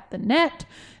by at the net.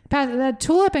 The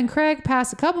Tulip and Craig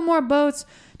pass a couple more boats.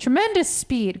 Tremendous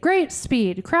speed. Great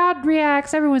speed. Crowd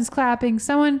reacts. Everyone's clapping.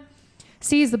 Someone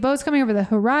sees the boats coming over the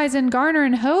horizon. Garner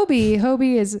and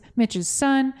Hobie is Mitch's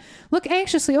son, look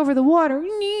anxiously over the water.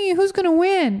 Who's going to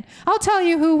win? I'll tell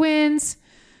you who wins.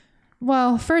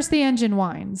 Well, first the engine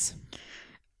whines.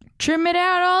 Trim it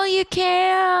out all you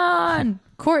can.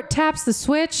 Court taps the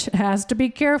switch. Has to be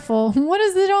careful. What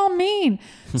does it all mean?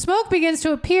 Smoke begins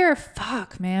to appear.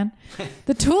 Fuck, man.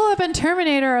 The Tulip and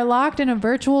Terminator are locked in a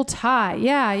virtual tie.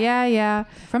 Yeah.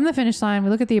 From the finish line,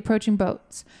 we look at the approaching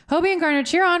boats. Hobie and Garner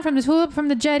cheer on from the Tulip from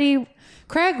the jetty.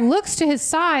 Craig looks to his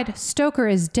side. Stoker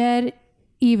is dead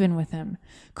even with him.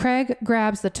 Craig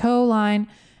grabs the tow line,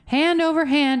 hand over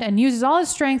hand, and uses all his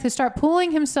strength to start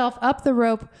pulling himself up the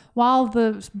rope while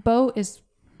the boat is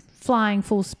flying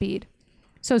full speed.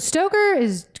 So Stoker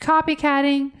is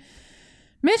copycatting.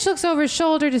 Mitch looks over his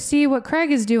shoulder to see what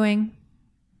Craig is doing.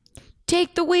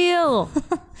 Take the wheel.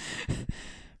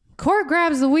 Court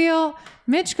grabs the wheel.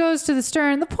 Mitch goes to the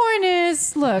stern. The point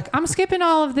is, look, I'm skipping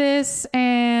all of this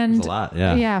and It's a lot,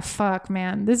 yeah. Yeah, fuck,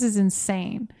 man. This is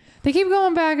insane. They keep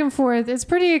going back and forth. It's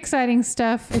pretty exciting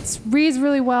stuff. It reads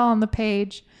really well on the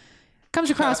page.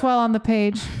 Comes across well on the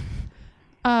page.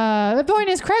 The point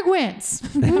is, Craig wins.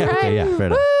 Okay, yeah, fair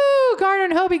enough. Woo! Garner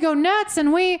and Hobie go nuts,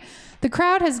 and the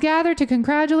crowd has gathered to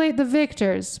congratulate the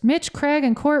victors. Mitch, Craig,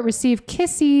 and Court receive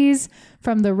kisses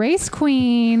from the race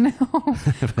queen.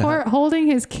 Court holding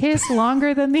his kiss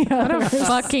longer than the others.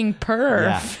 Fucking perv.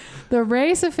 Yeah. The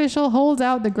race official holds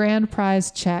out the grand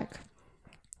prize check.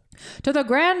 To the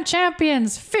grand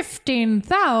champions,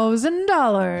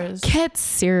 $15,000. Get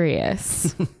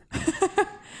serious.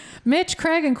 Mitch,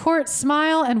 Craig, and Court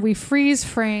smile, and we freeze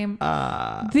frame.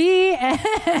 The end.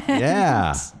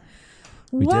 Yeah.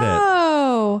 We did it.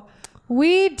 Whoa.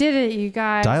 We did it, you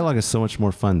guys. Dialogue is so much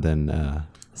more fun than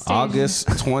August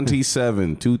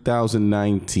 27,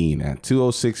 2019 at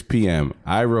 2:06 p.m.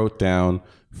 I wrote down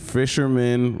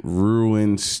Fisherman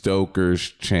ruined Stoker's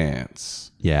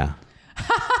chance. yeah.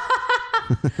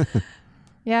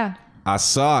 Yeah. I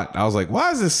saw it. I was like, why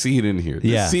is this scene in here?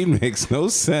 This Yeah. scene makes no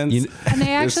sense. And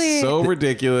they actually it's so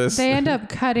ridiculous. They end up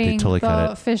cutting totally cut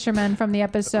the it. fisherman from the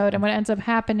episode, and what ends up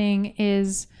happening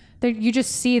is you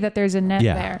just see that there's a net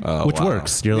Yeah. there. Oh, Which wow.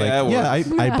 works. You're Yeah, like, it yeah,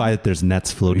 works. I buy that there's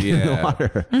nets floating in the Yeah.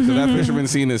 water. So that fisherman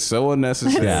scene is so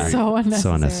unnecessary. Yeah. So unnecessary.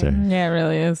 So unnecessary. Yeah, it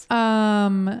really is.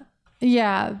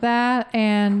 Yeah, that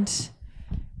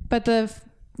but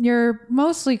you're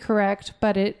mostly correct,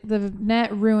 but the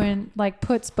net ruin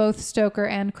puts both Stoker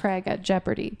and Craig at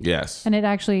jeopardy. Yes. And it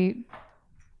actually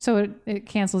So it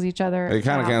cancels each other. It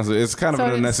kind of out. cancels. It's kind of So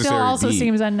an it unnecessary still also beat.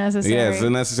 seems unnecessary. Yeah, it's a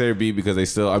necessary beat because they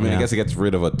still. I mean, Yeah. I guess it gets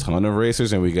rid of a ton of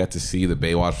racers, and we get to see the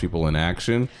Baywatch people in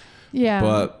action. Yeah.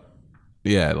 But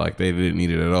yeah, like they didn't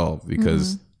need it at all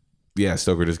because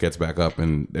Stoker just gets back up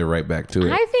and they're right back to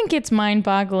it. I think it's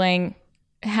mind-boggling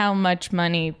how much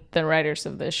money the writers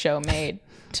of this show made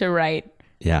to write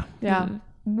Yeah. yeah.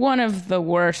 one of the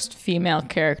worst female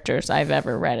characters I've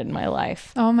ever read in my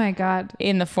life, Oh my God.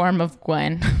 in the form of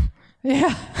Gwen.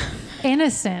 Yeah.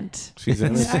 Innocent. She's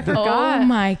in I it. forgot. Oh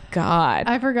my God.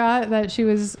 I forgot that she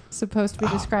was supposed to be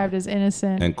described as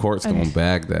innocent. And Court's gonna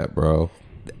bag that, bro.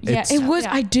 Yeah, it was.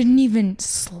 I didn't even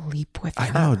sleep with her. I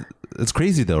know. It's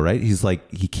crazy though, right? He's like,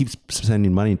 he keeps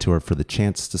sending money to her for the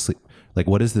chance to sleep. Like,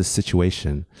 what is this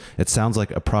situation? It sounds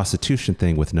like a prostitution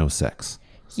thing with no sex.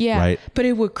 Yeah, Right. but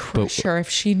it would crush her if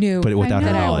she knew But without her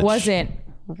know. that I knowledge. wasn't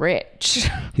rich.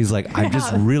 He's like, I'm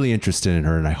just really interested in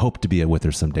her and I hope to be with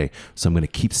her someday. So I'm going to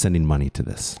keep sending money to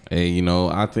this. Hey,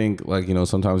 I think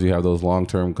sometimes you have those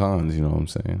long-term cons. You know what I'm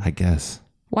saying? I guess.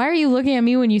 Why are you looking at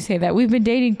me when you say that? We've been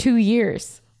dating 2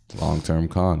 years. Long-term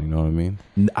con. You know what I mean?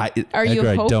 Are you Edgar,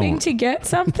 I hoping don't. to get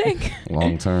something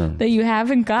Long-term. that you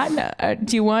haven't gotten?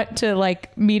 Do you want to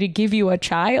like me to give you a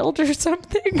child or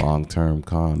something? Long-term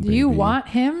con. Do you baby. want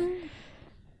him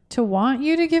to want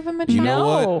you to give him a child? You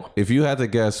know No. what? If you had to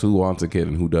guess who wants a kid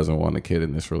and who doesn't want a kid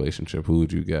in this relationship, who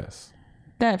would you guess?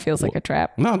 That feels like a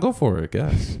trap. No, go for it.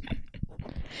 Guess.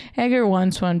 Edgar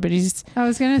wants one, but I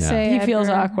was going to say he feels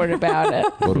Edgar. awkward about it.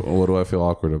 What do I feel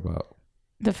awkward about?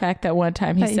 The fact that one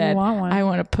time he That you said, want one. I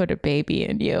want to put a baby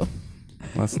in you.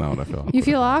 That's not what I feel awkward You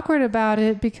feel about. awkward about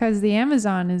it because the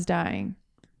Amazon is dying.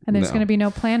 And there's No. going to be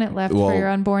no planet left Well, for your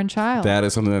unborn child. That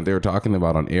is something that they were talking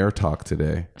about on Air Talk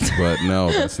today. But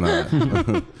no, that's not.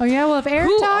 Oh yeah, well if Air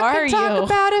Who Talk are can talk you?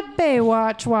 about it,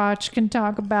 Baywatch Watch can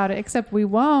talk about it. Except we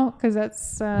won't, because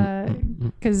that's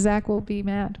because Zach will be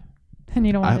mad, and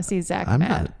you don't want to see Zach I'm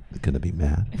mad. not going to be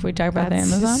mad. If we talk about That's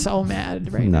the Amazon. so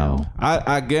mad right No. now.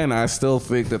 I still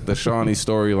think that the Shawnee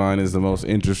storyline is the most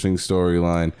interesting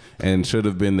storyline and should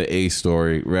have been the A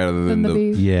story rather than Than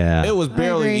the B. Yeah. It was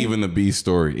barely agree. even the B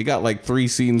story. It got like 3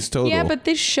 scenes total. Yeah, but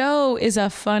this show is a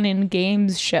fun and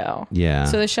games show. Yeah.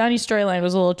 So the Shawnee storyline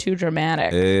was a little too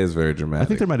dramatic. it is very I dramatic.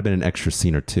 think there might have been an extra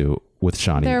scene or two with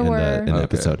Shawnee There in were. the Okay.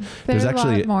 episode. There's There's a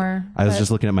actually lot more. I was but-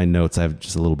 just looking at my notes. I have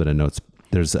just a little bit of notes.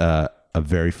 There's a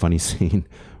very funny scene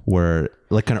where,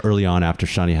 like, kind of early on after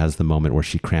Shawnee has the moment where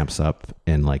she cramps up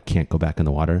and like can't go back in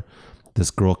the water, this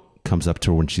girl comes up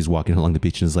to her when she's walking along the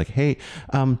beach and is like, "Hey,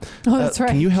 that's right.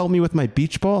 can you help me with my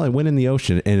beach ball? I went in the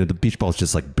ocean and the beach ball is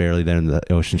just like barely there in the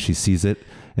ocean. She sees it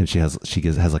and she has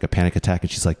like a panic attack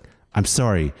and she's like, "I'm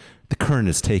sorry." The current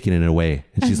is taking it away.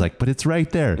 And she's like, "But it's right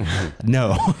there."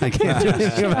 No, I can't do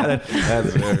anything about it.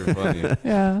 That's very funny.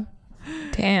 Yeah.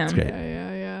 Damn. Great.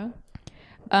 Yeah.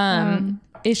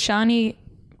 Is Shawnee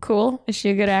cool? Is she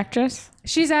a good actress?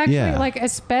 She's actually Yeah. like,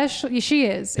 especially she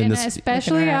is, In and this-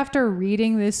 especially Looking her up. after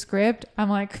reading this script, I'm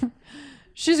like,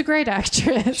 she's a great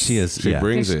actress. She is. She yeah.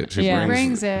 brings it. She Yeah.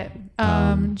 Brings it.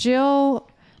 Jill,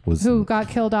 Was who got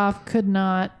killed off, could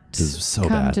not This is so come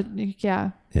bad. to.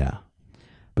 Yeah, Yeah.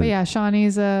 but yeah,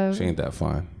 Shawnee's She ain't that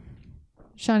fine.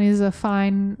 a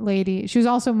fine lady. She was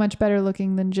also much better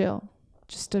looking than Jill,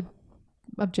 just to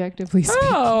objectively speaking.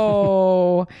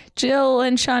 Oh, Jill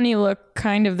and Shawnee look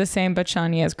kind of the same, but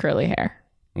Shawnee has curly hair.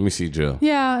 Let me see Jill.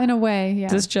 Yeah, in a way. Yeah,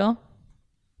 Is this Jill?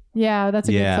 yeah, that's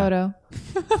a Yeah. good photo.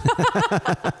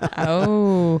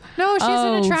 Oh, No, she's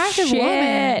an attractive shit.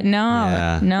 woman. No,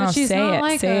 Yeah. no, But she's say not it.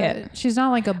 like Say a, it. She's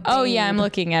not like a babe. Oh yeah, I'm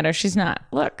looking at her. She's not.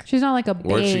 Look, She's not like a babe.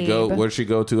 Where'd she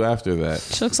go to after that?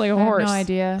 she looks like a I have horse. no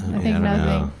idea. I think I don't nothing.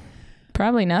 know.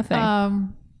 Probably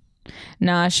nothing.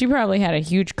 Nah, she probably had a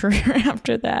huge career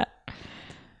after that.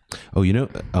 Oh,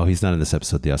 he's not in this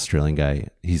episode. The Australian guy.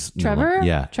 He's Trevor?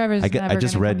 Yeah. Trevor's I never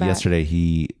just gonna read come back. yesterday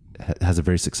he has a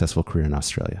very successful career in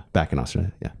Australia. Back in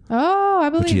Australia. Yeah. Oh, I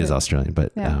believe Which he is it. Australian,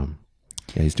 but Yeah.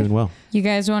 yeah, he's doing well. You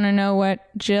guys want to know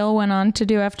what Jill went on to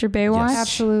do after Baywatch? Yes.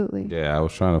 Absolutely. Yeah, I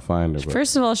was trying to find her. But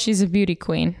First of all, she's a beauty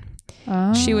queen.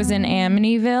 Oh. She was in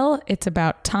Amityville. It's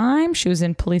About Time. She was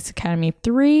in Police Academy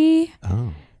 3.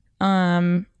 Oh.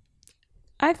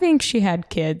 I think she had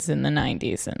kids in the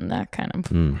 90s and that kind of.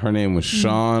 her name was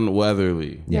Shawn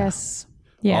Weatherly. Yes.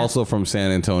 Yeah. Also from San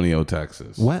Antonio,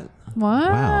 Texas. What?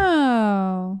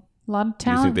 Wow. A lot of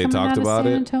talent they coming talked out of about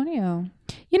San it? Antonio.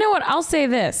 You know what? I'll say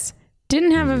this.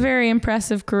 Didn't have a very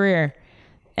impressive career.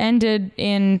 Ended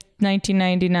in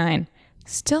 1999.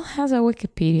 Still has a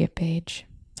Wikipedia page.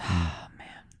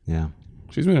 Yeah.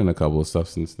 She's been in a couple of stuff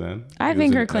since then. I She think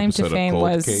was in her an claim to episode of fame Cold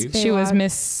was Case. she was Baywatch.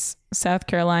 Miss South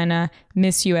Carolina,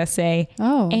 Miss USA,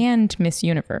 Oh. and Miss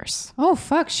Universe. Oh,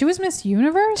 fuck. She was Miss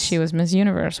Universe? She was Miss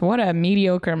Universe. What a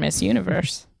mediocre Miss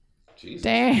Universe.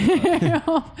 Damn.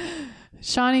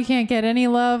 Shawnee can't get any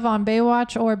love on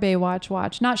Baywatch or Baywatch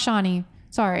Watch. Not Shawnee.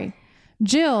 Sorry.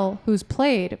 Jill, who's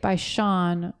played by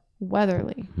Sean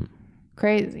Weatherly.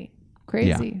 Crazy.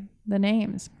 The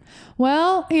names.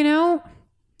 Well,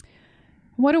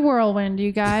 what a whirlwind,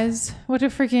 you guys. What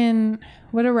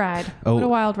a ride. What a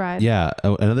wild ride. Yeah.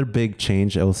 Another big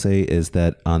change I will say is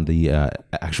that on the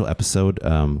actual episode,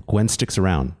 Gwen sticks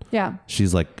around. Yeah.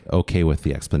 She's like okay with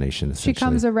the explanation. She Essentially.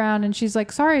 comes around and she's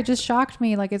like, sorry, it just shocked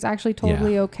me. Like, it's actually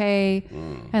totally Yeah. okay.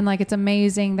 And like, it's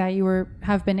amazing that you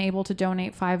have been able to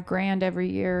donate $5,000 every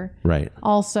year. Right.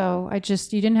 Also, you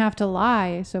didn't have to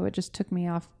lie. So it just took me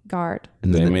off guard.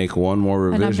 And They then make one more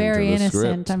And revision I'm very to the innocent.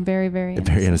 script. I'm very, very innocent.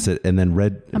 very innocent. And then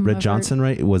Red a Johnson,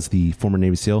 right, was the former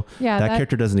Navy SEAL. Yeah, that that-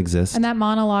 character doesn't exist. And that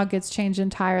monologue gets changed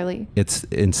entirely. It's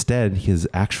instead his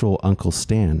actual uncle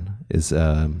Stan is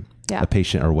Yeah. a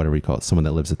patient or whatever you call it, someone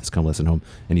that lives at this convalescent home,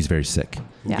 and he's very sick.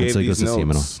 Yeah. Gave So he goes these to see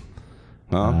him and all. notes.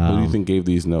 Huh? Who do you think gave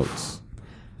these notes?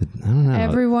 I don't know.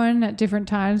 Everyone at different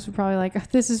times were probably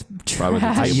like, this is Probably the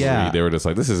trash. table Yeah. read. They were just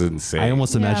like, this is insane. I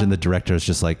almost imagine Yeah. the director is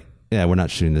just like, yeah, we're not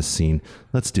shooting this scene.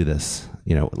 Let's do this,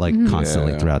 like Mm-hmm.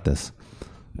 constantly Yeah. throughout this.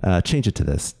 Change it to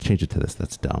this. Change it to this.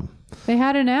 That's dumb. They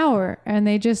had an hour and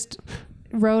they just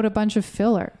wrote a bunch of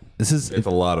filler. This is It's a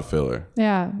lot of filler.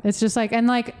 Yeah, it's just like, and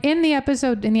like in the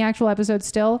actual episode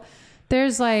still,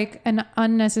 there's like an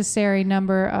unnecessary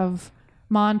number of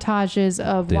montages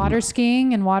of water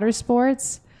skiing and water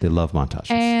sports they love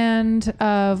montages. and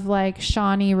of like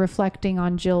Shawnee reflecting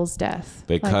on Jill's death.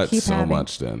 They Like, cut keep so having-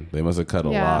 much then. They must have cut a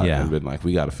Yeah. lot Yeah. and been like,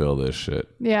 we got to fill this shit.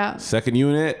 Yeah. Second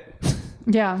unit,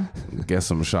 Yeah. get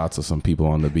some shots of some people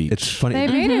on the beach. It's funny. They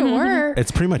made it work.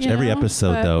 It's pretty much you every know,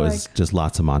 episode but, though like- is just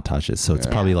lots of montages. So it's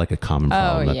probably like a common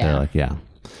problem that yeah. they're like, yeah.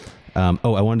 I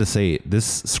wanted to say this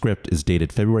script is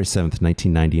dated February 7th,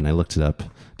 1990, and I looked it up.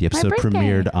 The episode birthday.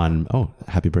 premiered on,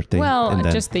 happy birthday. Well, and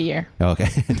then, just the year. okay.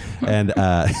 And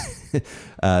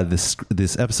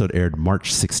this episode aired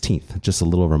March 16th, just a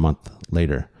little over a month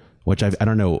later, which I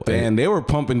don't know. Man, they were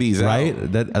pumping these right?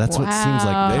 out. That's what seems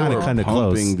like They kind were of pumping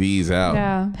close. these out.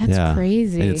 Yeah. That's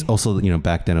crazy. And it's also,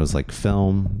 back then it was like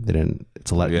film.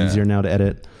 It's a lot Yeah. easier now to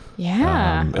edit.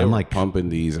 yeah. They I'm were like pumping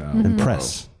these out.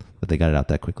 impressed that they got it out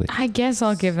that quickly. I guess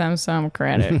I'll give them some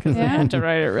credit because they Yeah. had to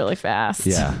write it really fast.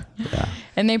 Yeah.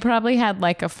 And they probably had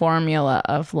like a formula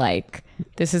of like,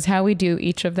 this is how we do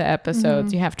each of the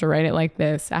episodes. You have to write it like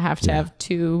this. I have to have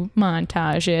 2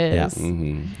 montages.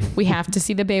 Yeah. We have to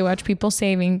see the Baywatch people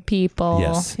saving people.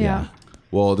 Yes. Yeah.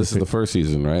 Well, this is the first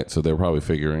season, right? So they're probably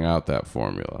figuring out that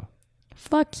formula.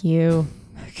 Fuck you.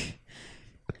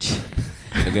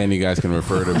 Again, you guys can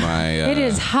refer to my. It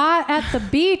is hot at the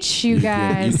beach, you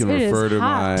guys. You can It is refer to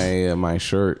hot. my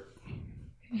shirt.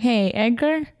 Hey,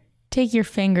 Edgar, take your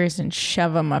fingers and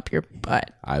shove them up your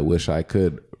butt. I wish I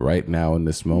could right now in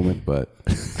this moment, but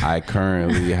I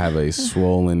currently have a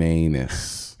swollen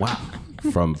anus. Wow.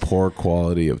 From poor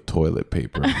quality of toilet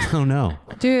paper. Oh no.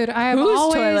 Dude, I've Whose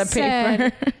always toilet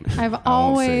said, paper? I've whose.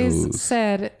 always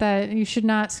said that you should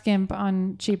not skimp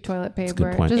on cheap toilet a good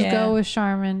paper. point. Just Yeah. go with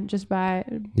Charmin. Just buy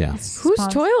it. Yeah. Whose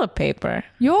Spons- toilet paper?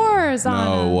 Yours, No,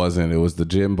 Anna. it wasn't. It was the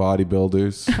gym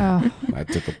bodybuilders. Oh. I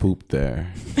took a poop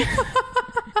there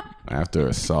after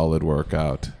a solid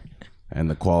workout, and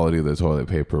the quality of the toilet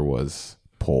paper was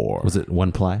poor. Was it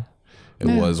one ply? It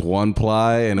was one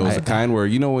ply, and it was the kind where,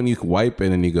 when you wipe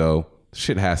it and you go,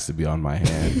 shit has to be on my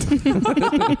hand.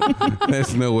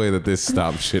 There's no way that this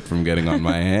stops shit from getting on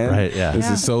my hand. Right, yeah. This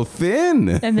is so thin.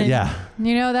 And And then Yeah.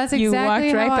 That's You exactly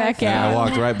walked right how back I out. I felt.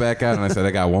 walked right back out and I said,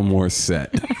 I got one more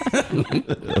set.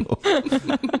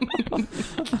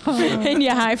 and you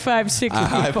high five 6 I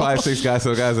high people. five 6 guys.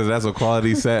 So guys said, that's a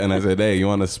quality set. And I said, hey, you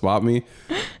want to spot me?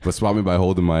 But spot me by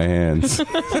holding my hands.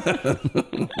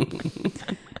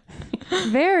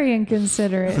 Very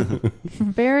inconsiderate.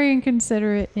 Very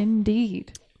inconsiderate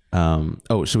indeed.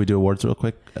 Should we do awards real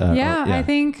quick? I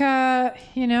think, I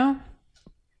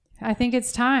think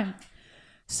it's time.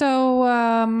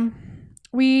 So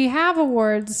we have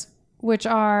awards, which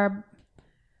are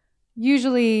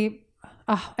usually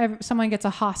someone gets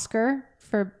a Oscar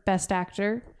for Best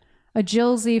Actor, a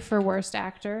Jilsey for Worst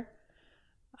Actor,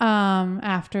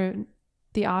 after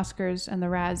the Oscars and the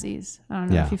Razzies. I don't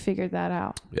know Yeah. if you figured that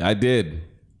out. I did.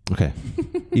 Okay.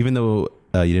 Even though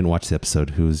you didn't watch the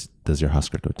episode, does your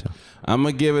Oscar go to? I'm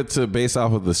going to give it to, based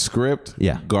off of the script,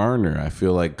 Yeah. Garner. I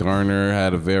feel like Garner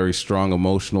had a very strong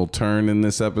emotional turn in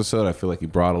this episode. I feel like he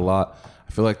brought a lot. I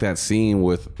I feel like that scene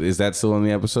is that still in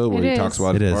the episode where It he is. talks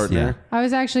about It his is, partner? I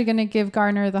was actually going to give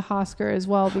Garner the Oscar as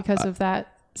well because of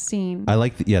that scene. I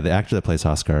like the actor that plays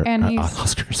Oscar. And he's-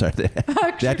 Oscar, sorry.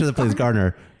 The actor that plays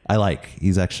Garner, I like.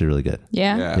 He's actually really good.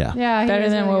 Yeah. Yeah, Yeah, he Better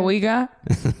is than really what good. we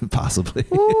got. possibly.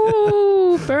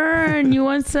 Ooh, burn. You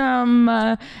want some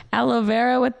aloe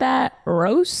vera with that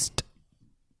roast?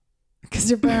 Because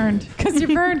you're burned. Because you're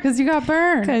burned. Because you got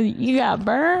burned. Because you got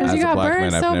burned. As you a got black burned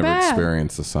man, I've so never bad.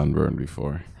 experienced a sunburn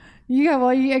before. You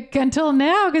got until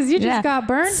now because you just Yeah. got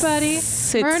burned, buddy.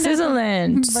 It's Burned at the-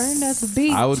 sizzling. Burned at the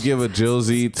beach. I would give a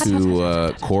Jilzy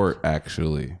to Court,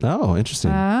 actually. Oh,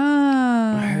 interesting.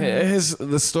 Ah.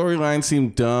 The storyline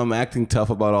seemed dumb. Acting tough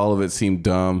about all of it seemed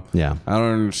dumb. Yeah. I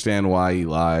don't understand why he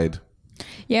lied.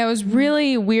 Yeah, it was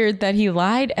really weird that he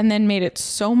lied and then made it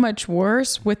so much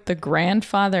worse with the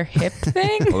grandfather hip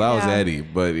thing. Well, that was Yeah. Eddie,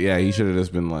 but yeah, he should have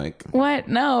just been like, What?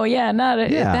 No, yeah, not a,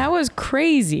 Yeah. that was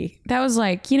crazy. That was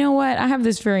like, you know what? I have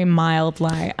this very mild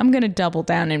lie. I'm going to double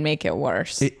down and make it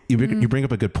worse. You bring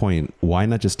up a good point. Why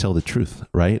not just tell the truth,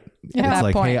 right? Yeah. It's That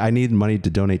like, point. hey, I need money to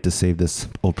donate to save this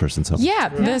old person's home. Yeah,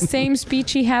 the same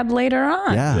speech he had later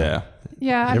on. Yeah. yeah.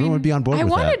 Yeah, I Everyone mean, would be on board I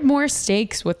with wanted that. more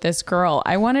stakes with this girl.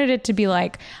 I wanted it to be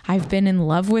like, I've been in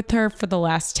love with her for the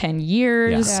last 10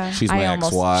 years. Yeah. She's my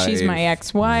ex-wife. She's my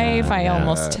ex-wife.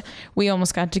 Yeah. We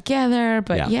almost got together,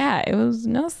 but Yeah. yeah, it was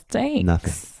no stakes.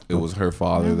 Nothing. It was her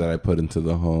father that I put into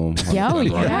the home. Yeah, oh,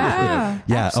 yeah.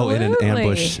 Yeah. Oh, in an Absolutely.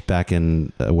 ambush back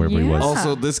in wherever he Yeah. was.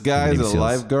 Also, this guy is Navy a SEALs.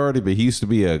 lifeguard, but he used to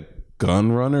be a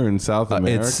gun runner in South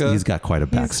America. He's got quite a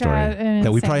got backstory an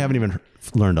that we insane- probably haven't even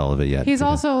learned all of it yet. he's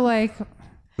also like,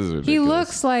 This is he ridiculous.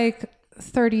 looks like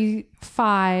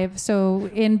 35. So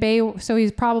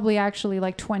he's probably actually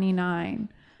like 29.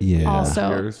 yeah. Also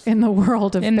Years. in the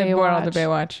world of In the Baywatch. world of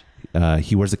Baywatch.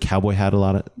 He wears a cowboy hat a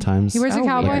lot of times. He wears a Oh,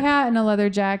 cowboy weird. hat and a leather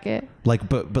jacket. like,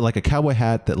 but like a cowboy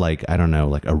hat that like I don't know,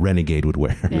 like a renegade would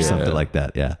wear or something like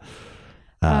that. Yeah.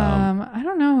 I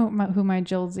don't know who my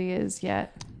Jilzy is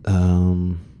yet,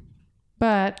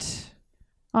 but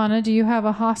Anna, do you have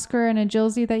a Hosker and a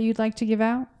Jilzy that you'd like to give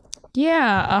out?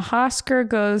 Yeah, a Hosker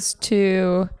goes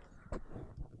to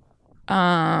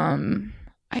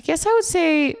I guess I would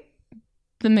say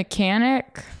the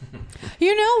mechanic.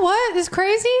 You know what is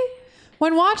crazy?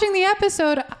 When watching the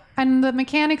episode and the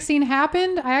mechanic scene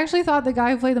happened, I actually thought the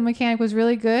guy who played the mechanic was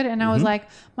really good, and I was like,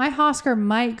 my Hosker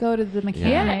might go to the Yeah,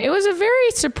 mechanic. it was a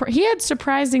very he had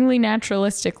surprisingly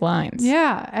naturalistic lines.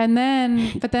 Yeah, and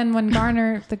then when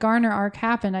the Garner arc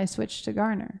happened, I switched to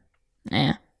Garner.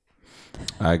 Yeah.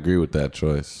 I agree with that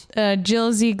choice.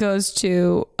 Jilzy goes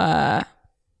to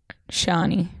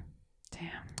Shawnee.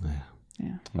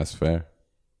 That's fair.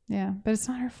 Yeah, but it's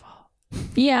not her fault.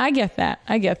 Yeah, I get that.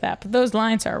 But those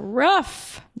lines are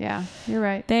rough. Yeah, you're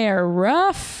right. They are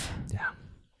rough.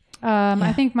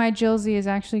 I think my Jilzy is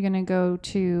actually going to go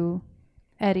to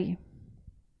Eddie.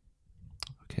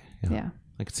 Okay. Yeah,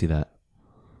 I could see that.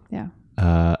 yeah.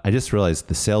 I just realized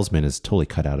the salesman is totally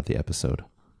cut out of the episode.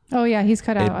 Oh yeah, he's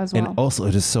cut out as well. And also,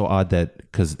 it is so odd that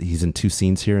because he's in two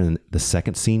scenes here, and the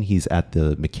second scene he's at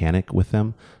the mechanic with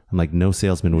them. I'm like, no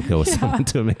salesman would go with someone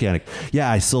to a mechanic. Yeah,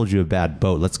 I sold you a bad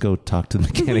boat. Let's go talk to the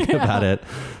mechanic about it.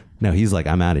 No, he's like,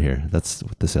 I'm out of here. That's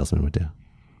what the salesman would do.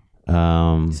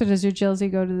 So does your Jilzy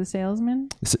go to the salesman?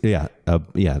 So,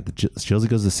 Jilzy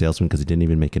goes to the salesman because he didn't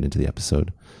even make it into the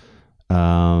episode.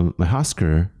 My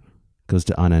Hosker goes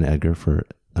to Anna and Edgar for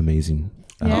amazing.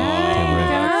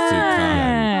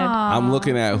 I'm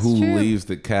looking at who true. leaves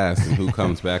the cast and who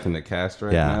comes back in the cast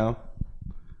right Yeah. now.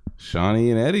 Shawnee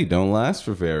and Eddie don't last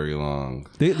for very long.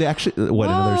 They actually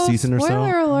another Whoa, season or so.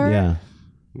 spoiler alert. Yeah,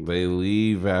 They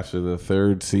leave after the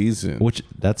third season. which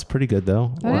that's pretty good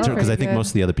though, That is because I pretty think good. most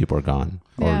of the other people are gone,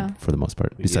 Yeah. or for the most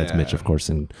part, besides Yeah. Mitch, of course,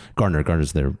 and Garner.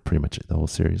 Garner's there pretty much the whole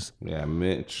series. Yeah,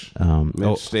 Mitch. Oh.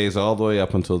 Mitch stays all the way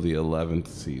up until the 11th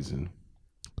season.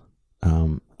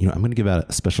 I'm going to give out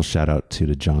a special shout out to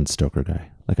the John Stoker guy.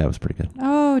 That guy was pretty good.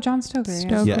 Oh, John Stoker.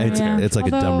 Yeah. Yeah, it's like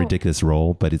a dumb, Although- ridiculous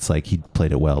role, but it's like he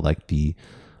played it well. Like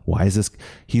why is this?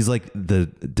 He's like the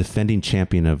defending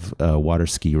champion of water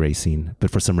ski racing, but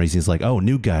for some reason he's like, oh,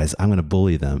 new guys, I'm going to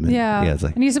bully them. And, Yeah. it's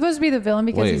like and he's supposed to be the villain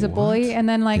because Wait, he's a what? bully. And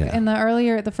then like Yeah. in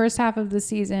the first half of the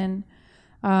season,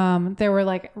 there were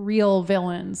like real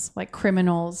villains, like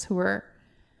criminals who were,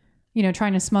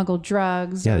 trying to smuggle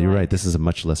drugs. yeah, or, you're like- right. This is a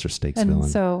much lesser stakes And villain.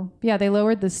 so, yeah, they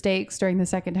lowered the stakes during the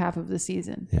second half of the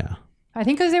season. Yeah, I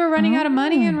think because they were running out of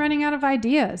money and running out of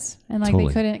ideas. And like Totally.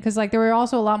 they couldn't, because like there were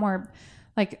also a lot more,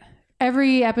 like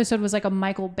every episode was like a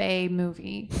Michael Bay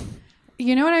movie.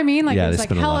 you know what I mean? Like Yeah, there's they like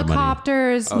spend a lot of money.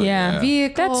 helicopters, yeah.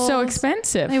 vehicles. That's so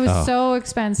expensive. It was so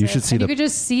expensive. You should see and you the- could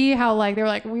just see how like they were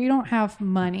like, we don't have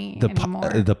money anymore.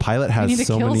 The pilot we has need to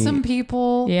so kill many. some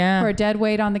people Yeah. for a dead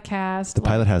weight on the cast. The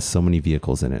pilot has so many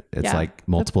vehicles in it. It's Yeah. like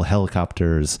multiple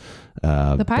helicopters.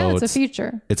 The pilot's boats. a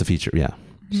feature. It's a feature, yeah.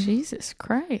 Jesus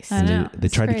Christ. I know. They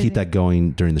It's tried to crazy. keep that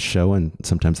going during the show, and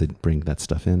sometimes they bring that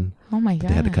stuff in. Oh my But God.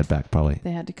 they had to cut back, probably.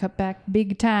 They had to cut back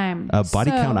big time. Body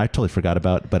So, count, I totally forgot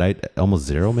about, but I almost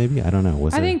 0, maybe. I don't know.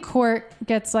 Was I it? think Court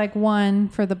gets like 1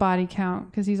 for the body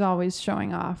count because he's always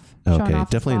showing off. Okay, showing off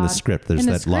definitely in the bod. script. There's in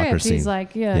the that locker script, scene. He's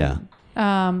like, yeah.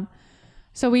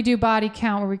 So we do body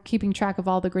count where we're keeping track of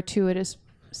all the gratuitous,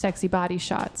 sexy body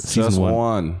shots. Season Just one.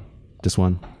 one. Just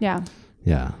one. Yeah.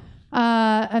 Yeah.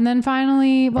 And then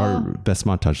finally, well, Our best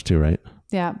montage too, right?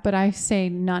 yeah, but I say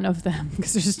none of them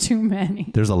because there's too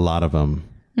many. There's a lot of them.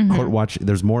 Mm-hmm. Court watch.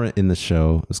 There's more in the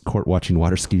show. There's Court watching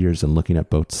water skiers and looking at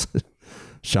boats.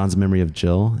 Sean's memory of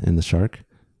Jill and the shark,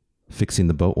 fixing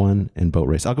the boat one, and boat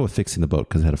race. I'll go with fixing the boat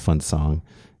because it had a fun song,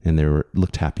 and they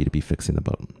looked happy to be fixing the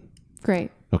boat.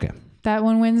 Great. Okay. That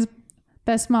one wins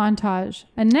best montage.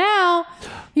 And now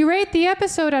you rate the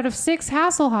episode out of 6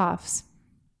 Hasselhoffs.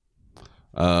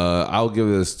 I'll give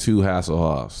this 2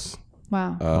 Hasselhoffs.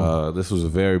 Wow. This was a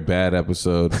very bad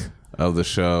episode of the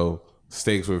show.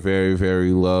 Stakes were very,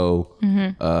 very low.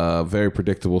 Very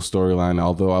predictable storyline,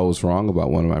 although I was wrong about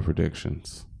one of my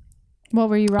predictions. What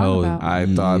were you wrong about? I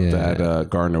thought Yeah. that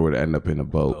Gardner would end up in a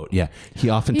boat. Yeah. He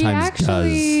oftentimes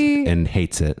actually- does and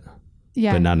hates it,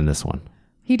 Yeah. but not in this one.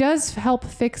 He does help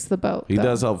fix the boat. He though.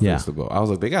 does help Yeah. fix the boat. I was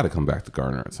like, they got to come back to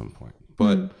Gardner at some point.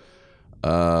 But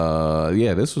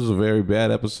yeah, this was a very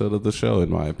bad episode of the show, in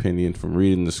my opinion. From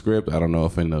reading the script, I don't know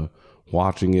if in the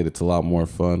watching it, it's a lot more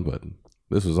fun, but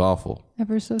this was awful.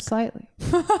 Ever so slightly.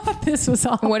 This was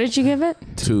all. What did you give it?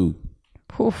 2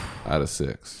 Oof. out of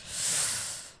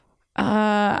 6.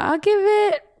 I'll give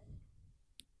it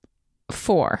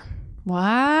 4.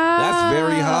 Wow. That's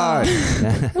very high.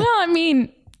 Well, I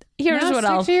mean, here's Now what stick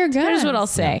I'll to your here's what guns. I'll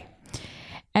say.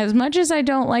 As much as I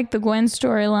don't like the Gwen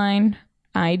storyline,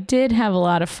 I did have a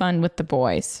lot of fun with the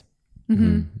boys,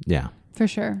 Yeah. For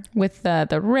sure. with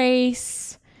the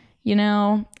race, you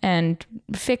know, and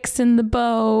fixing the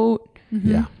boat.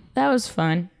 Yeah. That was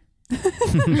fun.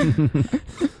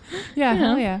 Yeah. You know?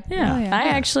 Hell yeah. Yeah. Hell yeah. I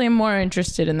actually am more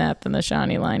interested in that than the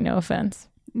Shawnee line. No offense.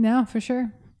 No, for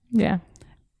sure. Yeah.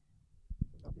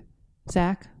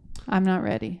 Zach, I'm not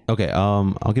ready. Okay.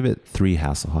 I'll give it 3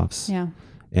 Hasselhoffs. Yeah.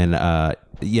 And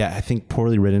yeah, I think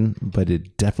poorly written, but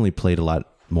it definitely played a lot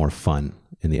more fun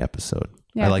in the episode.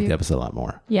 Yeah, I liked you- the episode a lot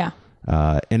more. Yeah.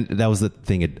 And that was the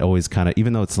thing. It always kind of,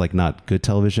 even though it's like not good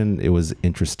television, it was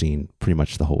interesting pretty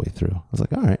much the whole way through. I was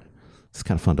like, all right, it's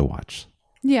kind of fun to watch.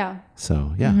 Yeah.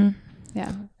 So yeah. Mm-hmm.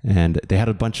 Yeah. And they had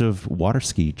a bunch of water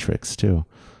ski tricks too,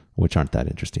 which aren't that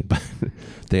interesting, but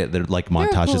they're like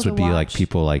montages cool to would be like watch.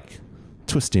 people like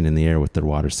twisting in the air with their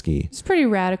water ski. It's pretty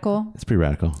radical. It's pretty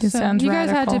radical. It So sounds you guys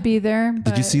had radical. to be there.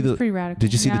 Did you see it's the pretty radical?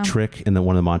 Did you see Yeah. the trick in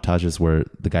one of the montages where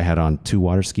the guy had on 2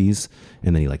 water skis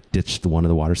and then he like ditched one of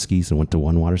the water skis and went to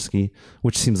 1 water ski,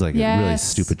 which seems like a really Yes.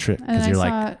 stupid trick And because I you're saw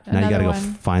like now you got to another go one.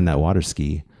 find that water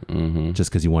ski just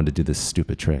because you wanted to do this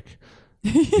stupid trick.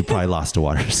 You probably lost a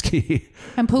water ski.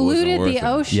 And polluted worth the it.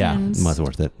 oceans. Yeah, it was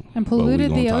worth it. And But we polluted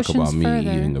gonna the talk oceans about me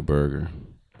further. eating a burger.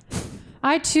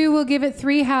 I too will give it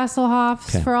 3 Hasselhoffs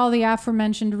Okay. for all the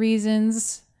aforementioned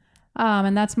reasons.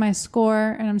 And that's my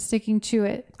score, and I'm sticking to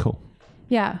it. Cool.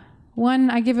 Yeah.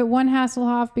 I give it 1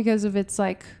 Hasselhoff because of its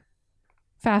like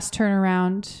fast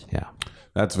turnaround. Yeah.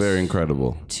 That's very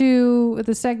incredible. 2,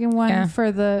 the second one Yeah.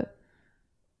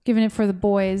 giving it for the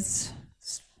boys,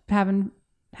 having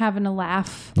a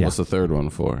laugh Yeah. What's the third one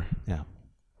for? Yeah.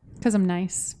 because I'm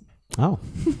nice. Oh.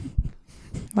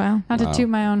 Wow. Not to toot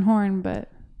my own horn, but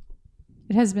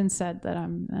it has been said that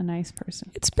I'm a nice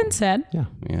person. It's been said. Yeah.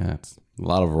 Yeah, it's a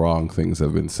lot of wrong things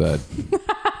have been said.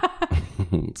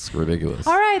 It's ridiculous.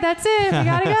 All right, that's it. We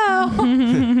gotta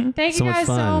go. Thank So you much guys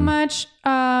so fun. much.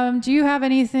 Do you have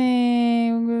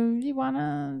anything you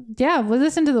wanna? Yeah, we'll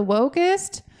listen to the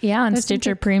Wokest. Yeah, on Listen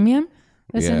Stitcher to- Premium,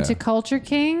 Listen Yeah. to Culture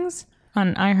Kings.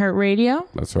 on iHeartRadio.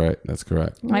 That's right. That's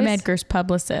correct. I'm Listen- Edgar's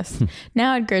publicist.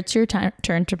 Now, Edgar, it's your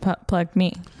turn to plug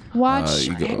me. Watch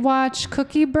you go. watch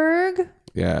Cookieberg.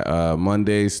 Yeah,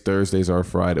 Mondays, Thursdays are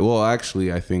Friday. Well, actually,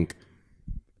 I think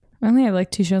I only have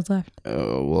like 2 shows left.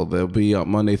 well they'll be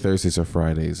Monday, Thursdays, or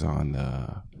Fridays on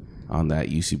that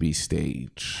UCB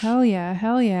stage. Hell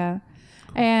yeah.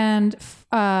 And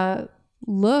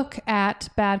look at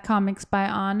Bad Comics by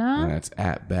Anna. And that's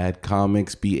at Bad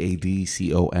Comics,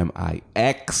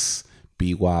 BADCOMIX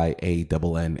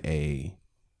BYANNA.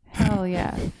 Hell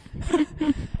yeah.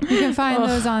 You can find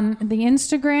those on the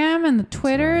Instagram and the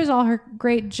Twitters, all her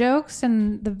great jokes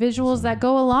and the visuals that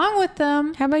go along with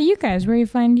them. How about you guys? Where you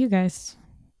find you guys?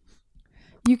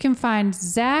 You can find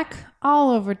Zach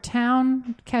all over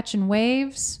town catching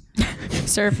waves.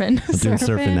 Surfing. I'm doing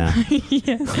surfing now.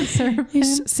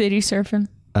 Surfing. City surfing.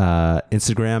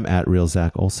 Instagram at Real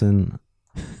Zach Olson.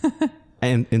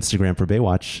 And Instagram for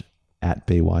Baywatch at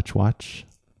Baywatch Watch.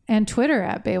 And Twitter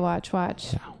at Baywatch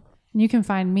Watch. Yeah. And you can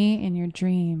find me in your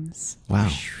dreams. Wow.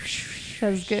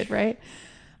 That was good, right?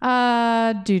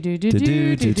 Just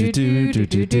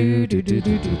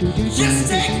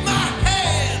take my